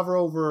example, if I hover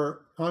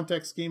over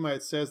contact schema,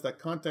 it says that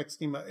contact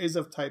schema is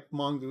of type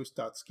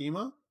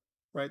mongoose.schema,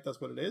 right? That's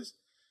what it is.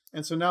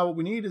 And so now what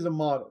we need is a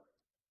model.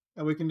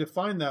 And we can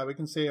define that. We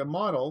can say a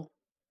model,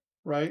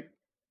 right,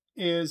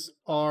 is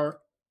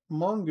our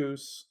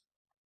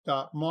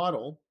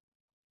mongoose.model.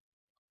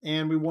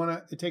 And we want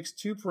to, it takes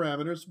two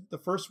parameters. The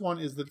first one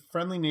is the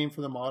friendly name for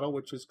the model,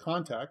 which is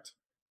contact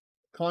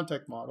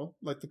model,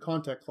 like the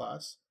contact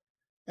class.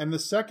 And the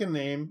second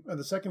name,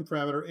 the second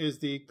parameter is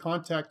the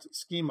contact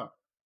schema.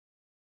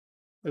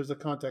 There's the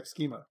contact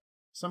schema,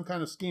 some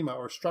kind of schema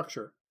or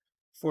structure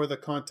for the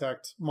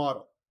contact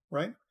model,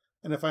 right?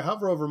 And if I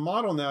hover over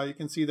model now, you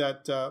can see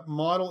that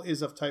model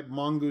is of type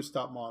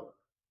mongoose.model.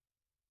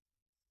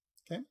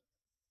 Okay.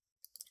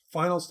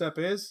 Final step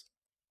is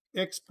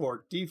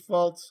export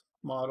default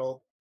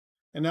model.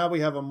 And now we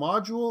have a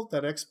module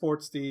that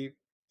exports the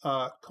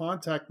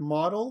contact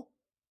model,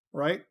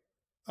 right?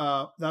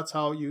 That's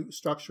how you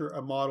structure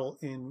a model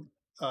in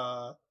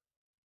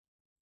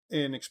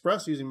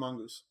Express using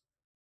Mongoose.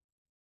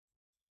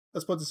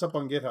 Let's put this up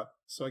on GitHub.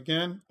 So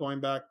again,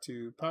 going back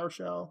to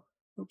PowerShell,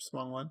 oops,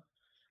 wrong one.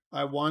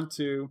 I want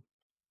to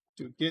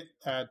do git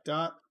add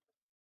dot,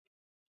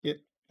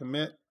 git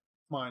commit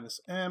 -m,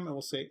 and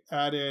we'll say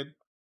added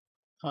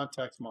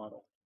contact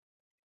model,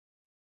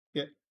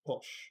 git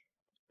push.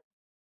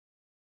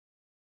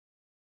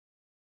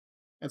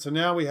 And so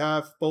now we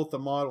have both the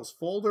models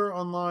folder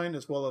online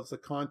as well as the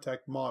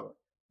contact model.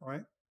 All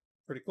right,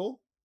 pretty cool.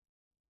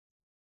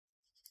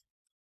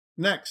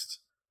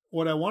 Next,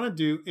 what I want to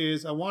do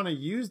is I want to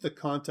use the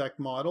contact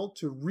model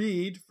to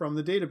read from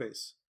the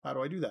database. How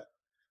do I do that?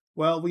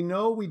 Well, we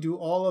know we do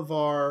all of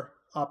our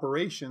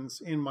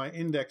operations in my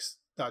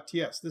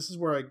index.ts. This is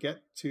where I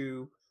get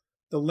to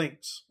the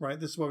links, right?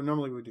 This is what we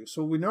normally would do.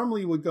 So we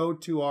normally would go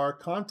to our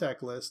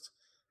contact list,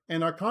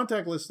 and our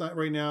contact list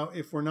right now,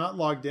 if we're not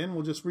logged in,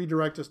 will just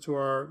redirect us to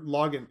our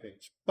login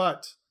page.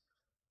 But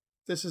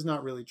this is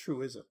not really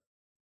true, is it?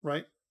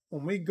 right?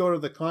 When we go to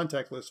the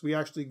contact list, we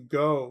actually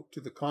go to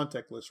the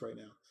contact list right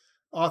now.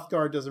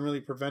 AuthGuard doesn't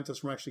really prevent us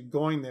from actually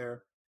going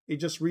there. It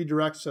just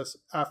redirects us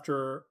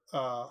after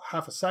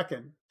half a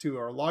second to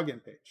our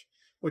login page,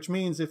 which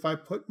means if I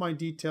put my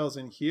details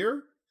in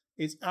here,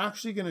 it's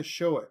actually going to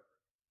show it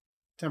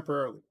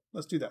temporarily.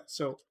 Let's do that.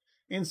 So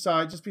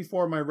inside, just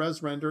before my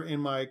res render in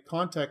my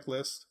contact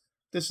list,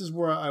 this is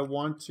where I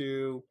want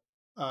to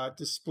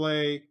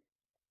display,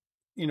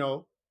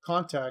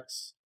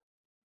 contacts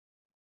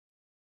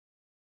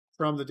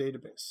from the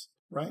database,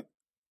 right?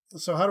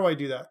 So how do I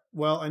do that?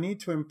 Well, I need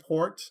to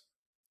import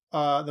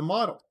the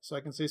model. So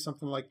I can say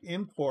something like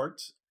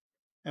import,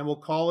 and we'll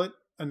call it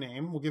a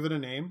name. We'll give it a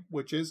name,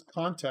 which is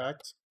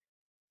contact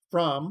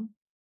from,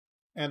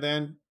 and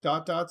then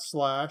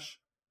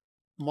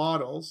 /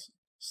 models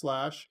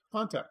 /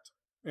 contact.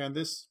 And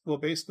this will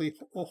basically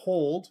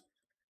hold,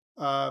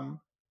 if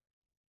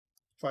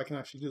I can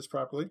actually do this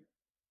properly.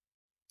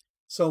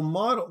 So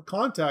model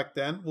contact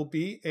then will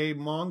be a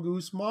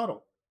Mongoose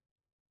model,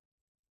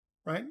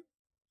 right?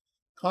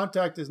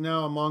 Contact is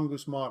now a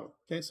Mongoose model.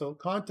 Okay, so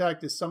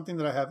contact is something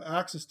that I have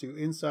access to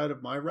inside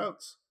of my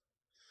routes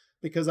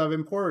because I've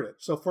imported it.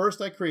 So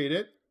first I create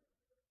it.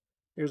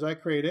 Here's I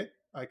create it.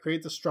 I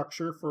create the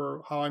structure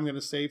for how I'm going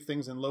to save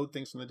things and load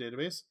things from the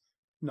database.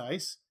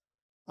 Nice.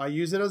 I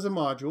use it as a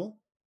module.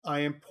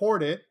 I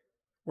import it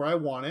where I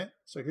want it.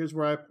 So here's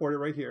where I import it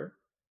right here.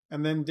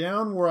 And then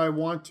down where I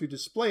want to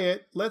display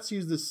it, let's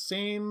use the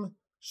same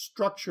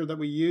structure that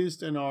we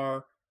used in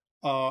our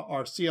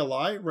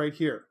CLI right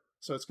here.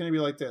 So it's going to be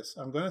like this.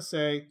 I'm going to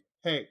say,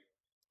 hey,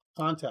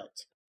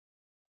 contact.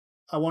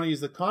 I want to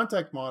use the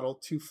contact model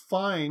to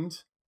find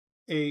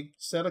a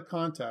set of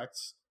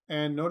contacts.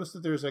 And notice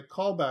that there's a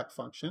callback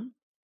function.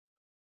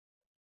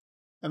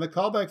 And the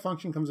callback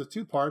function comes with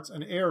two parts,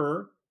 an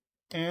error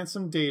and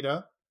some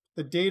data.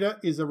 The data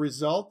is a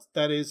result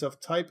that is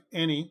of type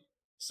any.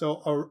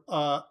 So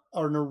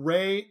an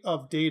array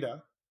of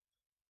data,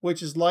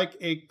 which is like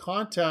a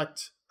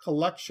contact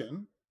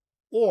collection,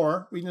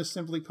 or we can just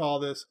simply call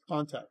this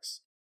contacts.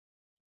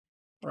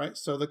 All right,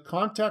 so the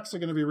contacts are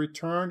going to be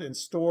returned and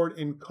stored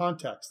in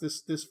contacts,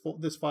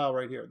 this file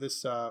right here,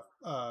 this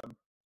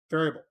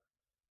variable.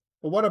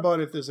 But what about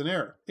if there's an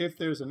error? If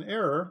there's an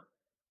error,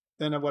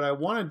 then what I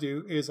want to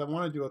do is I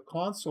want to do a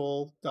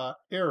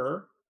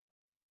console.error,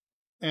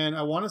 and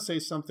I want to say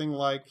something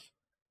like,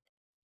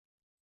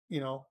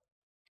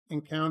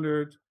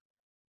 encountered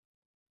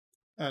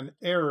an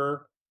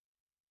error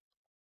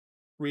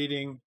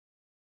reading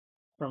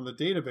from the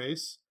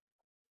database,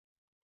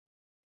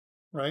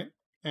 right?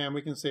 And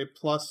we can say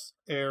plus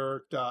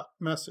error dot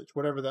message,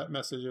 whatever that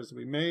message is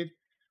we made.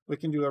 We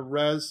can do a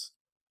res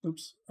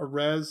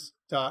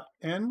dot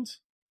end,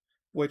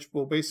 which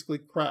will basically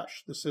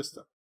crash the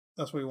system.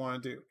 That's what we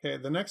want to do.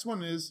 Okay, the next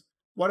one is,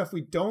 what if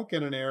we don't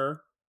get an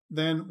error?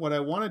 Then what I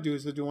want to do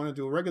is I want to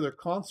do a regular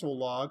console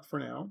log for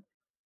now.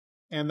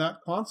 And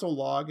that console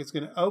log is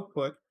going to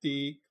output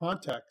the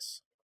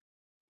contacts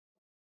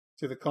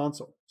to the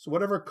console. So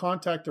whatever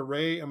contact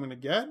array I'm going to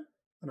get,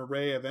 an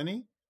array of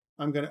any,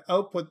 I'm going to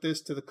output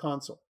this to the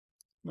console.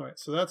 All right,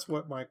 so that's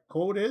what my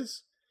code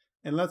is.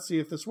 And let's see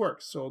if this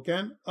works. So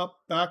again,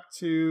 back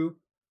to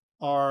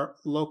our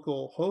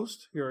local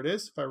host. Here it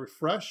is. If I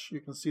refresh,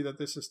 you can see that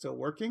this is still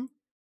working.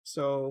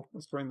 So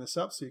let's bring this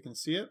up so you can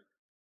see it.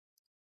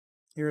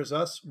 Here's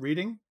us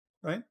reading,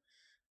 right?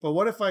 But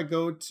what if I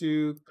go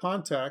to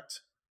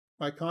contact,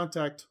 my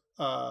contact,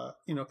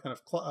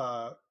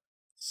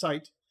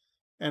 site,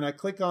 and I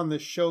click on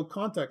this show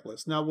contact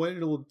list. Now what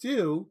it will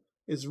do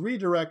is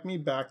redirect me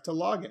back to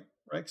login,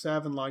 right? Because I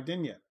haven't logged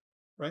in yet,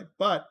 right?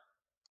 But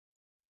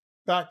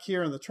back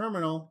here in the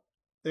terminal,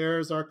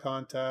 there's our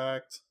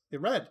contact.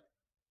 It read.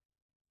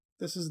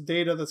 This is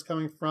data that's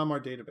coming from our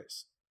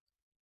database.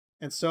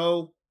 And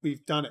so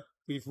we've done it.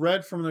 We've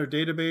read from their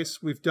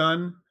database. We've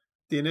done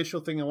the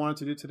initial thing I wanted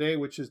to do today,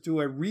 which is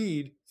do a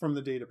read from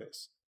the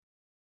database.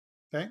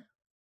 Okay?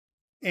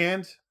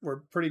 And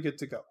we're pretty good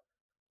to go.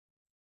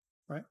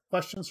 Right?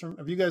 Questions from,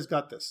 have you guys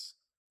got this?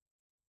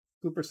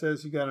 Cooper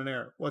says you got an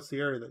error. What's the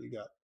error that you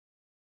got?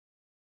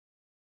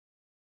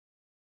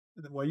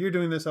 While you're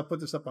doing this, I'll put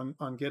this up on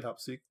GitHub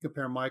so you can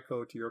compare my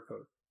code to your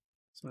code.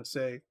 So I'm going to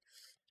say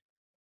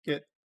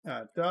git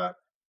dot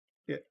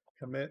git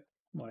commit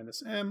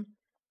 -m,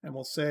 and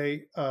we'll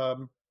say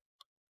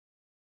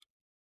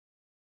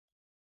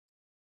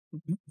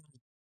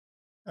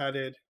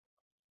added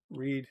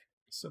read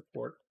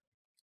support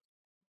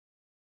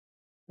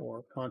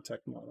for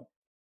contact model,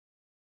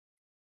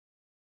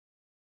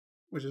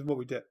 which is what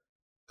we did,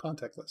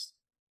 contact list.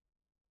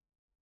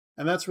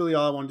 And that's really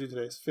all I want to do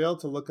today is failed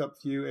to look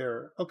up view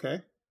error.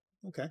 Okay.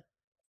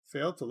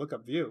 Failed to look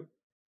up view.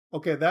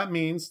 Okay, that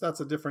means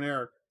that's a different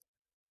error.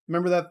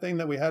 Remember that thing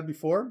that we had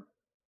before?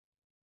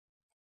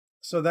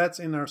 So that's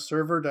in our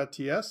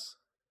server.ts.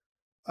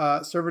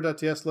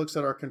 Server.ts looks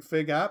at our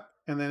config app,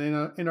 and then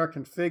in our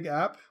config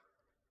app,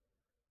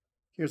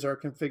 here's our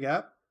config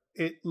app.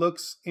 It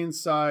looks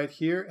inside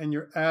here, and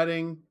you're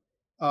adding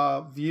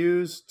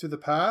views to the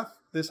path.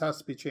 this has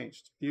to be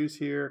changed. Views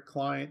here,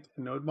 client,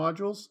 and node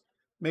modules.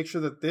 Make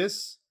sure that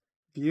this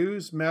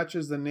views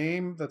matches the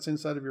name that's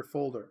inside of your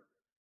folder,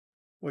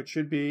 which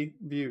should be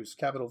views,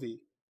 capital V.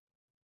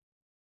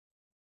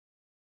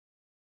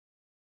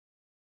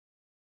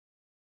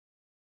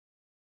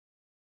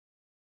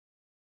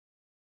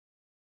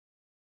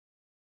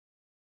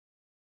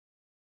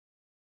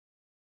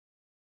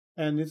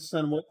 And it's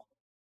then what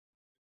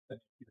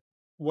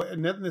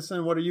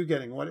are you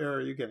getting? What error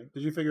are you getting?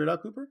 Did you figure it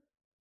out, Cooper?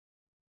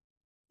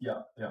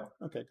 Yeah.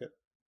 Okay, good.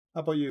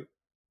 How about you?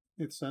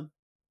 It's then.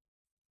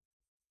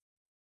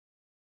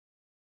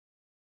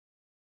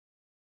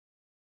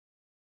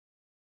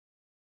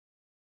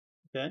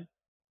 Okay.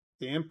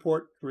 The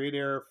import create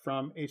error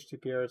from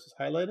HTTP errors is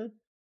highlighted.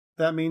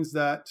 That means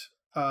that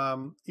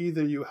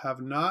either you have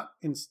not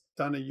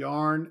done a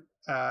yarn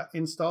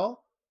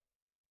install.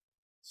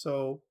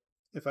 So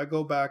if I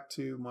go back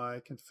to my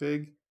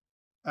config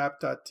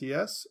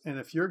app.ts, and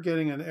if you're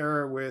getting an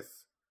error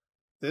with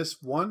this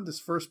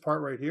first part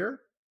right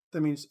here,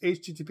 that means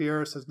HTTP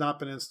errors has not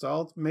been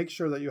installed. Make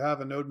sure that you have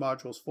a node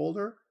modules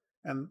folder.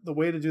 And the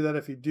way to do that,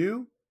 if you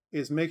do,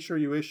 is make sure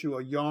you issue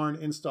a yarn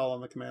install on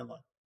the command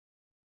line.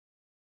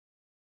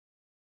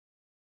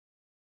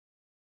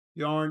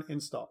 Yarn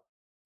install.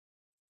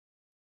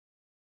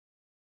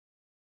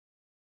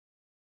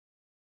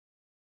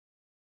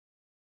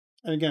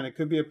 And again, it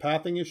could be a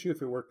pathing issue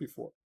if it worked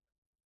before.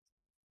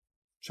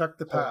 Check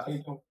the path. I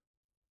think we'll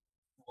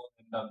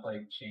end up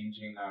like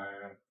changing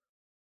our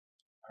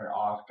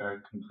auth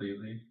guard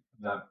completely.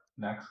 That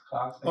next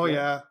class. Oh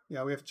yeah,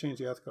 we have to change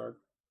the auth guard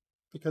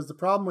because the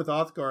problem with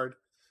auth guard,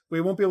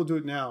 we won't be able to do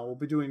it now. We'll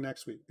be doing it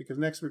next week because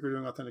next week we're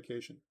doing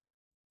authentication.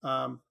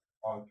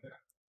 Okay.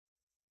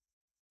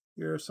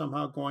 You're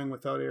somehow going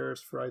without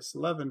errors for ICE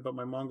 11, but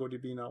my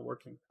MongoDB not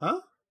working. Huh?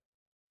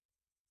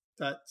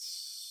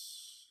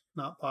 That's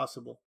not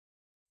possible.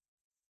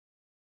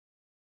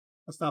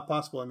 That's not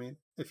possible. I mean,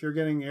 if you're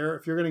getting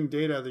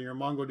data, then your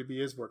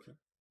MongoDB is working.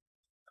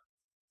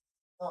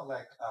 No,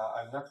 like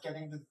I'm not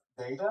getting the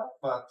data,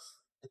 but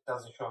it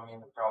doesn't show me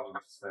any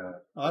problems.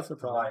 That's a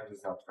problem. The line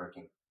is not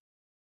working.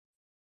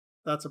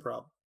 That's a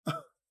problem.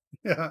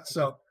 Yeah.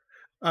 So,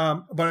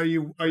 but are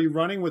you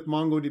running with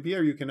MongoDB?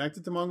 Are you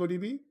connected to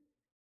MongoDB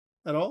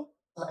at all?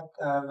 Like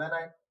when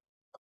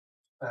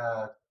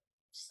I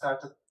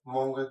started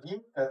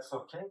MongoDB, that's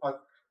okay.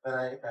 But when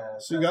I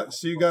so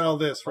you got all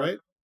this, right?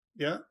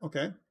 Yeah.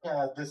 Okay.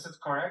 Yeah, this is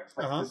correct.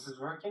 Like this is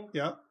working.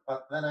 Yeah.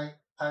 But when I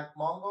type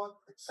Mongo,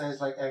 it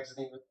says like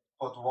exiting with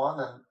port 1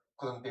 and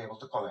couldn't be able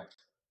to connect.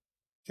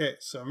 Okay.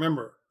 So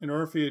remember, in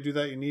order for you to do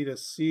that, you need a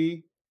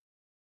C.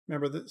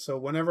 Remember that. So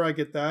whenever I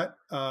get that,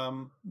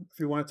 if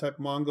you want to type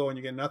Mongo and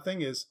you get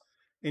nothing, is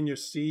in your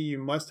C, you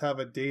must have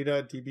a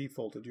data DB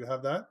folder. Do you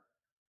have that?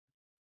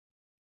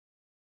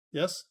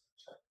 Yes.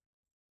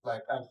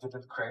 Like I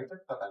didn't create it,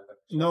 but I'm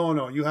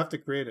No, you have to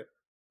create it.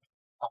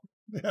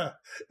 Yeah.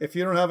 If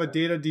you don't have a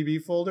data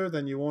DB folder,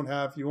 then you won't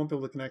be able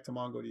to connect to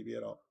MongoDB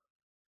at all.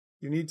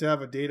 You need to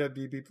have a data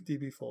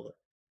DB folder.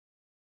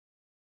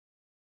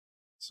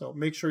 So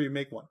make sure you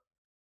make one.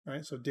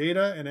 Right. So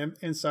data and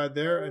inside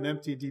there an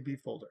empty DB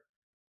folder.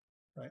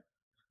 Right.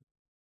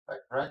 Like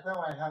right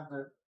now I have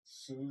the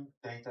C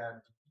data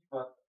and DB,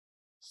 but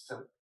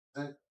still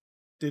the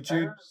Did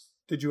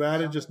you add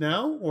it just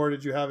now or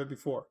did you have it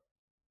before?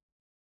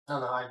 No,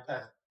 I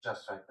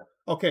just right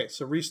now. Okay,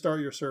 so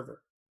restart your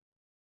server.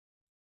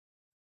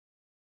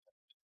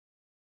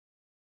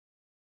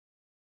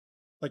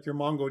 Like your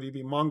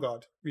MongoDB,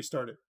 Mongod,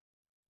 restart it.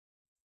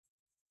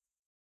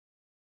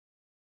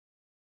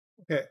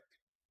 Okay,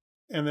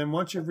 and then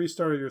once you've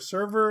restarted your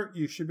server,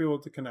 you should be able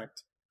to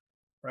connect,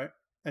 right?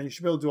 And you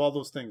should be able to do all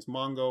those things,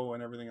 Mongo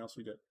and everything else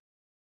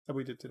that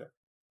we did today.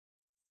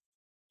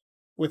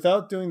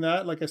 Without doing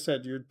that, like I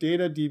said, your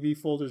data DB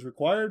folder is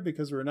required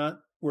because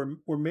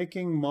we're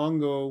making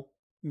Mongo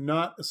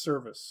not a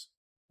service.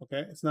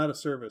 Okay, it's not a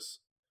service.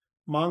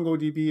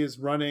 MongoDB is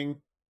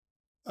running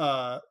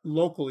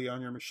locally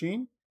on your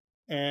machine,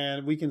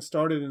 and we can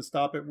start it and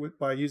stop it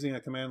by using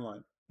a command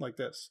line like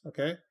this.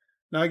 Okay.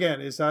 Now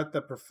again, is that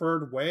the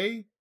preferred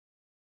way?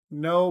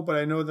 No, but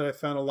I know that I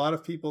found a lot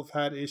of people have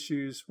had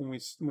issues when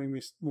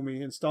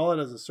we install it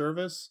as a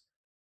service.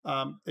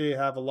 They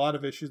have a lot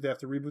of issues. They have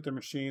to reboot their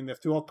machine. They have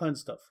to do all kinds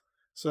of stuff.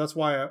 So that's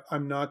why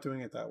I'm not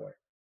doing it that way.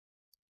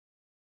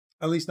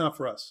 At least not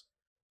for us.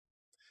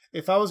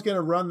 If I was going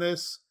to run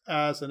this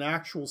as an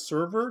actual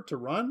server to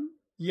run,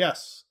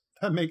 yes,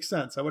 that makes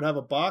sense. I would have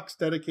a box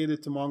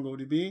dedicated to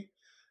MongoDB,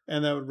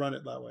 and I would run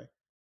it that way.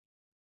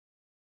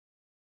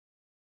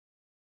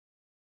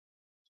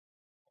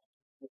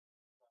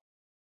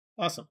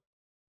 Awesome.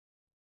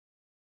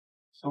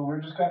 So we're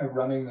just kind of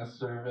running the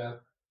service.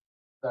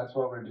 That's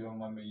what we're doing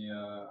when we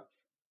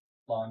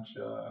launch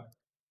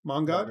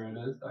Mongod? whatever it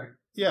is.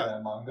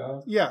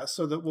 Mongod. Yeah,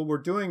 so that what we're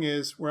doing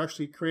is we're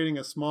actually creating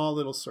a small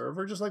little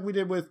server, just like we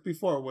did with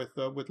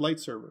Light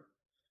Server.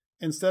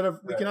 Instead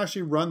of, we can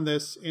actually run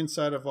this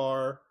inside of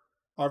our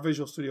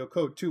Visual Studio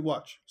Code too.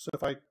 Watch. So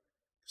if I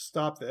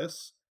stop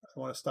this, I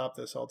want to stop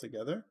this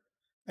altogether.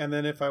 And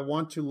then if I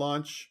want to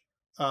launch,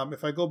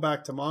 if I go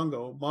back to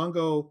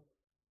Mongo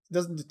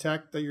doesn't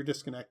detect that you're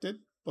disconnected.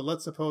 But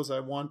let's suppose I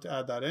want to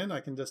add that in. I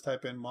can just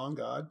type in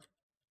mongod,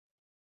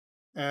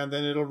 and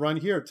then it'll run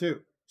here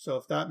too. So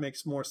if that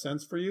makes more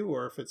sense for you,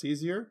 or if it's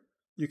easier,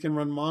 you can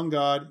run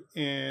mongod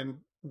in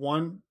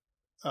one,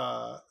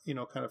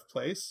 kind of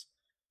place,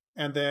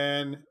 and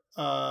then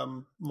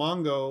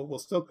Mongo will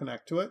still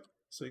connect to it.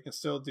 So you can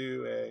still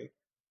do a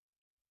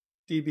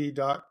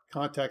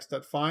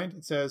db.context.find.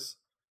 It says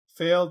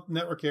failed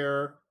network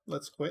error.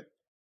 Let's quit.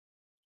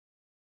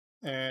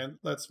 And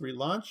let's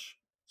relaunch.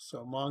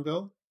 So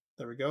Mongo,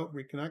 there we go,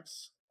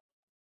 reconnects.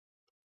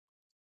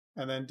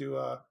 And then do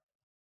a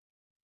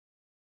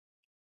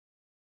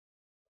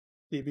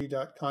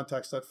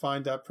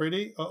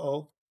db.context.find.pretty.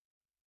 Uh-oh,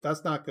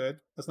 that's not good.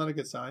 That's not a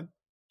good sign.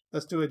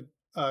 Let's do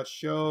a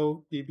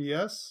show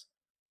dbs.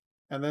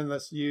 And then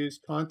let's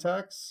use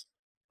contacts.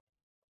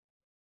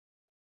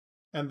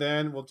 And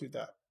then we'll do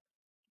that.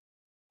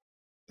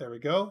 There we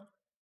go,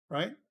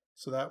 right?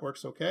 So that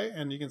works okay.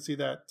 And you can see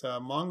that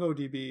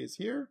MongoDB is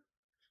here,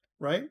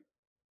 right?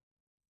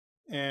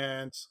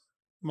 And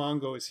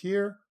Mongo is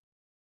here.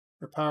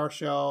 Your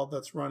PowerShell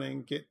that's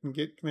running Git and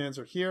Git commands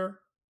are here.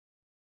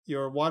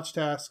 Your watch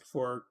task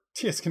for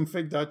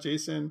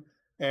tsconfig.json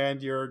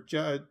and your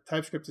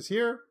TypeScript is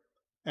here.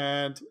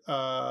 And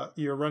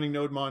you're running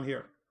NodeMon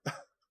here,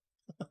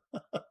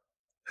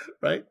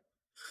 right?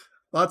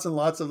 Lots and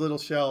lots of little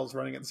shells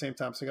running at the same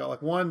time. So you got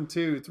like 1,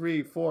 2,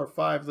 3, 4,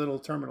 5 little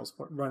terminals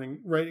running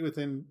right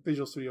within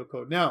Visual Studio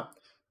Code. Now,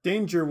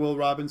 danger, Will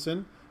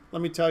Robinson.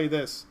 Let me tell you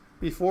this.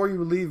 Before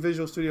you leave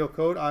Visual Studio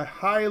Code, I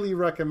highly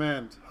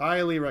recommend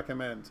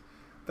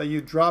that you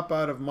drop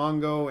out of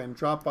Mongo and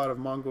drop out of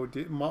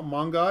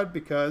Mongod,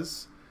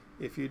 because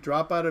if you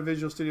drop out of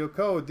Visual Studio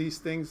Code,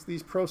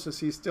 these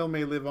processes still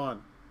may live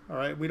on. All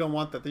right, we don't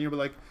want that. Then you'll be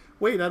like,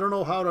 wait, I don't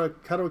know how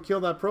to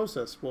kill that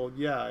process. Well,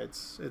 yeah,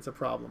 it's a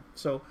problem.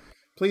 So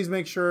please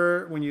make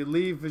sure when you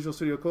leave Visual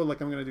Studio Code,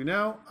 like I'm going to do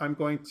now, I'm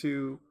going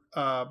to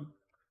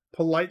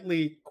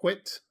politely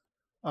quit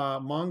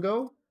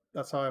Mongo.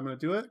 That's how I'm going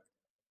to do it.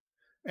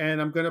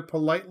 And I'm going to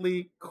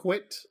politely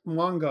quit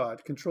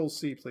Mongod. Control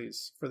C,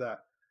 please, for that.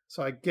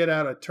 So I get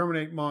out, I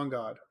terminate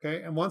Mongod,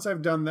 okay? And once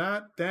I've done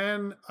that,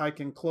 then I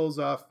can close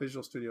off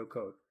Visual Studio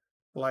Code,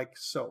 like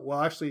so.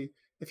 Well, actually,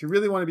 if you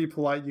really want to be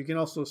polite, you can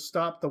also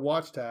stop the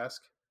watch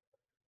task,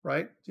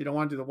 right? You don't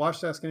want to do the watch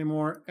task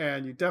anymore,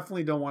 and you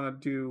definitely don't want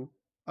to do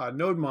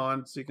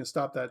NodeMon, so you can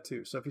stop that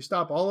too. So if you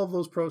stop all of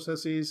those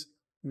processes,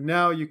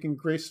 now you can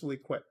gracefully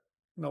quit,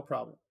 no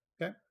problem,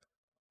 okay?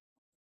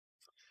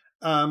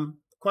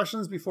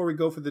 Questions before we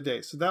go for the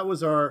day. So that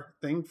was our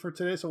thing for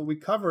today. So what we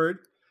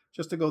covered,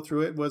 just to go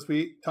through it, was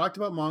we talked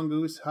about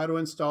Mongoose, how to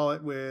install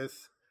it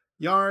with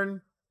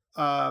Yarn,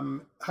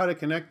 how to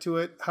connect to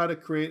it, how to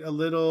create a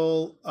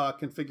little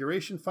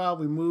configuration file.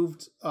 We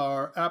moved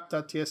our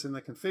app.ts in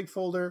the config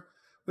folder.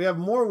 We have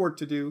more work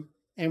to do,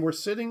 and we're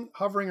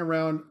hovering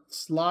around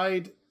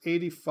slide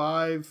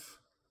 85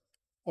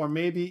 or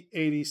maybe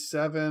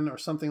 87 or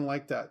something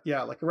like that.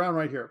 Yeah, like around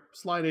right here.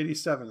 Slide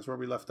 87 is where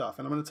we left off.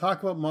 And I'm going to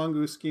talk about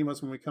Mongoose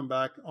schemas when we come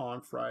back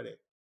on Friday,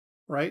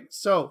 right?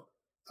 So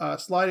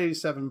slide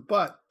 87,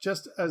 but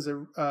just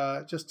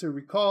to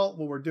recall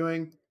what we're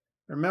doing,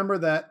 remember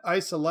that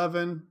ICE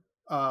 11,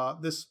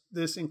 this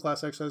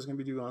in-class exercise is going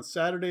to be due on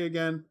Saturday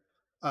again.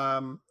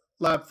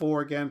 Lab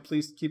 4, again,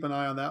 please keep an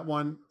eye on that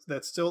one.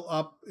 That's still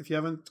up. If you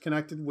haven't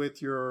connected with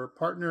your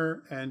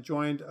partner and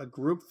joined a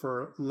group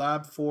for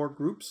Lab 4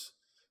 groups,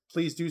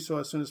 please do so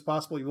as soon as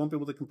possible. You won't be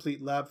able to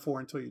complete Lab 4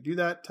 until you do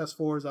that. Test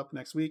 4 is up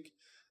next week,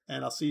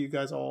 and I'll see you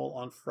guys all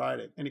on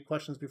Friday. Any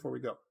questions before we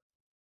go?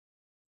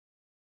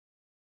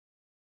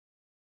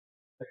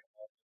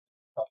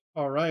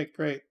 All right,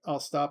 great. I'll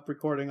stop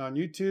recording on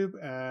YouTube,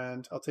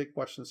 and I'll take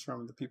questions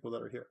from the people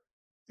that are here,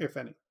 if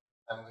any.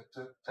 I'm good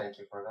too. Thank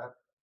you for that.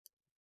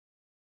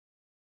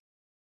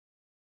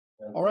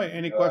 All right,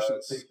 any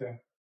questions?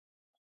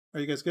 Are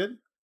you guys good?